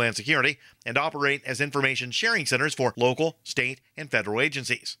Department of Homeland Security and operate as information sharing centers for local, state, and federal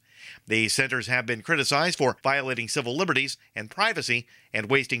agencies. These centers have been criticized for violating civil liberties and privacy and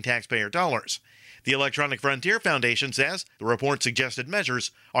wasting taxpayer dollars. The Electronic Frontier Foundation says the report's suggested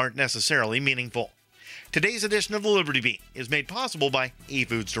measures aren't necessarily meaningful. Today's edition of the Liberty Beat is made possible by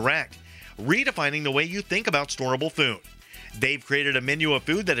eFoods Direct, redefining the way you think about storable food. They've created a menu of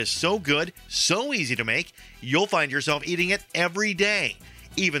food that is so good, so easy to make, you'll find yourself eating it every day,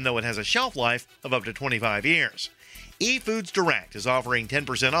 even though it has a shelf life of up to 25 years. eFoods Direct is offering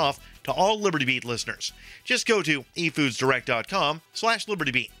 10% off to all Liberty Beat listeners. Just go to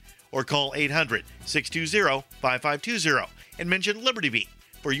efoodsdirect.com/LibertyBeat or call 800-620-5520 and mention Liberty Beat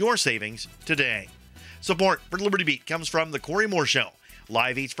for your savings today. Support for Liberty Beat comes from The Corey Moore Show,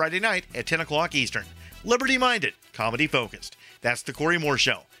 live each Friday night at 10 o'clock Eastern. Liberty-minded, comedy-focused. That's The Corey Moore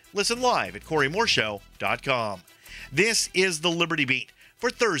Show. Listen live at CoreyMooreShow.com. This is The Liberty Beat for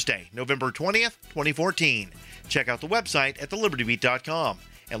Thursday, November 20th, 2014. Check out the website at thelibertybeat.com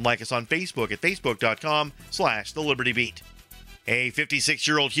and like us on Facebook at facebook.com/thelibertybeat. A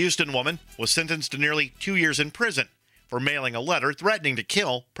 56-year-old Houston woman was sentenced to nearly 2 years in prison for mailing a letter threatening to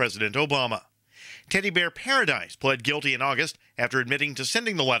kill President Obama. Teddy Bear Paradise pled guilty in August after admitting to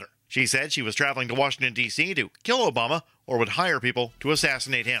sending the letter. She said she was traveling to Washington, D.C. to kill Obama or would hire people to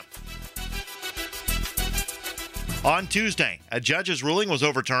assassinate him. On Tuesday, a judge's ruling was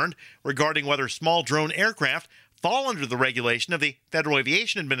overturned regarding whether small drone aircraft fall under the regulation of the Federal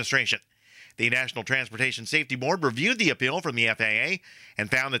Aviation Administration. The National Transportation Safety Board reviewed the appeal from the FAA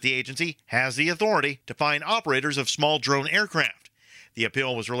and found that the agency has the authority to fine operators of small drone aircraft. The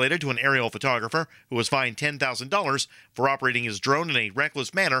appeal was related to an aerial photographer who was fined $10,000 for operating his drone in a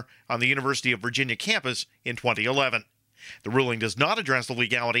reckless manner on the University of Virginia campus in 2011. The ruling does not address the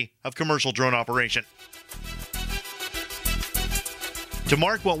legality of commercial drone operation. To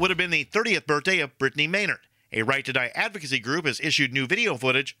mark what would have been the 30th birthday of Brittany Maynard, a Right to Die advocacy group has issued new video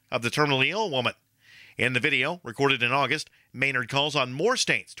footage of the terminally ill woman. In the video, recorded in August, Maynard calls on more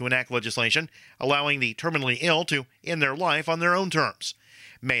states to enact legislation allowing the terminally ill to end their life on their own terms.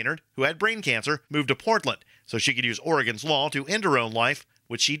 Maynard, who had brain cancer, moved to Portland so she could use Oregon's law to end her own life,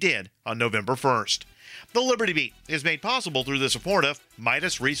 which she did on November 1st. The Liberty Beat is made possible through the support of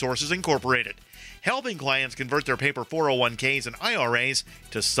Midas Resources Incorporated, helping clients convert their paper 401ks and IRAs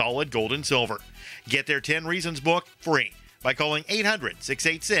to solid gold and silver. Get their 10 Reasons book free by calling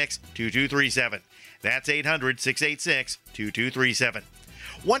 800-686-2237. That's 800-686-2237.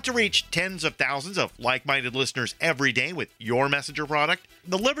 Want to reach tens of thousands of like-minded listeners every day with your messenger product?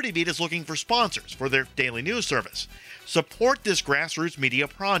 The Liberty Beat is looking for sponsors for their daily news service. Support this grassroots media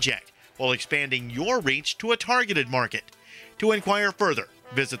project while expanding your reach to a targeted market. To inquire further,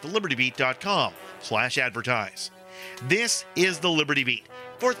 visit thelibertybeat.com/advertise. This is the Liberty Beat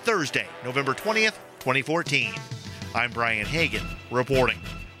for Thursday, November 20th, 2014. I'm Brian Hagan, reporting.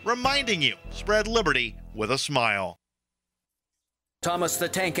 Reminding you, spread liberty with a smile. Thomas the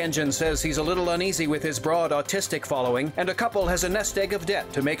Tank Engine says he's a little uneasy with his broad autistic following, and a couple has a nest egg of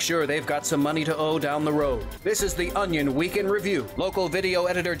debt to make sure they've got some money to owe down the road. This is the Onion Week in Review. Local video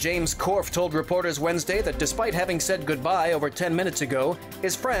editor James Korf told reporters Wednesday that despite having said goodbye over 10 minutes ago,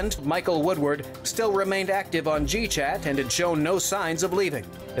 his friend, Michael Woodward, still remained active on GChat and had shown no signs of leaving.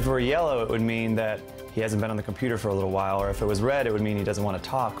 If it were yellow, it would mean that he hasn't been on the computer for a little while, or if it was red, it would mean he doesn't want to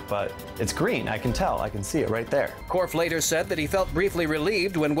talk, but it's green. I can tell. I can see it right there. Korf later said that he felt briefly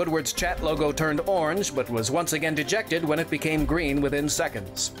relieved when Woodward's chat logo turned orange, but was once again dejected when it became green within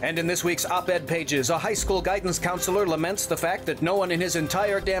seconds. And in this week's op-ed pages, a high school guidance counselor laments the fact that no one in his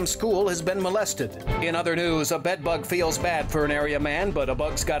entire damn school has been molested. In other news, a bedbug feels bad for an area man, but a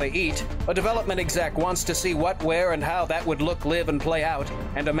bug's gotta eat. A development exec wants to see what, where, and how that would look, live, and play out.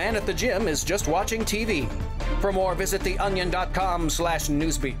 And a man at the gym is just watching TV. For more, visit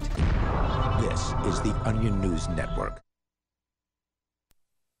theonion.com/newsbeat. This is the Onion News Network.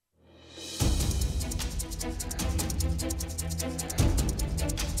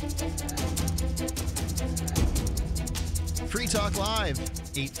 Free Talk Live,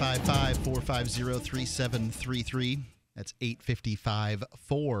 855-450-3733. That's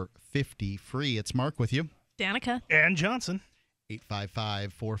 855-450-FREE. It's Mark with you. Danica. And Johnson.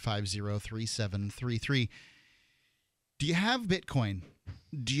 855-450-3733. Do you have Bitcoin?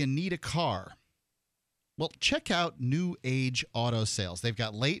 Do you need a car? Well, check out New Age Auto Sales. They've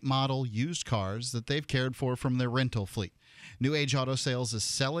got late model used cars that they've cared for from their rental fleet. New Age Auto Sales is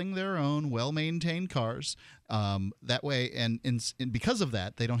selling their own well-maintained cars. That way, and because of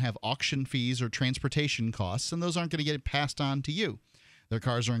that, they don't have auction fees or transportation costs, and those aren't going to get passed on to you. Their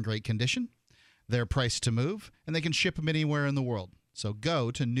cars are in great condition. They're priced to move, and they can ship them anywhere in the world. So go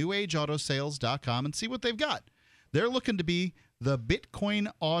to newageautosales.com and see what they've got. They're looking to be the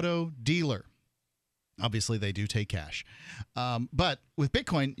Bitcoin auto dealer. Obviously, they do take cash. But with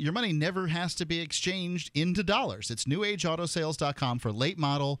Bitcoin, your money never has to be exchanged into dollars. It's newageautosales.com for late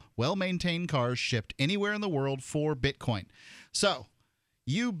model, well-maintained cars shipped anywhere in the world for Bitcoin. So,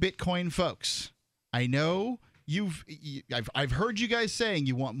 you Bitcoin folks, I know I've heard you guys saying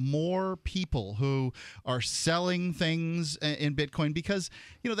you want more people who are selling things in Bitcoin because,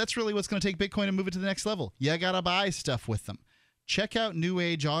 that's really what's going to take Bitcoin and move it to the next level. You got to buy stuff with them. Check out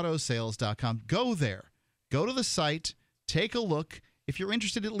newageautosales.com. Go there. Go to the site. Take a look. If you're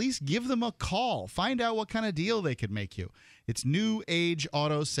interested, at least give them a call. Find out what kind of deal they could make you. It's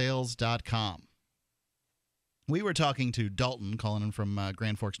newageautosales.com. We were talking to Dalton, calling in from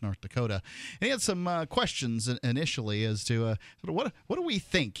Grand Forks, North Dakota, and he had some questions initially as to what do we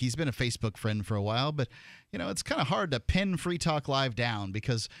think? He's been a Facebook friend for a while, but, it's kind of hard to pin Free Talk Live down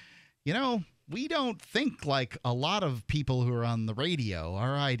because, we don't think like a lot of people who are on the radio.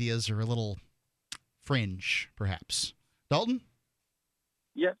 Our ideas are a little fringe, perhaps. Dalton?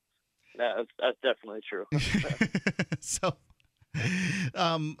 Yep. Yeah, that's definitely true. So,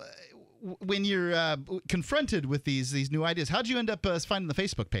 when you're confronted with these new ideas, how'd you end up finding the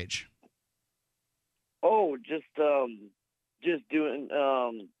Facebook page? Oh, just doing,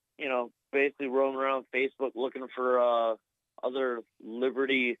 basically roaming around Facebook looking for other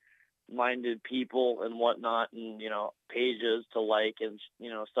liberty-minded people and whatnot, and pages to like and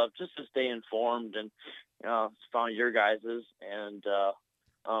stuff just to stay informed. And found your guys's and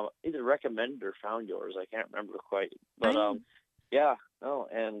either recommended or found yours. I can't remember quite, but and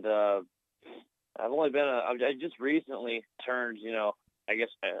I've only been I just recently turned I guess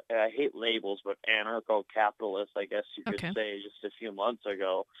I hate labels, but anarcho-capitalist, I guess you could say, just a few months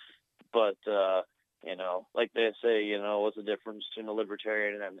ago. But, like they say, what's the difference between a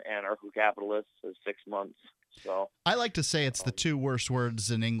libertarian and an anarcho-capitalist is 6 months. So I like to say it's the two worst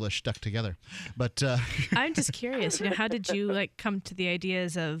words in English stuck together. But I'm just curious, how did you come to the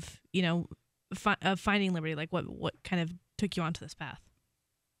ideas of, of finding liberty? Like what kind of took you onto this path?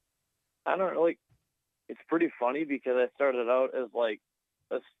 I don't know, it's pretty funny because I started out as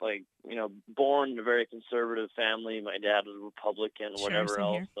born in a very conservative family. My dad was a Republican, whatever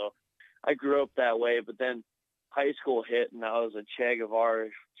else. Here. So I grew up that way. But then high school hit, and I was a Che Guevara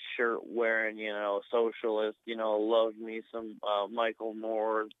shirt wearing, socialist. Loved me some Michael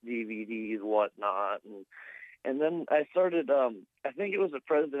Moore DVDs, whatnot, and then I started. I think it was the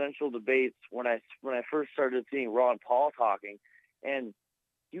presidential debates when I first started seeing Ron Paul talking, and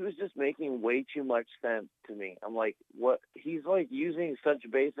he was just making way too much sense to me. I'm like, what? He's using such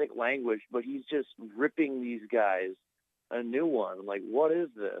basic language, but he's just ripping these guys a new one. I'm like, what is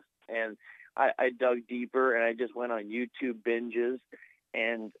this? And I dug deeper, and I just went on YouTube binges,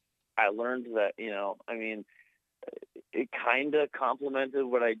 and I learned that, it kind of complemented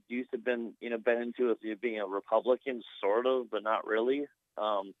what I used to been into as being a Republican, sort of, but not really.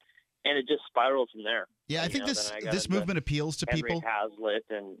 And it just spiraled from there. Yeah, I think this movement appeals to Henry people. Hazlitt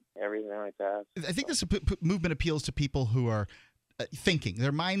and everything like that. I think this movement appeals to people who are thinking.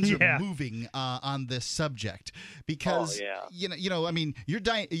 Their minds are moving on this subject because you're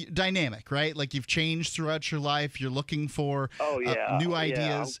dynamic, right? Like you've changed throughout your life. You're looking for new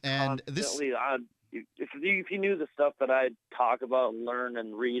ideas, and this. If you knew the stuff that I talk about, learn,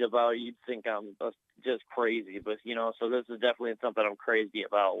 and read about, you'd think I'm just crazy. But so this is definitely something I'm crazy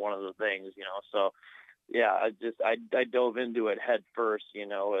about. One of the things, So yeah, I dove into it head first.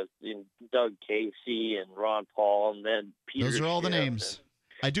 As Doug Casey and Ron Paul, and then Peter. Those are all the names.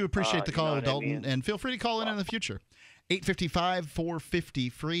 I do appreciate the call, Dalton, and feel free to call in the future.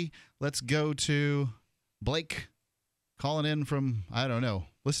 855-450-FREE. Let's go to Blake calling in from, I don't know.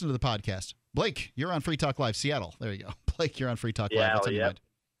 Listen to the podcast. Blake, you're on Free Talk Live, Seattle. There you go. Blake, you're on Free Talk Live. What's on your mind?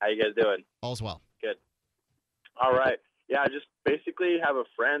 How you guys doing? All's well. Good. All right. Yeah, I just basically have a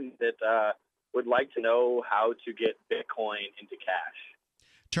friend that would like to know how to get Bitcoin into cash.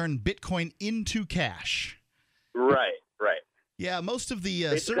 Turn Bitcoin into cash. Right. Yeah, most of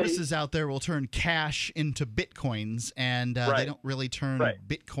the services out there will turn cash into Bitcoins, and they don't really turn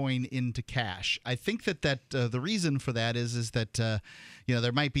Bitcoin into cash. I think that the reason for that is that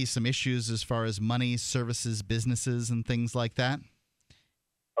there might be some issues as far as money, services, businesses, and things like that.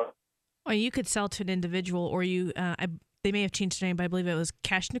 Or you could sell to an individual, or they may have changed their name, but I believe it was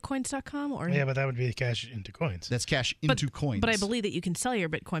cashintocoins.com. Yeah, but that would be cash into coins. That's cash into coins. But I believe that you can sell your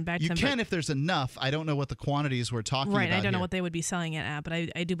Bitcoin back to them. You can if there's enough. I don't know what the quantities we're talking about. Right, I don't know what they would be selling it at, but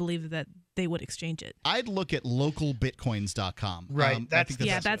I do believe that they would exchange it. I'd look at localbitcoins.com. Right,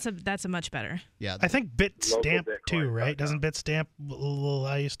 that's a much better. Yeah, I think Bitstamp too, right? Doesn't Bitstamp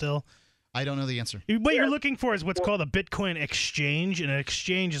allow you still? I don't know the answer. What you're looking for is what's called a Bitcoin exchange, and an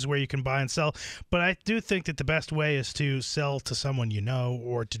exchange is where you can buy and sell. But I do think that the best way is to sell to someone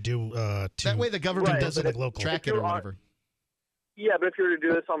or to do that way the government doesn't track it or whatever. Yeah, but if you were to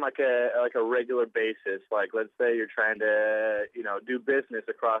do this on like a regular basis, like let's say you're trying to do business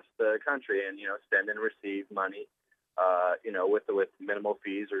across the country and send and receive money, with minimal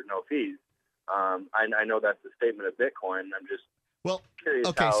fees or no fees. I know that's the statement of Bitcoin. I'm just curious.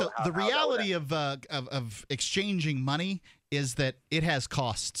 Okay, so the reality of exchanging money is that it has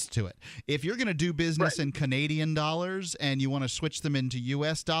costs to it. If you're going to do business in Canadian dollars and you want to switch them into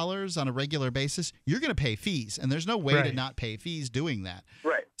U.S. dollars on a regular basis, you're going to pay fees, and there's no way to not pay fees doing that.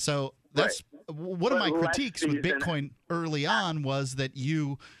 Right. So that's one of my critiques with Bitcoin early on was that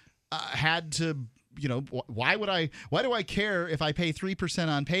you had to. Why do I care if I pay 3%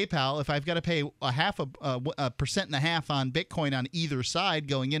 on PayPal if I've got to pay a 1.5% on Bitcoin on either side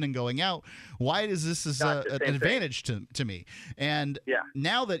going in and going out? Why is this an advantage to me? And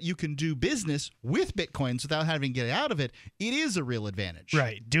now that you can do business with Bitcoins without having to get out of it, it is a real advantage.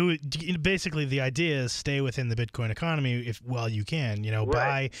 Right. Basically, the idea is stay within the Bitcoin economy while you can.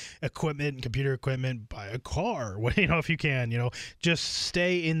 Buy equipment, computer equipment, buy a car. If you can, just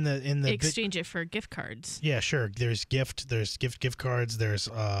stay in the exchange it for gift gift cards. Yeah, sure. There's gift cards. There's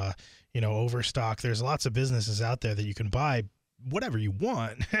Overstock. There's lots of businesses out there that you can buy whatever you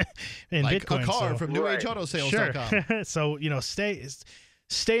want in like Bitcoin. A car from NewAgeAutosales.com. Sure. So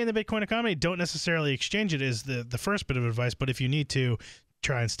stay in the Bitcoin economy. Don't necessarily exchange it is the first bit of advice. But if you need to,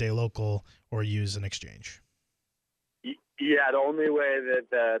 try and stay local or use an exchange. Yeah, the only way that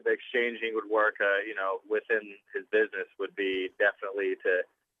the exchanging would work, within his business would be definitely to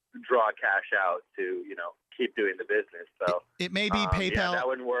draw cash out to, keep doing the business. So it may be PayPal. Yeah, that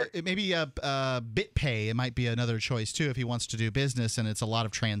wouldn't work. It may be BitPay. It might be another choice too if he wants to do business and it's a lot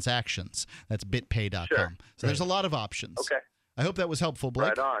of transactions. That's bitpay.com. Sure. So there's a lot of options. Okay. I hope that was helpful,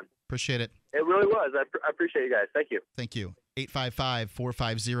 Blake. Right on. Appreciate it. It really was. I appreciate you guys. Thank you. Thank you.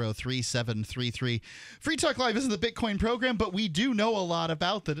 855-450-3733. Free Talk Live isn't the Bitcoin program, but we do know a lot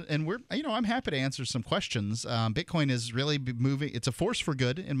about that, and I'm happy to answer some questions. Bitcoin is really moving. It's a force for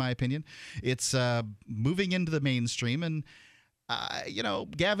good, in my opinion. It's moving into the mainstream, and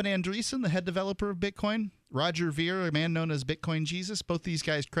Gavin Andreessen, the head developer of Bitcoin, Roger Ver, a man known as Bitcoin Jesus, both these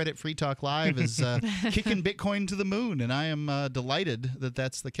guys credit Free Talk Live as kicking Bitcoin to the moon, and I am delighted that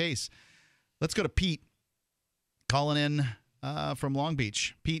that's the case. Let's go to Pete, calling in from Long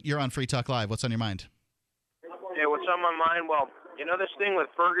Beach. Pete, you're on Free Talk Live. What's on your mind? Hey, what's on my mind? Well, this thing with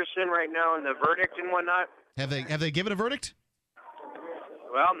Ferguson right now and the verdict and whatnot. Have they given a verdict?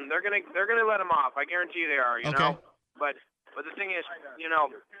 Well, they're gonna let him off. I guarantee you they are. You know. But the thing is,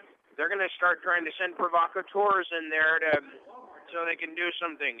 they're gonna start trying to send provocateurs in there so they can do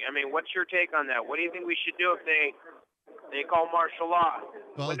something. I mean, what's your take on that? What do you think we should do if they call martial law?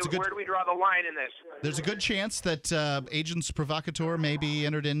 Well, where do we draw the line in this? There's a good chance that agents provocateur may be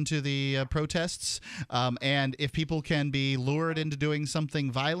entered into the protests, and if people can be lured into doing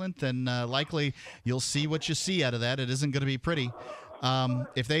something violent, then likely you'll see what you see out of that. It isn't going to be pretty.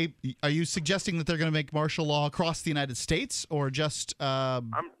 Are you suggesting that they're going to make martial law across the United States, or just?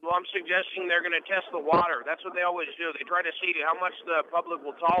 I'm suggesting they're going to test the water. That's what they always do. They try to see how much the public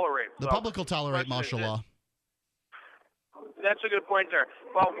will tolerate. The public will tolerate martial law. That's a good point there.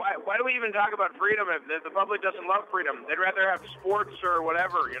 Well, why do we even talk about freedom if the public doesn't love freedom? They'd rather have sports or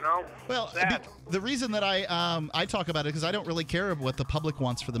whatever, Well, the reason that I talk about it because I don't really care what the public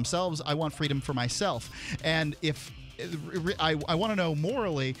wants for themselves. I want freedom for myself. And if I want to know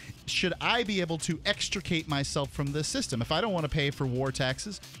morally, should I be able to extricate myself from this system? If I don't want to pay for war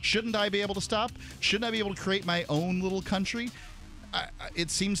taxes, shouldn't I be able to stop? Shouldn't I be able to create my own little country?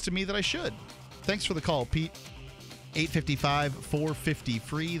 It seems to me that I should. Thanks for the call, Pete.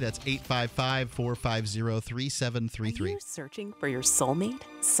 855-450-FREE. That's 855-450-3733. Are you searching for your soulmate?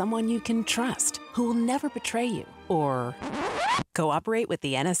 Someone you can trust, who will never betray you or cooperate with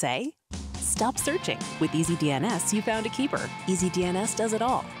the NSA? Stop searching. With EasyDNS, you found a keeper. EasyDNS does it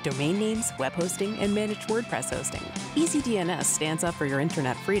all. Domain names, web hosting, and managed WordPress hosting. EasyDNS stands up for your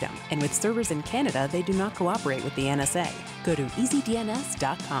internet freedom, and with servers in Canada, they do not cooperate with the NSA. Go to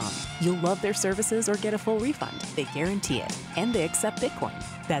EasyDNS.com. You'll love their services or get a full refund. They guarantee it. And they accept Bitcoin.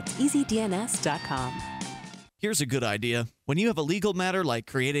 That's EasyDNS.com. Here's a good idea. When you have a legal matter like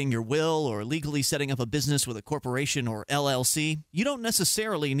creating your will or legally setting up a business with a corporation or LLC, you don't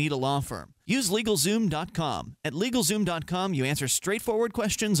necessarily need a law firm. Use LegalZoom.com. At LegalZoom.com, you answer straightforward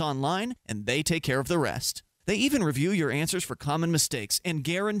questions online, and they take care of the rest. They even review your answers for common mistakes and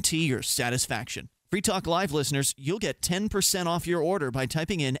guarantee your satisfaction. Free Talk Live listeners, you'll get 10% off your order by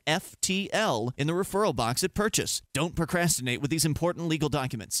typing in FTL in the referral box at purchase. Don't procrastinate with these important legal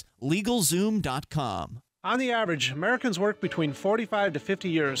documents. LegalZoom.com. On the average, Americans work between 45 to 50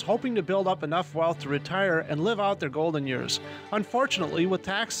 years, hoping to build up enough wealth to retire and live out their golden years. Unfortunately, with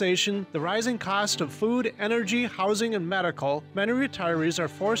taxation, the rising cost of food, energy, housing, and medical, many retirees are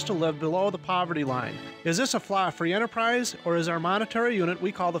forced to live below the poverty line. Is this a flaw of free enterprise, or is our monetary unit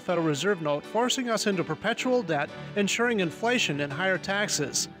we call the Federal Reserve Note forcing us into perpetual debt, ensuring inflation and higher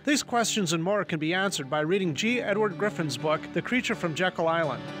taxes? These questions and more can be answered by reading G. Edward Griffin's book, The Creature from Jekyll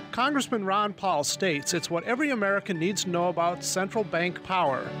Island. Congressman Ron Paul states it's what every American needs to know about central bank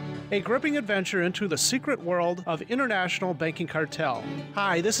power. A gripping adventure into the secret world of international banking cartel.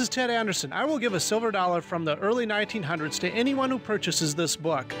 Hi, this is Ted Anderson. I will give a silver dollar from the early 1900s to anyone who purchases this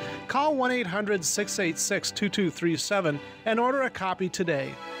book. Call 1-800-686-2237 and order a copy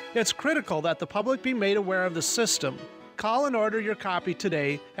today. It's critical that the public be made aware of the system. Call and order your copy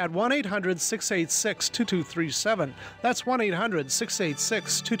today at 1-800-686-2237. That's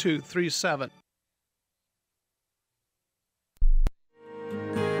 1-800-686-2237.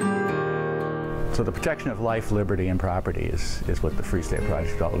 So the protection of life, liberty, and property is what the Free State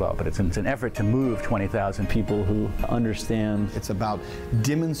Project is all about. But it's an effort to move 20,000 people who understand. It's about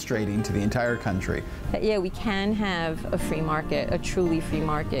demonstrating to the entire country that, yeah, we can have a free market, a truly free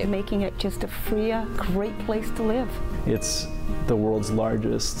market. Making it just a freer, great place to live. It's the world's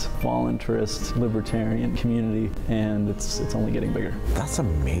largest voluntarist libertarian community, and it's only getting bigger. That's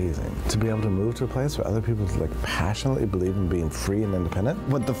amazing, to be able to move to a place where other people passionately believe in being free and independent.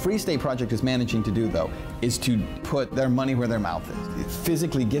 What the Free State Project is managing to do, though, is to put their money where their mouth is. It's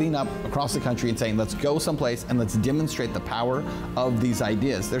physically getting up across the country and saying, let's go someplace and let's demonstrate the power of these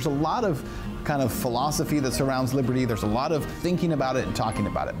ideas. There's a lot of kind of philosophy that surrounds liberty. There's a lot of thinking about it and talking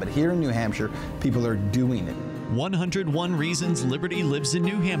about it. But here in New Hampshire, people are doing it. 101 Reasons Liberty Lives in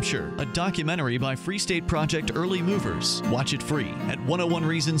New Hampshire, a documentary by Free State Project Early Movers. Watch it free at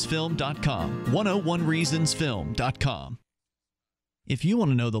 101reasonsfilm.com. 101reasonsfilm.com. If you want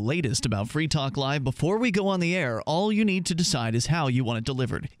to know the latest about Free Talk Live before we go on the air, all you need to decide is how you want it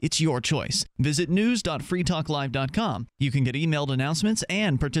delivered. It's your choice. Visit news.freetalklive.com. You can get emailed announcements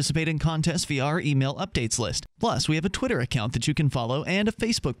and participate in contests via our email updates list. Plus, we have a Twitter account that you can follow and a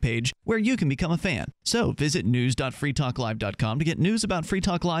Facebook page where you can become a fan. So visit news.freetalklive.com to get news about Free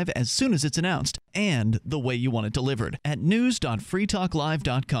Talk Live as soon as it's announced and the way you want it delivered at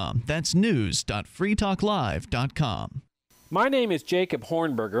news.freetalklive.com. That's news.freetalklive.com. My name is Jacob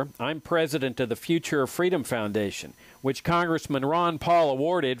Hornberger. I'm president of the Future of Freedom Foundation, which Congressman Ron Paul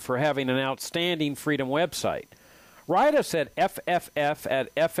awarded for having an outstanding freedom website. Write us at fff@fff.org,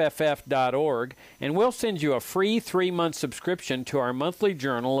 and we'll send you a free 3-month subscription to our monthly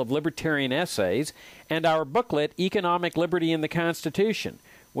journal of libertarian essays and our booklet, Economic Liberty in the Constitution,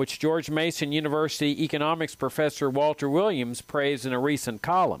 which George Mason University economics professor Walter Williams praised in a recent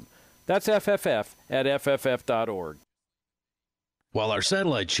column. That's fff@fff.org. While our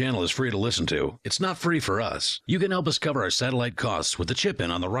satellite channel is free to listen to, it's not free for us. You can help us cover our satellite costs with the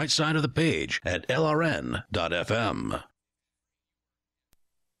chip-in on the right side of the page at lrn.fm.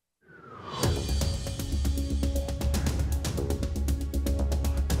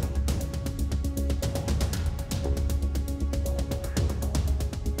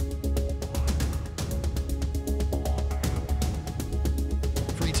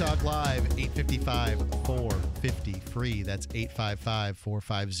 Talk Live, 855-450-FREE. That's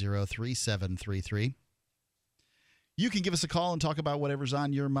 855-450-3733. You can give us a call and talk about whatever's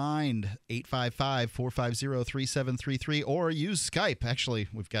on your mind, 855-450-3733, or use Skype. Actually,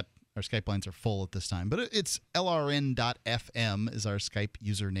 our Skype lines are full at this time, but it's lrn.fm is our Skype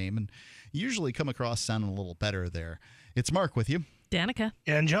username, and you usually come across sounding a little better there. It's Mark with you. Danica.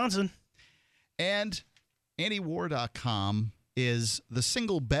 And Johnson. And antiwar.com is the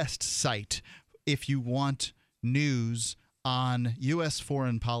single best site if you want news on U.S.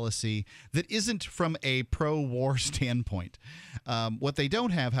 foreign policy that isn't from a pro-war standpoint. What they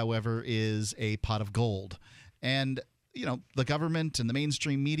don't have, however, is a pot of gold. And, the government and the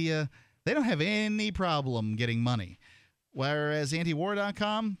mainstream media, they don't have any problem getting money. Whereas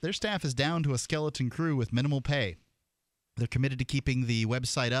antiwar.com, their staff is down to a skeleton crew with minimal pay. They're committed to keeping the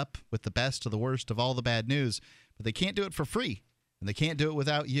website up with the best of the worst of all the bad news, but they can't do it for free, and they can't do it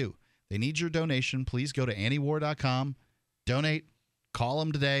without you. They need your donation. Please go to antiwar.com, donate, call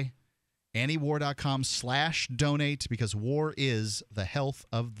them today, antiwar.com/donate, because war is the health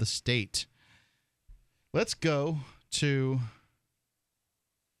of the state. Let's go to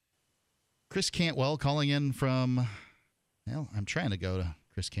Chris Cantwell calling in from, I'm trying to go to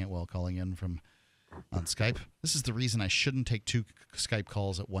Chris Cantwell calling in from on Skype. This is the reason I shouldn't take 2 Skype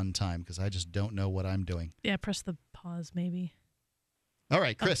calls at one time, because I just don't know what I'm doing. Yeah, press the pause maybe. All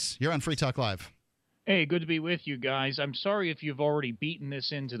right, Chris, you're on Free Talk Live. Hey, good to be with you guys. I'm sorry if you've already beaten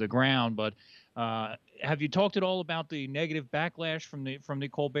this into the ground, but have you talked at all about the negative backlash from the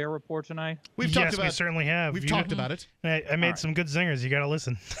Colbert Report tonight? We certainly have. We've talked about it. I made some good zingers. You got to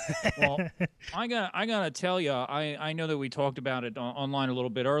listen. Well, I gotta tell you, I know that we talked about it online a little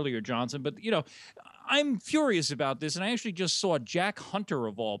bit earlier, Johnson, but I'm furious about this, and I actually just saw Jack Hunter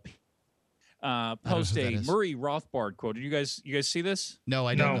of all people post a Murray Rothbard quote. Did you guys see this? No,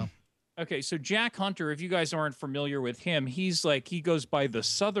 I don't know. Okay, so Jack Hunter, if you guys aren't familiar with him, he goes by the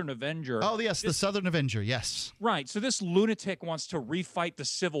Southern Avenger. Oh, yes, the Southern Avenger, yes. Right, so this lunatic wants to refight the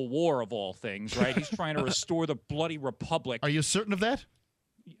Civil War of all things, right? He's trying to restore the bloody republic. Are you certain of that?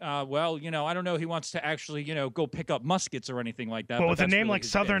 Well, I don't know. He wants to actually, go pick up muskets or anything like that. Well, with a name like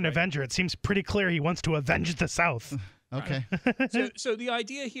Southern Avenger, it seems pretty clear he wants to avenge the South. Okay. So the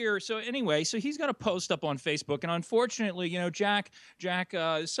idea here, so anyway, so he's got a post up on Facebook, and unfortunately, Jack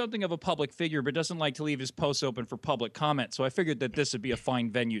is something of a public figure, but doesn't like to leave his posts open for public comment. So I figured that this would be a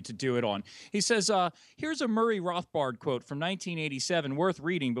fine venue to do it on. He says, here's a Murray Rothbard quote from 1987 worth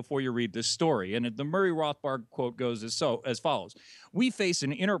reading before you read this story. And the Murray Rothbard quote goes as follows. We face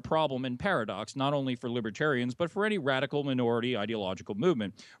an inner problem and paradox, not only for libertarians, but for any radical minority ideological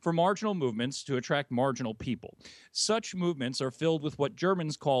movement, for marginal movements to attract marginal people. Such movements are filled with what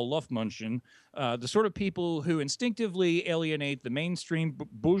Germans call Luftmenschen, the sort of people who instinctively alienate the mainstream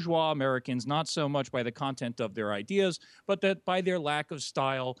bourgeois Americans, not so much by the content of their ideas, but that by their lack of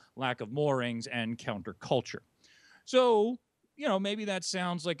style, lack of moorings, and counterculture. So, maybe that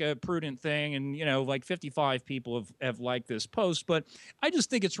sounds like a prudent thing, and, like 55 people have liked this post, but I just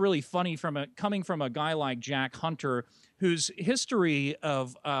think it's really funny coming from a guy like Jack Hunter, whose history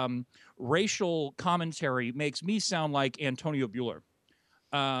of racial commentary makes me sound like Antonio Buehler.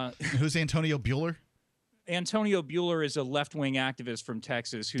 Who's Antonio Buehler? Antonio Buehler is a left-wing activist from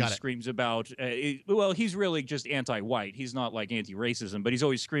Texas who screams about, he's really just anti-white. He's not like anti-racism, but he's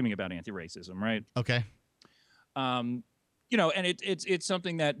always screaming about anti-racism, right? Okay. And it's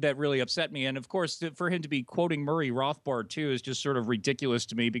something that really upset me. And of course, for him to be quoting Murray Rothbard too is just sort of ridiculous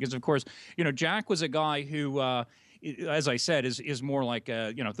to me, because of course, Jack was a guy who, as I said, is more like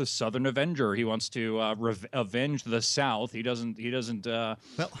the Southern Avenger. He wants to avenge the South. He doesn't. He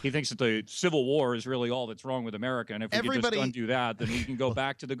thinks that the Civil War is really all that's wrong with America, and if we could just undo that, then we can go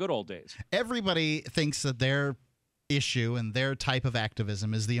back to the good old days. Everybody thinks that their issue and their type of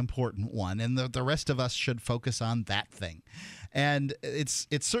activism is the important one, and the rest of us should focus on that thing. And it's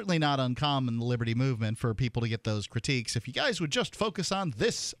certainly not uncommon in the liberty movement for people to get those critiques. If you guys would just focus on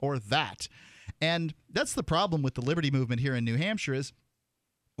this or that. And that's the problem with the liberty movement here in New Hampshire is,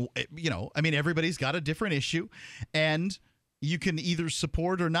 everybody's got a different issue, and you can either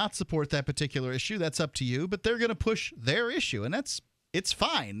support or not support that particular issue. That's up to you, but they're going to push their issue, and it's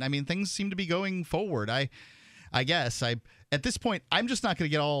fine. I mean, things seem to be going forward. I guess at this point, I'm just not going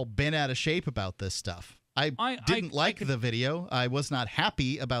to get all bent out of shape about this stuff. I didn't like the video. I was not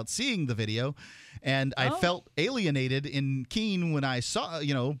happy about seeing the video, and I felt alienated in Keene when I saw,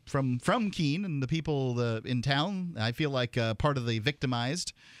 from Keene and the people in town. I feel like part of the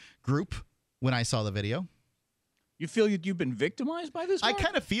victimized group when I saw the video. You feel you've been victimized by this? I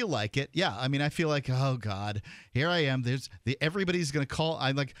kind of feel like it. Yeah. I mean, I feel like, oh God, here I am. Everybody's going to call.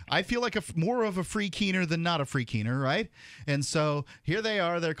 I feel like more of a free Keener than not a free Keener, right? And so here they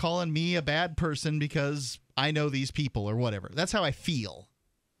are. They're calling me a bad person because I know these people or whatever. That's how I feel.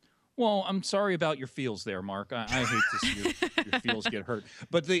 Well, I'm sorry about your feels there, Mark. I hate to see your feels get hurt.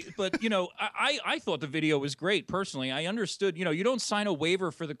 But I thought the video was great personally. I understood, you don't sign a waiver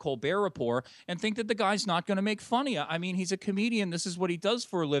for the Colbert Report and think that the guy's not going to make fun of you. I mean, he's a comedian. This is what he does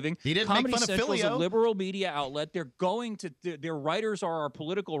for a living. He didn't Comedy make fun Central of Filio. is a liberal media outlet. Their writers are our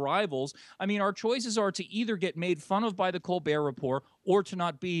political rivals. I mean, our choices are to either get made fun of by the Colbert Report or to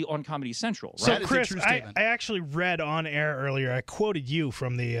not be on Comedy Central. Right? So, Chris, I actually read on air earlier. I quoted you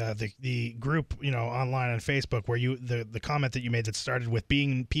from the group, online on Facebook, where the comment that you made that started with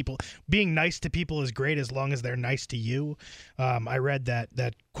being nice to people is great as long as they're nice to you. I read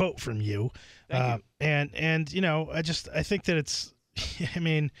that quote from you. Thank you. I think that it's, I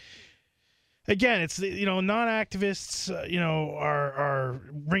mean, again, it's non-activists, are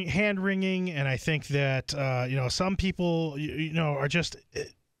hand-wringing, and I think that some people, are just,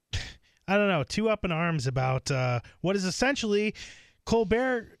 I don't know, too up in arms about what is essentially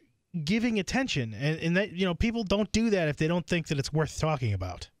Colbert giving attention, and that people don't do that if they don't think that it's worth talking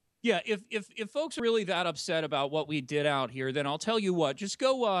about. Yeah, if folks are really that upset about what we did out here, then I'll tell you what, just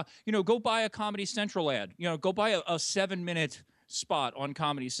go buy a Comedy Central ad. Go buy a 7-minute spot on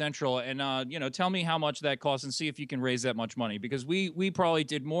Comedy Central and tell me how much that costs and see if you can raise that much money, because we probably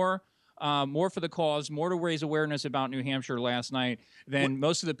did more for the cause, more to raise awareness about New Hampshire last night than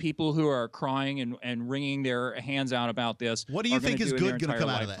most of the people who are crying and wringing their hands out about this. What do you think is good going to come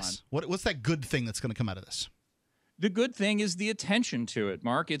out of this? What's that good thing that's going to come out of this? The good thing is the attention to it,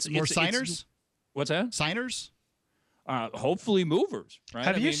 Mark. It's more signers. What's that? Signers. Hopefully movers. Right?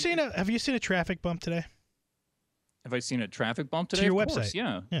 Have you seen a traffic bump today? Have I seen a traffic bump today? To your of website? Course,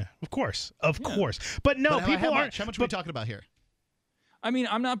 yeah. Yeah, of course. But no, people aren't. How much are we talking about here? I mean,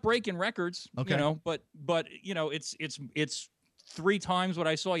 I'm not breaking records, okay. But it's 3 times what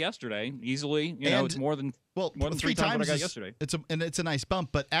I saw yesterday, easily. You know, it's more than 3 times what I got yesterday. It's a nice bump,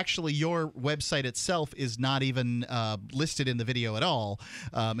 but actually your website itself is not even listed in the video at all.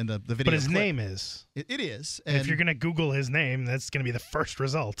 In the video, but his clip. name is. It is. And if you're going to Google his name, that's going to be the first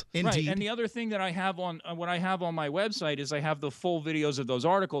result. Right. And the other thing that I have on what I have on my website is I have the full videos of those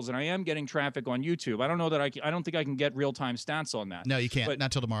articles, and I am getting traffic on YouTube. I don't know that I don't think I can get real-time stats on that. No, you can't.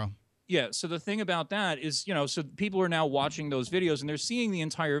 Not till tomorrow. Yeah, so the thing about that is, so people are now watching those videos and they're seeing the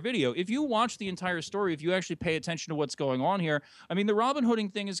entire video. If you watch the entire story, if you actually pay attention to what's going on here, I mean, the Robin Hooding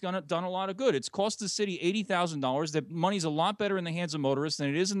thing has done a lot of good. It's cost the city $80,000. The money's a lot better in the hands of motorists than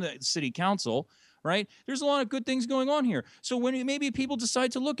it is in the city council. Right? There's a lot of good things going on here. So when maybe people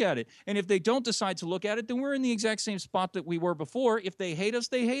decide to look at it, and if they don't decide to look at it, then we're in the exact same spot that we were before. If they hate us,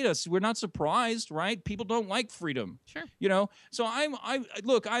 they hate us. We're not surprised, right? People don't like freedom. Sure. So I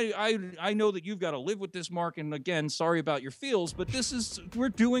know that you've got to live with this, Mark. And again, sorry about your feels, but we're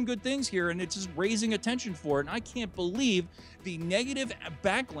doing good things here, and it's just raising attention for it. And I can't believe the negative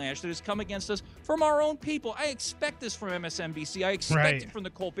backlash that has come against us from our own people. I expect this from MSNBC. I expect it from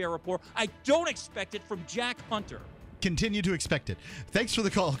the Colbert Report. I don't expect it from Jack Hunter. Continue to expect it. Thanks for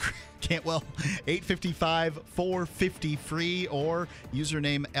the call, Cantwell. 855-450-FREE or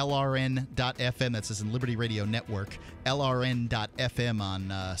username LRN.FM. That's as in Liberty Radio Network. LRN.FM on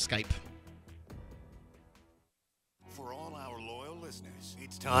Skype.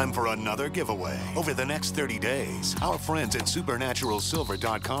 It's time for another giveaway. Over the next 30 days, our friends at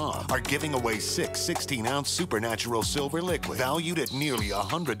supernaturalsilver.com are giving away 6 16-ounce Supernatural Silver liquid valued at nearly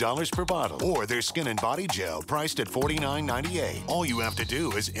 $100 per bottle, or their skin and body gel priced at $49.98. All you have to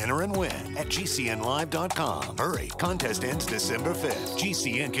do is enter and win at GCNlive.com. Hurry, contest ends December 5th.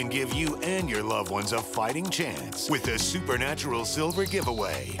 GCN can give you and your loved ones a fighting chance with the Supernatural Silver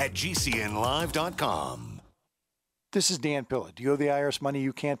giveaway at GCNlive.com. This is Dan Pilla. Do you owe the IRS money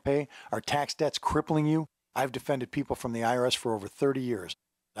you can't pay? Are tax debts crippling you? I've defended people from the IRS for over 30 years.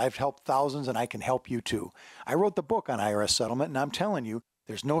 I've helped thousands, and I can help you too. I wrote the book on IRS settlement, and I'm telling you,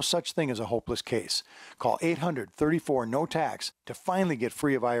 there's no such thing as a hopeless case. Call 800-34-NO-TAX to finally get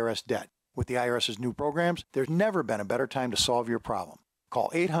free of IRS debt. With the IRS's new programs, there's never been a better time to solve your problem. Call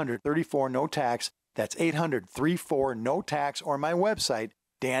 800-34-NO-TAX. That's 800-34-NO-TAX, or my website,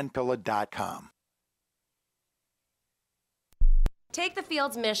 danpilla.com. Take the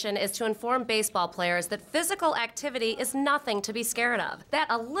Field's mission is to inform baseball players that physical activity is nothing to be scared of, that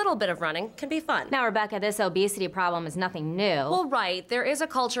a little bit of running can be fun. Now, Rebecca, this obesity problem is nothing new. Well, right. There is a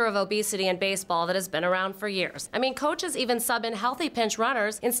culture of obesity in baseball that has been around for years. I mean, coaches even sub in healthy pinch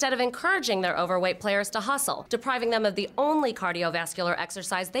runners instead of encouraging their overweight players to hustle, depriving them of the only cardiovascular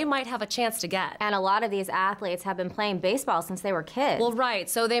exercise they might have a chance to get. And a lot of these athletes have been playing baseball since they were kids. Well, right.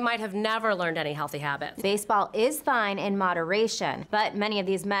 So they might have never learned any healthy habits. Baseball is fine in moderation. But many of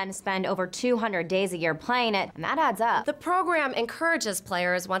these men spend over 200 days a year playing it, and that adds up. The program encourages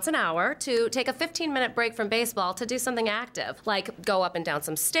players once an hour to take a 15-minute break from baseball to do something active, like go up and down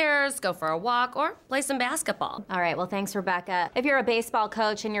some stairs, go for a walk, or play some basketball. All right, well, thanks, Rebecca. If you're a baseball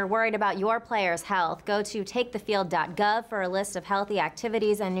coach and you're worried about your players' health, go to takethefield.gov for a list of healthy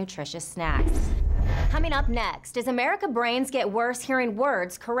activities and nutritious snacks. Coming up next, does America brains get worse hearing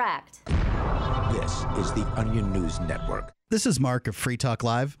words correct? This is the Onion News Network. This is Mark of Free Talk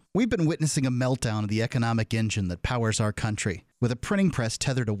Live. We've been witnessing a meltdown of the economic engine that powers our country. With a printing press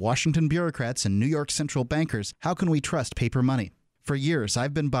tethered to Washington bureaucrats and New York central bankers, how can we trust paper money? For years,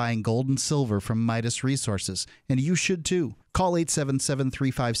 I've been buying gold and silver from Midas Resources, and you should too. Call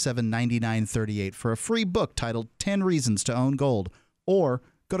 877-357-9938 for a free book titled 10 Reasons to Own Gold, or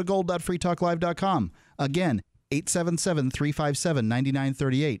go to gold.freetalklive.com. Again,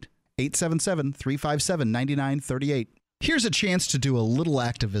 877-357-9938. 877-357-9938. Here's a chance to do a little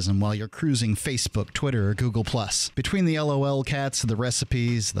activism while you're cruising Facebook, Twitter, or Google+. Between the LOL cats, the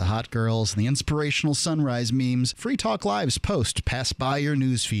recipes, the hot girls, and the inspirational sunrise memes, Free Talk Live's posts pass by your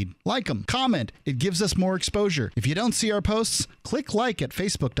newsfeed. Like them, comment. It gives us more exposure. If you don't see our posts, click like at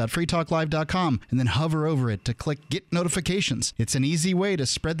facebook.freetalklive.com and then hover over it to click Get Notifications. It's an easy way to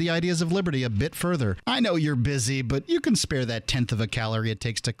spread the ideas of liberty a bit further. I know you're busy, but you can spare that 1/10 of a calorie it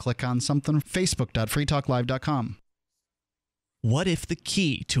takes to click on something. facebook.freetalklive.com. What if the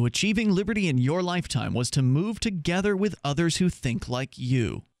key to achieving liberty in your lifetime was to move together with others who think like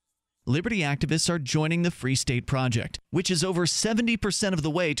you? Liberty activists are joining the Free State Project, which is over 70% of the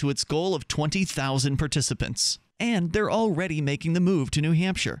way to its goal of 20,000 participants. And they're already making the move to New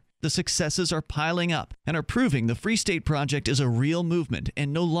Hampshire. The successes are piling up and are proving the Free State Project is a real movement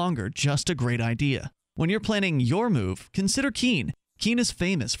and no longer just a great idea. When you're planning your move, consider Keene. Keene is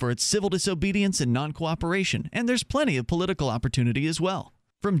famous for its civil disobedience and non-cooperation, and there's plenty of political opportunity as well.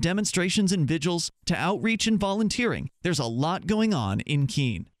 From demonstrations and vigils to outreach and volunteering, there's a lot going on in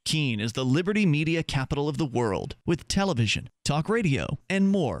Keene. Keene is the liberty media capital of the world, with television, talk radio, and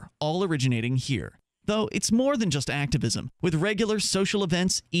more, all originating here. Though it's more than just activism, with regular social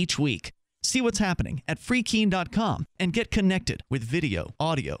events each week. See what's happening at freekeene.com and get connected with video,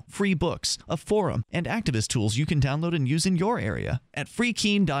 audio, free books, a forum, and activist tools you can download and use in your area at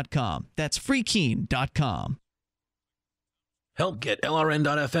freekeene.com. That's freekeene.com. Help get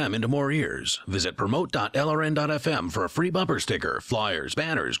LRN.FM into more ears. Visit promote.lrn.fm for a free bumper sticker, flyers,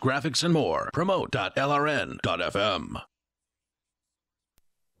 banners, graphics, and more. Promote.lrn.fm.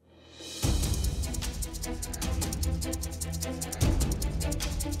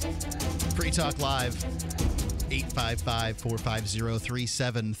 Free Talk Live,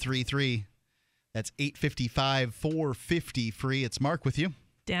 855-450-3733. That's 855-450-FREE. It's Mark with you.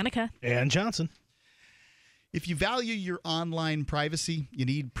 Danica. And Johnson. If you value your online privacy, you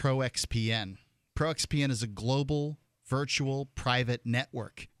need ProXPN. ProXPN is a global, virtual, private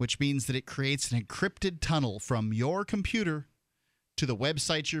network, which means that it creates an encrypted tunnel from your computer to the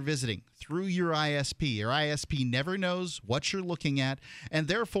website you're visiting through your ISP. Your ISP never knows what you're looking at, and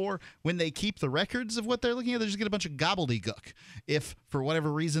therefore, when they keep the records of what they're looking at, they just get a bunch of gobbledygook. If, for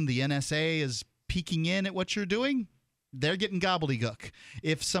whatever reason, the NSA is peeking in at what you're doing, they're getting gobbledygook.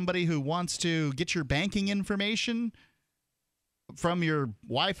 If somebody who wants to get your banking information from your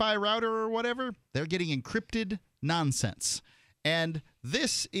Wi-Fi router or whatever, they're getting encrypted nonsense. And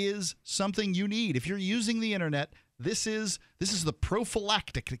this is something you need. If you're using the internet, this is the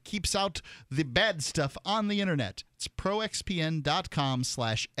prophylactic that keeps out the bad stuff on the internet. It's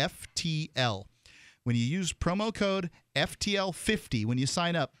proxpn.com/FTL. When you use promo code FTL50 when you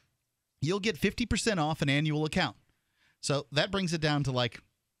sign up, you'll get 50% off an annual account. So that brings it down to like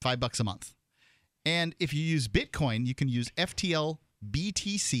 $5 a month. And if you use Bitcoin, you can use FTL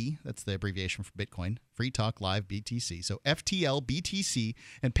BTC. That's the abbreviation for Bitcoin. Free Talk Live BTC. So FTL BTC,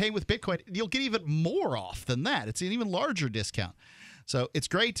 and pay with Bitcoin. You'll get even more off than that. It's an even larger discount. So it's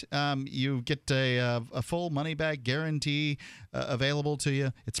great. You get a full money back guarantee available to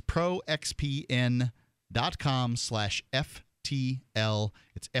you. It's proxpn.com/FTL.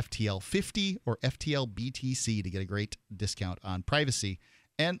 It's FTL50 or FTL BTC to get a great discount on privacy.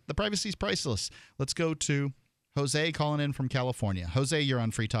 And the privacy is priceless. Let's go to Jose calling in from California. Jose, you're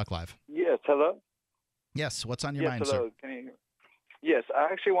on Free Talk Live. Yes, hello? Yes, what's on your mind, hello. sir? Can you hear? Yes, I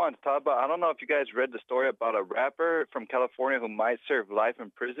actually wanted to talk about, I don't know if you guys read the story about a rapper from California who might serve life in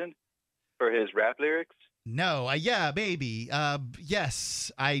prison for his rap lyrics. No, yeah, maybe.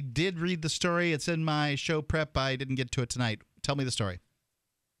 Yes, I did read the story. It's in my show prep. I didn't get to it tonight. Tell me the story.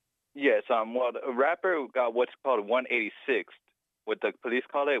 Yes, well, a rapper got what's called 186, what the police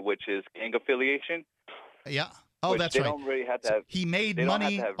call it, which is gang affiliation. Yeah. Oh, that's right. Don't really have to have, he made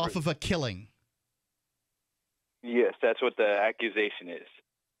money off of a killing. Yes, that's what the accusation is.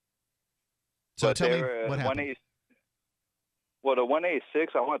 So but tell me what happened. Well, the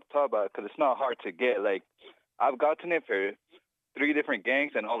 186, I want to talk about because it's not hard to get. Like, I've gotten it for 3 different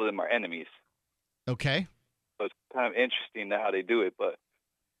gangs, and all of them are enemies. Okay. So it's kind of interesting how they do it. But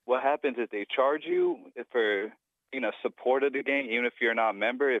what happens is they charge you for support of the gang, even if you're not a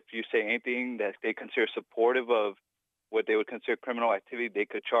member. If you say anything that they consider supportive of what they would consider criminal activity, they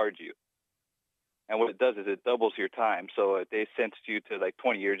could charge you. And what it does is it doubles your time. So if they sentence you to like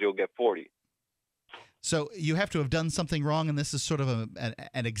 20 years, you'll get 40. So you have to have done something wrong, and this is sort of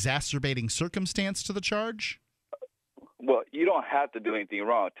an exacerbating circumstance to the charge? Well, you don't have to do anything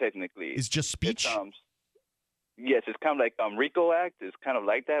wrong, technically. It's just speech? Yes, it's kind of like RICO Act. It's kind of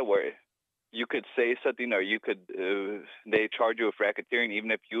like that, where you could say something, or you could they charge you with racketeering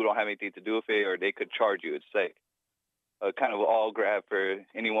even if you don't have anything to do with it, or they could charge you. It's like a kind of all grab for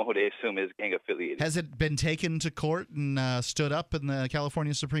anyone who they assume is gang affiliated. Has it been taken to court and stood up in the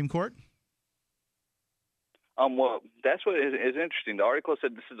California Supreme Court? Well, that's what is interesting. The article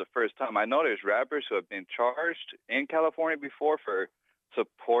said this is the first time. I know there's rappers who have been charged in California before for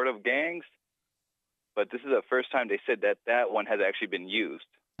support of gangs, but this is the first time they said that one has actually been used.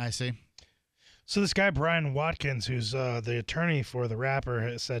 I see. So this guy, Brian Watkins, who's the attorney for the rapper,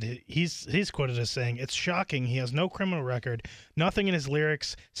 has said he's quoted as saying, "It's shocking. He has no criminal record. Nothing in his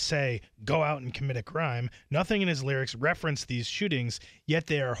lyrics say, go out and commit a crime. Nothing in his lyrics reference these shootings, yet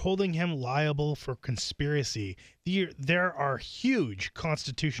they are holding him liable for conspiracy." There are huge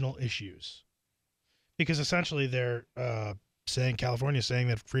constitutional issues. Because essentially they're California's saying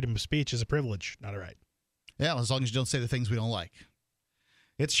that freedom of speech is a privilege, not a right. Yeah, as long as you don't say the things we don't like.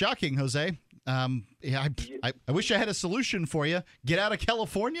 It's shocking, Jose. I wish I had a solution for you. Get out of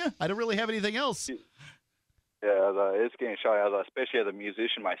California? I don't really have anything else. Yeah, it's getting shocking. Especially as a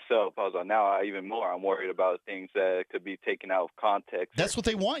musician myself, now even more I'm worried about things that could be taken out of context. That's what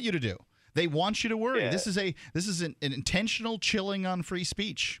they want you to do. They want you to worry. Yeah. This is an intentional chilling on free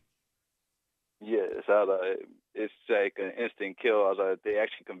speech. Yes, it's like an instant kill. They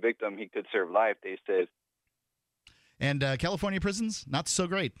actually convict him. He could serve life, they said. And California prisons, not so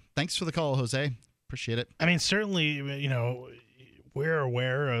great. Thanks for the call, Jose. Appreciate it. I mean, certainly, we're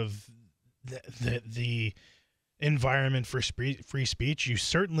aware of the environment for free speech. You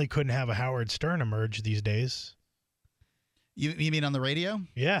certainly couldn't have a Howard Stern emerge these days. You mean on the radio?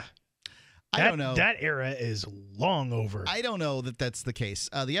 Yeah. I don't know. That era is long over. I don't know that that's the case.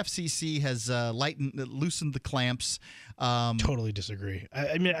 The FCC has loosened the clamps. Totally disagree.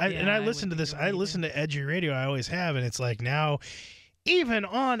 I listen to this. I listen to edgy radio. I always have, and it's like now, even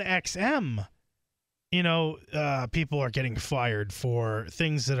on XM, people are getting fired for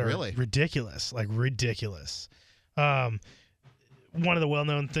things that are ridiculous, like ridiculous. One of the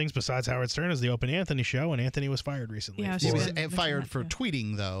well-known things besides Howard Stern is the Open Anthony show, and Anthony was fired recently. Yeah, he was fired for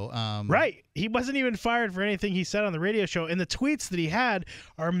tweeting, though. Right. He wasn't even fired for anything he said on the radio show, and the tweets that he had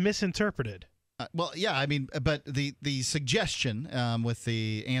are misinterpreted. Well, yeah, I mean, but the suggestion with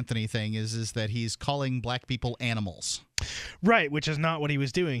the Anthony thing is that he's calling black people animals. Right, which is not what he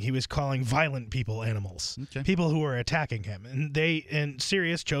was doing. He was calling violent people animals, people who were attacking him. And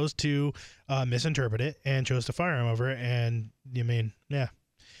Sirius chose to misinterpret it and chose to fire him over it. And,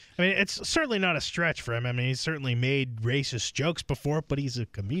 it's certainly not a stretch for him. I mean, he's certainly made racist jokes before, but he's a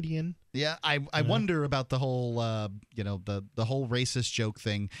comedian. Yeah, I wonder about the whole, the whole racist joke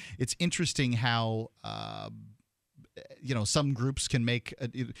thing. It's interesting how, some groups can make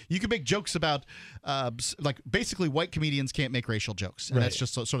you can make jokes about basically white comedians can't make racial jokes, and that's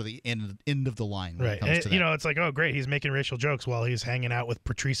just sort of the end of the line. When it comes to that. It's like, oh great, he's making racial jokes while he's hanging out with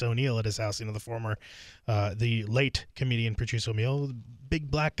Patrice O'Neal at his house. The former, the late comedian Patrice O'Neal,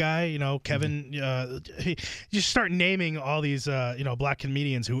 big black guy. Kevin. You just start naming all these black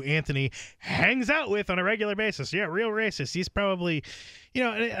comedians who Anthony hangs out with on a regular basis. Yeah, real racist. He's probably.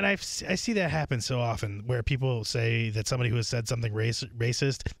 And I see that happen so often where people say that somebody who has said something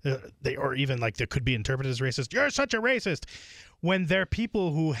racist, or even like that could be interpreted as racist, you're such a racist, when they're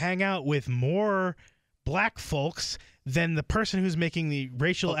people who hang out with more black folks than the person who's making the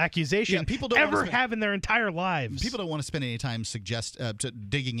racial accusation people don't ever have in their entire lives. People don't want to spend any time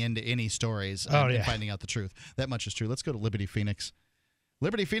digging into any stories and finding out the truth. That much is true. Let's go to Liberty Phoenix.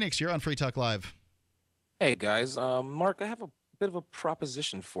 Liberty Phoenix, you're on Free Talk Live. Hey, guys. Mark, I have a bit of a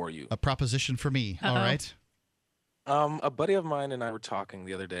proposition for you. A proposition for me. All right. A buddy of mine and I were talking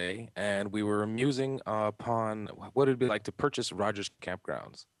the other day, and we were musing upon what it'd be like to purchase Rogers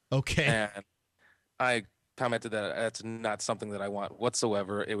campgrounds. Okay. And I commented that that's not something that I want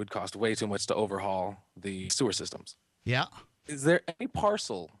whatsoever. It would cost way too much to overhaul the sewer systems. Yeah. Is there any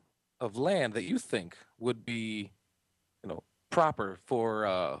parcel of land that you think would be, proper for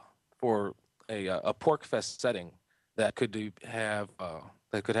a pork fest setting that could have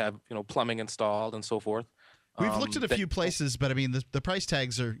plumbing installed and so forth? We've looked at a few places, but I mean the price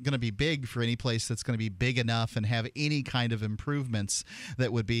tags are going to be big for any place that's going to be big enough and have any kind of improvements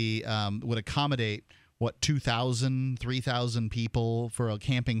that would be would accommodate 2,000, 3,000 people for a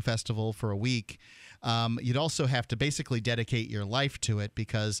camping festival for a week. You'd also have to basically dedicate your life to it,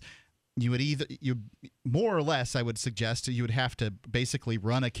 because you more or less, I would suggest, you would have to basically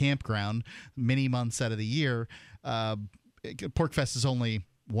run a campground many months out of the year. PorcFest is only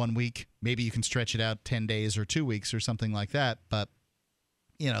 1 week. Maybe you can stretch it out 10 days or 2 weeks or something like that. But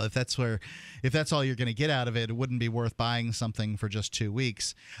if that's all you're going to get out of it, it wouldn't be worth buying something for just 2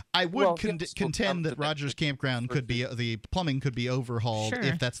 weeks. I would contend that Rogers Campground the plumbing could be overhauled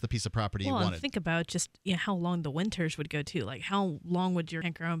if that's the piece of property you wanted. Think about just how long the winters would go too. Like, how long would your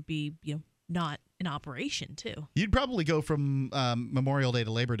campground be not in operation too? You'd probably go from Memorial Day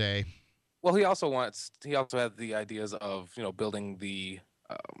to Labor Day. Well, he also had the ideas of building the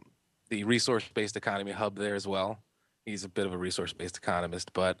resource-based economy hub there as well. He's a bit of a resource-based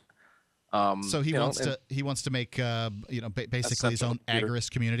economist, but so he wants to make basically his own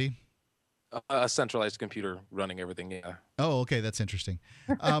agorist community. A centralized computer running everything. Yeah. Oh, okay, that's interesting.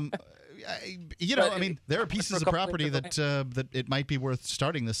 I mean, there are pieces of property that it might be worth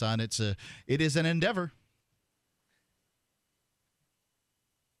starting this on. It is an endeavor.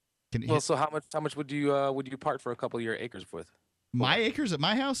 So how much would you part for a couple of your acres with? My acres at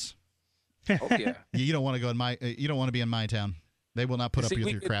my house? Oh yeah. You don't want to go you don't want to be in my town. They will not put up with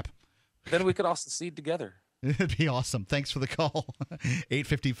your crap. Then we could all secede together. It'd be awesome. Thanks for the call.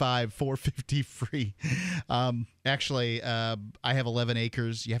 855-450-FREE. Actually, I have 11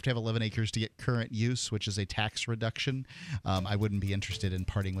 acres. You have to have 11 acres to get current use, which is a tax reduction. I wouldn't be interested in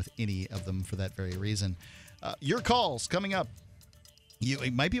parting with any of them for that very reason. Your calls coming up. You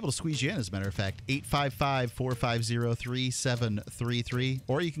might be able to squeeze you in, as a matter of fact. 855-450-3733.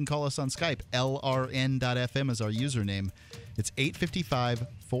 Or you can call us on Skype. LRN.FM is our username. It's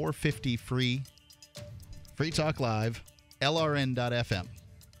 855-450-FREE. Free Talk Live, LRN.FM.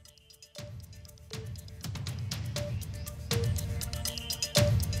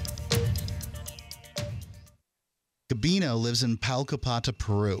 Gabino lives in Palcopata,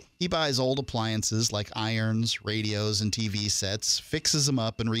 Peru. He buys old appliances like irons, radios, and TV sets, fixes them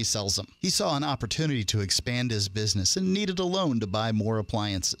up, and resells them. He saw an opportunity to expand his business and needed a loan to buy more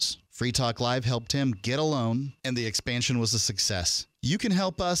appliances. Free Talk Live helped him get a loan, and the expansion was a success. You can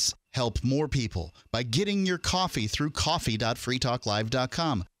help us help more people by getting your coffee through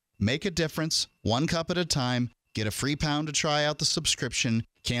coffee.freetalklive.com. Make a difference, one cup at a time. Get a free pound to try out the subscription.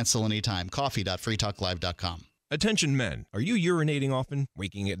 Cancel anytime. Coffee.freetalklive.com. Attention men, are you urinating often,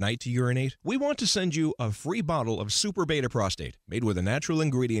 waking at night to urinate? We want to send you a free bottle of Super Beta Prostate, made with a natural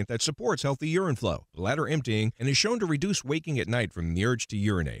ingredient that supports healthy urine flow, bladder emptying, and is shown to reduce waking at night from the urge to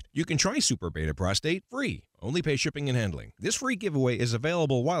urinate. You can try Super Beta Prostate free. Only pay shipping and handling. This free giveaway is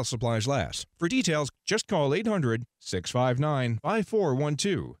available while supplies last. For details, just call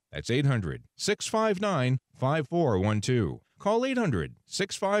 800-659-5412. That's 800-659-5412. Call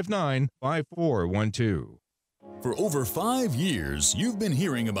 800-659-5412. For over 5 years, you've been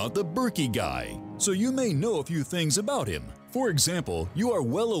hearing about the Berkey Guy, so you may know a few things about him. For example, you are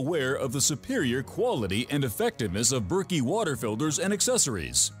well aware of the superior quality and effectiveness of Berkey water filters and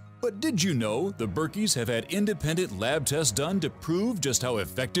accessories. But did you know the Berkeys have had independent lab tests done to prove just how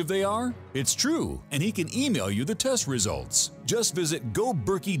effective they are? It's true, and he can email you the test results. Just visit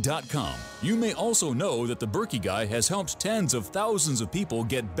goberkey.com. You may also know that the Berkey Guy has helped tens of thousands of people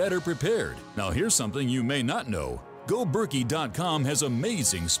get better prepared. Now here's something you may not know. GoBerkey.com has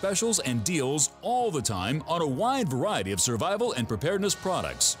amazing specials and deals all the time on a wide variety of survival and preparedness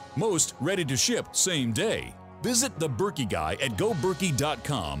products, most ready to ship same day. Visit the Berkey Guy at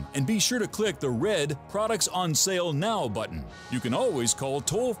goberkey.com and be sure to click the red Products on Sale Now button. You can always call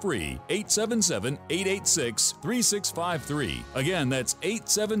toll-free 877-886-3653. Again, that's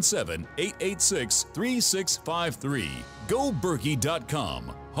 877-886-3653.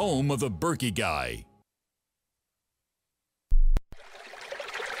 GoBerkey.com, home of the Berkey Guy.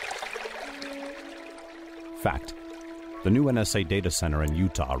 Fact. The new NSA data center in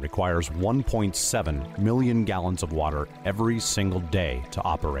Utah requires 1.7 million gallons of water every single day to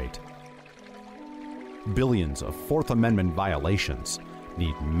operate. Billions of Fourth Amendment violations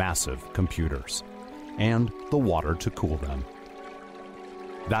need massive computers and the water to cool them.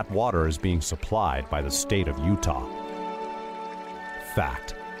 That water is being supplied by the state of Utah.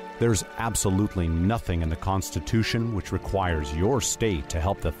 Fact. There's absolutely nothing in the Constitution which requires your state to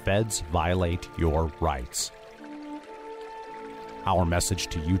help the feds violate your rights. Our message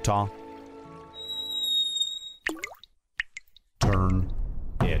to Utah: turn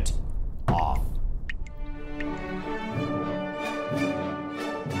it off.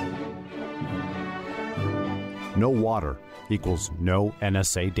 No water equals no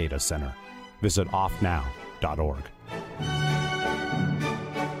NSA data center. Visit offnow.org.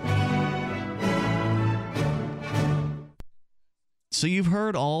 So you've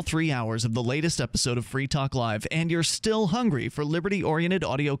heard all 3 hours of the latest episode of Free Talk Live, and you're still hungry for liberty-oriented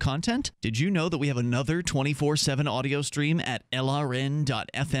audio content? Did you know that we have another 24/7 audio stream at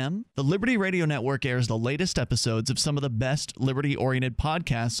LRN.FM? The Liberty Radio Network airs the latest episodes of some of the best liberty-oriented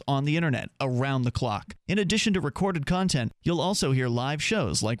podcasts on the internet around the clock. In addition to recorded content, you'll also hear live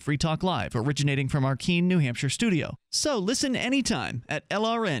shows like Free Talk Live, originating from our Keene, New Hampshire studio. So listen anytime at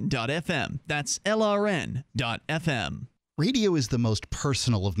LRN.FM. That's LRN.FM. Radio is the most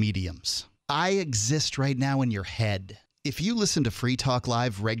personal of mediums. I exist right now in your head. If you listen to Free Talk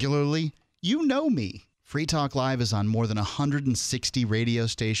Live regularly, you know me. Free Talk Live is on more than 160 radio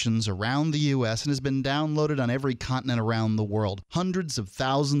stations around the U.S. and has been downloaded on every continent around the world. Hundreds of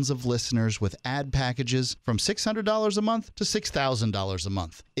thousands of listeners with ad packages from $600 a month to $6,000 a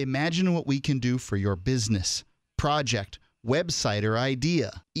month. Imagine what we can do for your business, project, website, or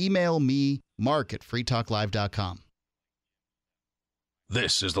idea. Email me, mark@freetalklive.com.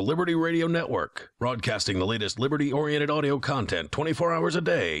 This is the Liberty Radio Network, broadcasting the latest liberty-oriented audio content 24 hours a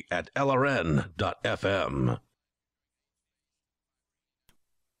day at LRN.FM.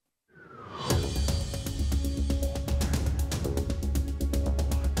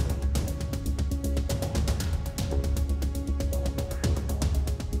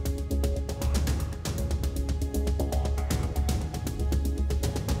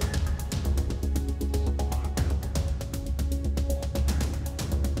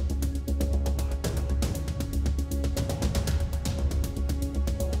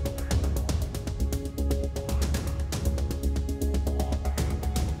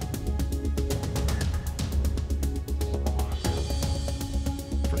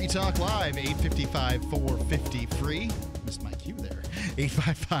 Talk Live, 855-450-FREE. Missed my cue there.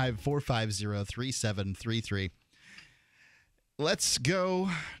 855-450-3733. Let's go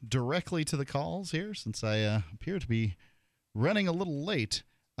directly to the calls here since I appear to be running a little late.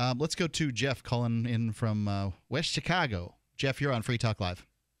 Let's go to Jeff calling in from West Chicago. Jeff, you're on Free Talk Live.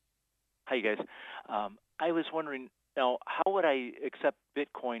 Hi, you guys. I was wondering, now, how would I accept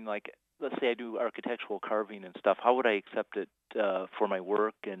Bitcoin? Like, let's say I do architectural carving and stuff. How would I accept it for my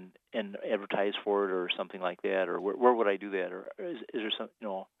work and advertise for it or something like that? Or where would I do that? Or is there some,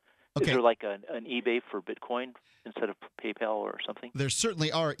 is there like an eBay for Bitcoin instead of PayPal or something? There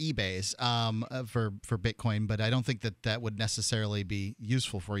certainly are eBays for Bitcoin, but I don't think that would necessarily be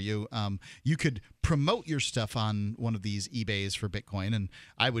useful for you. You could promote your stuff on one of these eBays for Bitcoin, and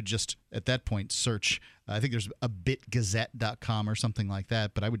I would just, at that point, search. I think there's a bitgazette.com or something like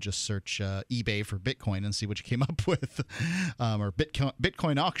that, but I would just search eBay for Bitcoin and see what you came up with, or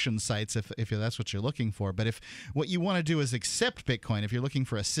Bitcoin auction sites if that's what you're looking for. But if what you want to do is accept Bitcoin, if you're looking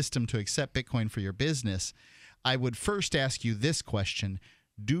for a system to accept Bitcoin for your business, I would first ask you this question: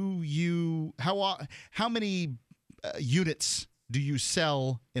 how many units do you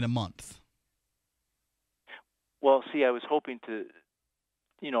sell in a month? Well, see, I was hoping to,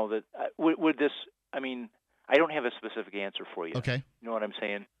 that would this. I mean, I don't have a specific answer for you. Okay. You know what I'm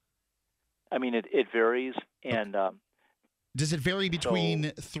saying? I mean, it varies, and does it vary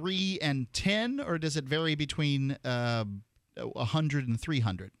between 3 and 10, or does it vary between 100 and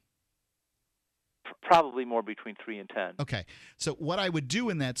 300? Probably more between 3 and 10. Okay. So what I would do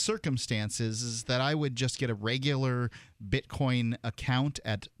in that circumstance is that I would just get a regular Bitcoin account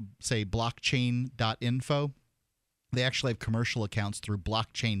at, say, blockchain.info. They actually have commercial accounts through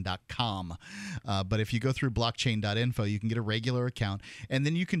blockchain.com. But if you go through blockchain.info, you can get a regular account, and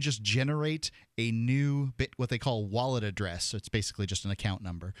then you can just generate a new what they call wallet address. So it's basically just an account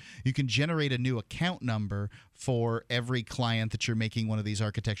number. You can generate a new account number for every client that you're making one of these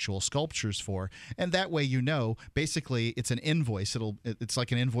architectural sculptures for. And that way, basically it's an invoice. It's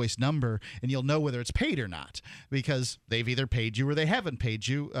like an invoice number, and you'll know whether it's paid or not because they've either paid you or they haven't paid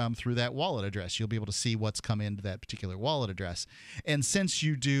you through that wallet address. You'll be able to see what's come into that particular wallet address. And since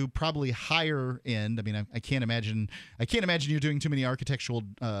you do probably higher end, I mean, I can't imagine you're doing too many architectural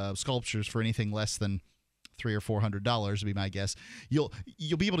sculptures for anything less than $300 or $400 would be my guess. You'll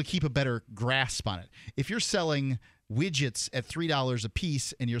be able to keep a better grasp on it. If you're selling widgets at $3 a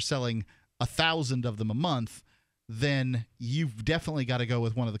piece and you're selling 1,000 of them a month, then you've definitely got to go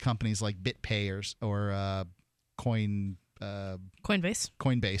with one of the companies like BitPay or Coinbase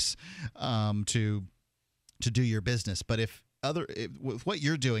to do your business. But with what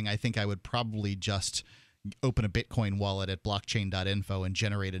you're doing, I think I would probably just open a Bitcoin wallet at blockchain.info and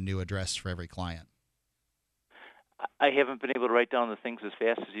generate a new address for every client. I haven't been able to write down the things as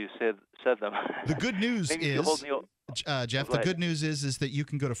fast as you said them. The good news is, Jeff, the good news is that you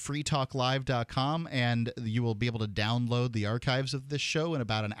can go to freetalklive.com and you will be able to download the archives of this show in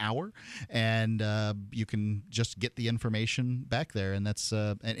about an hour, and you can just get the information back there. And that's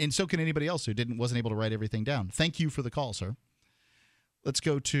and so can anybody else who wasn't able to write everything down. Thank you for the call, sir. Let's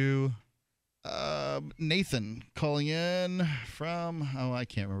go to Nathan calling in from, I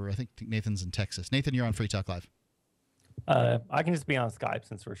can't remember. I think Nathan's in Texas. Nathan, you're on Free Talk Live. I can just be on Skype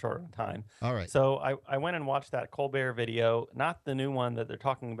since we're short on time. All right. So I went and watched that Colbert video, not the new one that they're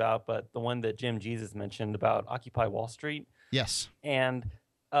talking about, but the one that Jim Jesus mentioned about Occupy Wall Street. Yes. And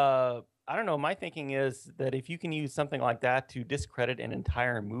I don't know, my thinking is that if you can use something like that to discredit an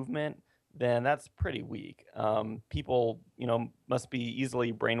entire movement, then that's pretty weak. People, must be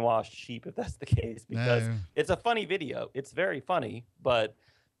easily brainwashed sheep if that's the case, because it's a funny video. It's very funny, but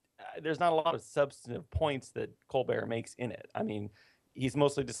there's not a lot of substantive points that Colbert makes in it. I mean, he's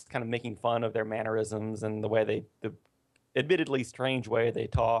mostly just kind of making fun of their mannerisms and the way the admittedly strange way they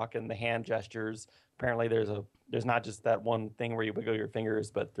talk and the hand gestures. Apparently there's not just that one thing where you wiggle your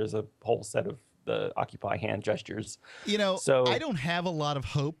fingers, but there's a whole set of the Occupy hand gestures. So I don't have a lot of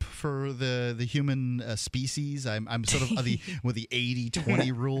hope for the human species. I'm sort of with the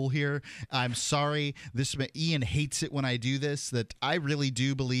 80-20 rule here. I'm sorry. Ian hates it when I do this, that I really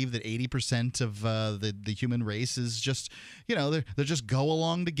do believe that 80% of the human race is just, they're just go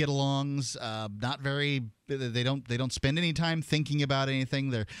along to get alongs. Not very. They don't spend any time thinking about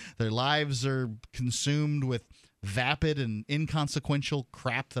anything. Their lives are consumed with vapid and inconsequential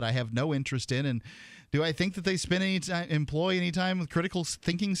crap that I have no interest in. And do I think that they employ any time with critical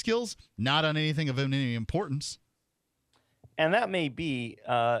thinking skills? Not on anything of any importance. And that may be.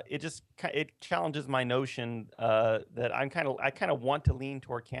 It challenges my notion that I kind of want to lean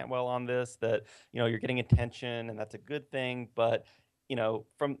toward Cantwell on this. That you're getting attention and that's a good thing, but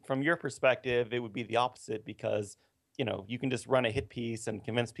from your perspective, it would be the opposite because, you can just run a hit piece and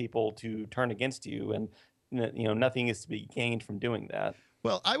convince people to turn against you, and nothing is to be gained from doing that.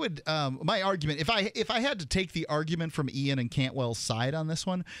 Well, I would my argument, if I had to take the argument from Ian and Cantwell's side on this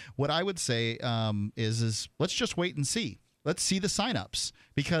one, what I would say is let's just wait and see. Let's see the signups,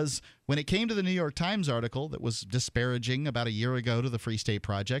 because when it came to the New York Times article that was disparaging about a year ago to the Free State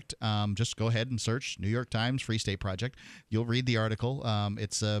Project, just go ahead and search New York Times Free State Project. You'll read the article.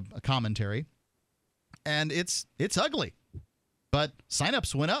 It's a commentary, and it's ugly, but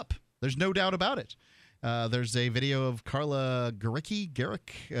signups went up. There's no doubt about it. There's a video of Carla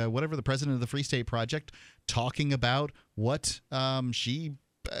Garrick, whatever, the president of the Free State Project, talking about what she.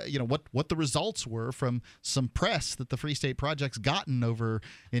 What the results were from some press that the Free State Project's gotten over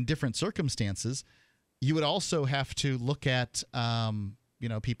in different circumstances. You would also have to look at,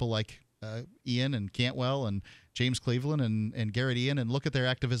 people like Ian and Cantwell and James Cleveland and Garrett Ian, and look at their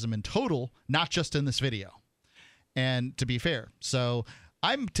activism in total, not just in this video. And to be fair, so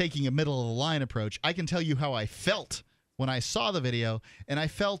I'm taking a middle-of-the-line approach. I can tell you how I felt when I saw the video, and I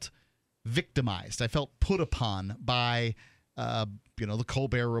felt victimized. I felt put upon by the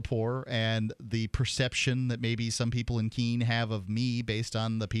Colbert Report and the perception that maybe some people in Keene have of me based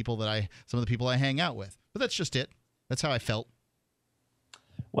on some of the people I hang out with. But that's just it. That's how I felt.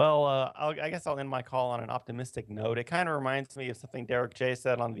 Well, I guess I'll end my call on an optimistic note. It kind of reminds me of something Derek J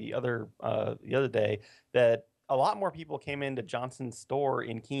said on the other day, that a lot more people came into Johnson's store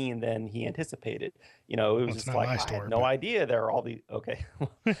in Keene than he anticipated. It was just like, I had no idea there were all these. Okay.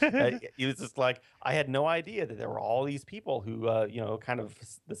 It was just like, I had no idea that there were all these people who, kind of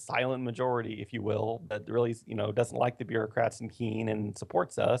the silent majority, if you will, that really, doesn't like the bureaucrats in Keene and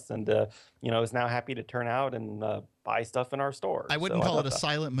supports us, and, is now happy to turn out and buy stuff in our store. I wouldn't call it a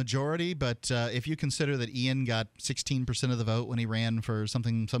silent majority, but if you consider that Ian got 16% of the vote when he ran for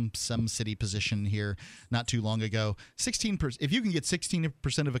some city position here not too long ago, 16%. If you can get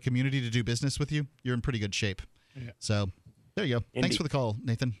 16% of a community to do business with you, you're in pretty good shape. Yeah. So there you go. Indeed. Thanks for the call,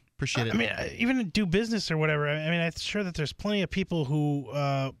 Nathan. Appreciate it. I mean, even do business or whatever. I mean, I'm sure that there's plenty of people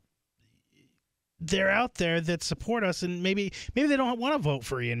who they're out there that support us, and maybe they don't want to vote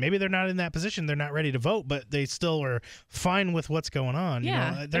for Ian. Maybe they're not in that position. They're not ready to vote, but they still are fine with what's going on.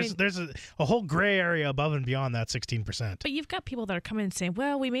 Yeah, there's a whole gray area above and beyond that 16%. But you've got people that are coming and saying,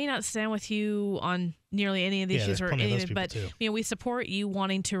 well, we may not stand with you on nearly any of the issues, or any of it, but we support you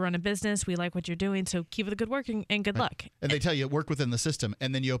wanting to run a business. We like what you're doing, so keep up the good work and good luck. And they tell you work within the system,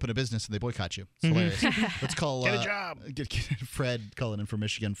 and then you open a business and they boycott you. It's hilarious. Let's call get a job. Get Fred calling in from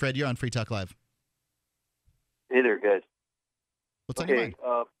Michigan. Fred, you're on Free Talk Live. Hey there, guys. What's on your mind?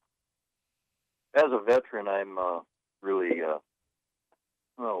 As a veteran, I'm really,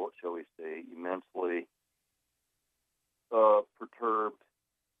 what shall we say, immensely perturbed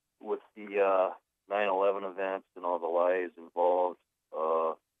with the 9/11 events and all the lies involved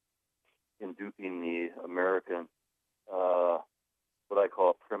in duping the American, what I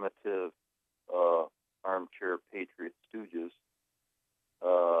call primitive armchair patriot stooges,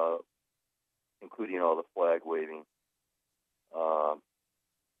 including all the flag waving.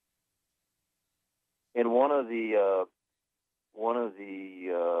 And one of the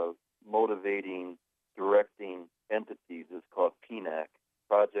motivating, directing entities is called PNAC,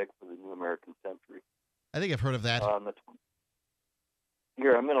 Project for the New American Century. I think I've heard of that.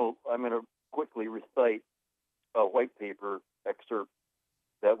 Here, I'm gonna quickly recite a white paper excerpt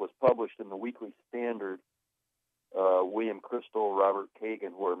that was published in the Weekly Standard. William Crystal, Robert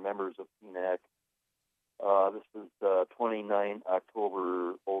Kagan, who are members of PNAC. This is 29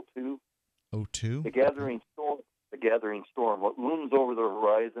 October 02. 02? The gathering storm. What looms over the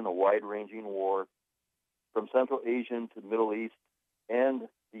horizon, a wide-ranging war from Central Asia to Middle East and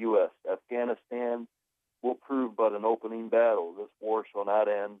the U.S. Afghanistan will prove but an opening battle. This war shall not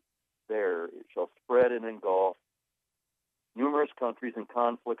end there. It shall spread and engulf numerous countries and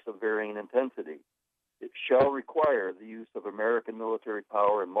conflicts of varying intensity. It shall require the use of American military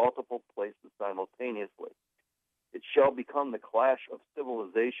power in multiple places simultaneously. It shall become the clash of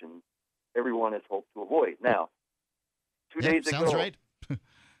civilizations everyone has hoped to avoid. Now, 2 days ago, sounds right.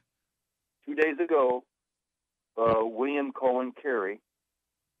 2 days ago, William Cullen Carey,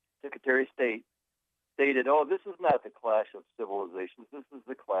 Secretary of State, stated, "Oh, this is not the clash of civilizations. This is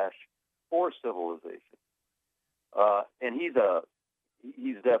the clash for civilization." And he's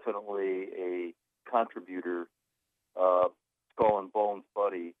definitely a contributor, skull and bones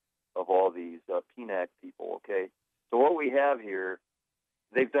buddy of all these PNAC people. Okay, so what we have here,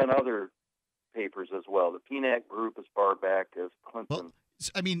 they've done other papers as well. The PNAC group, as far back as Clinton. Well,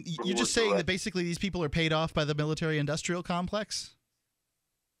 I mean, you're just saying that basically these people are paid off by the military-industrial complex?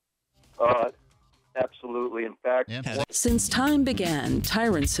 Absolutely. In fact, Since time began,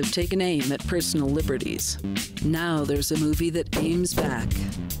 tyrants have taken aim at personal liberties. Now there's a movie that aims back.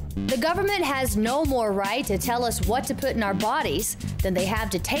 The government has no more right to tell us what to put in our bodies than they have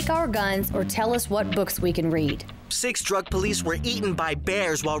to take our guns or tell us what books we can read. 6 drug police were eaten by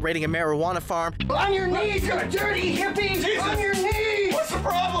bears while raiding a marijuana farm. On your knees, you dirty hippie! Jesus. On your knees! What's the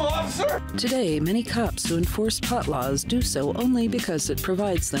problem, officer? Today, many cops who enforce pot laws do so only because it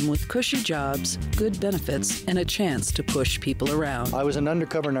provides them with cushy jobs, good benefits, and a chance to push people around. I was an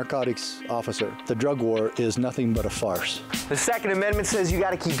undercover narcotics officer. The drug war is nothing but a farce. The Second Amendment says you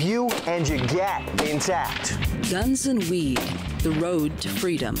gotta keep you and your gat intact. Guns and Weed, The Road to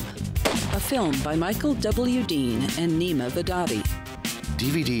Freedom. A film by Michael W. Dean and Nima Vadati.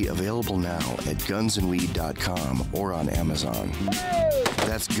 DVD available now at gunsandweed.com or on Amazon.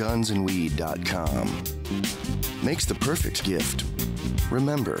 That's gunsandweed.com. Makes the perfect gift.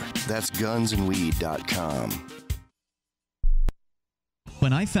 Remember, that's gunsandweed.com.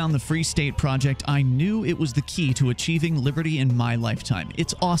 When I found the Free State Project, I knew it was the key to achieving liberty in my lifetime.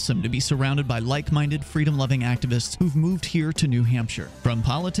 It's awesome to be surrounded by like-minded, freedom-loving activists who've moved here to New Hampshire. From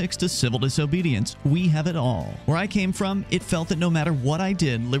politics to civil disobedience, we have it all. Where I came from, it felt that no matter what I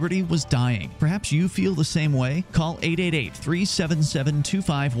did, liberty was dying. Perhaps you feel the same way? Call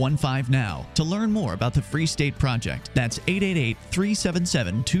 888-377-2515 now to learn more about the Free State Project. That's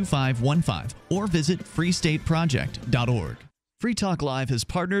 888-377-2515 or visit freestateproject.org. Free Talk Live has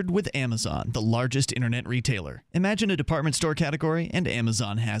partnered with Amazon, the largest internet retailer. Imagine a department store category, and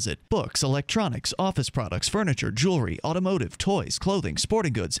Amazon has it. Books, electronics, office products, furniture, jewelry, automotive, toys, clothing,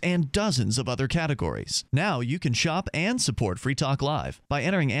 sporting goods, and dozens of other categories. Now you can shop and support Free Talk Live by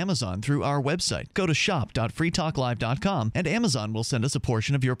entering Amazon through our website. Go to shop.freetalklive.com, and Amazon will send us a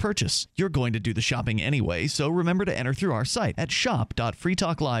portion of your purchase. You're going to do the shopping anyway, so remember to enter through our site at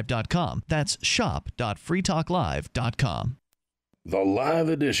shop.freetalklive.com. That's shop.freetalklive.com. The live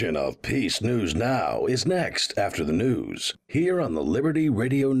edition of Peace News Now is next after the news, here on the Liberty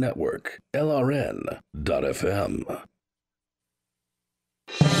Radio Network, LRN.FM.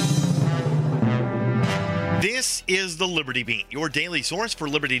 This is the Liberty Beat, your daily source for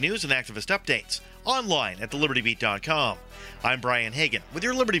liberty news and activist updates, online at thelibertybeat.com. I'm Brian Hagan with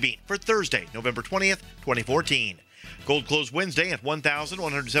your Liberty Beat for Thursday, November 20th, 2014. Gold closed Wednesday at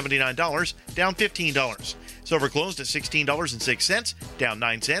 $1,179, down $15. Silver closed at $16.06, down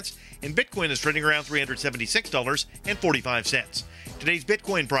 9 cents, and Bitcoin is trading around $376.45. Today's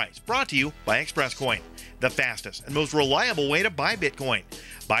Bitcoin price brought to you by ExpressCoin, the fastest and most reliable way to buy Bitcoin.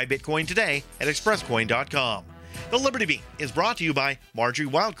 Buy Bitcoin today at expresscoin.com. The Liberty Beat is brought to you by Marjorie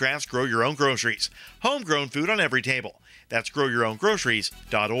Wildcraft's Grow Your Own Groceries. Homegrown food on every table. That's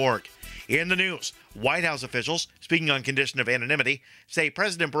growyourowngroceries.org. In the news, White House officials, speaking on condition of anonymity, say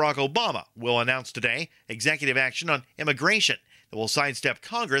President Barack Obama will announce today executive action on immigration that will sidestep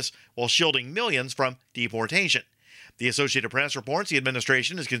Congress while shielding millions from deportation. The Associated Press reports the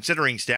administration is considering steps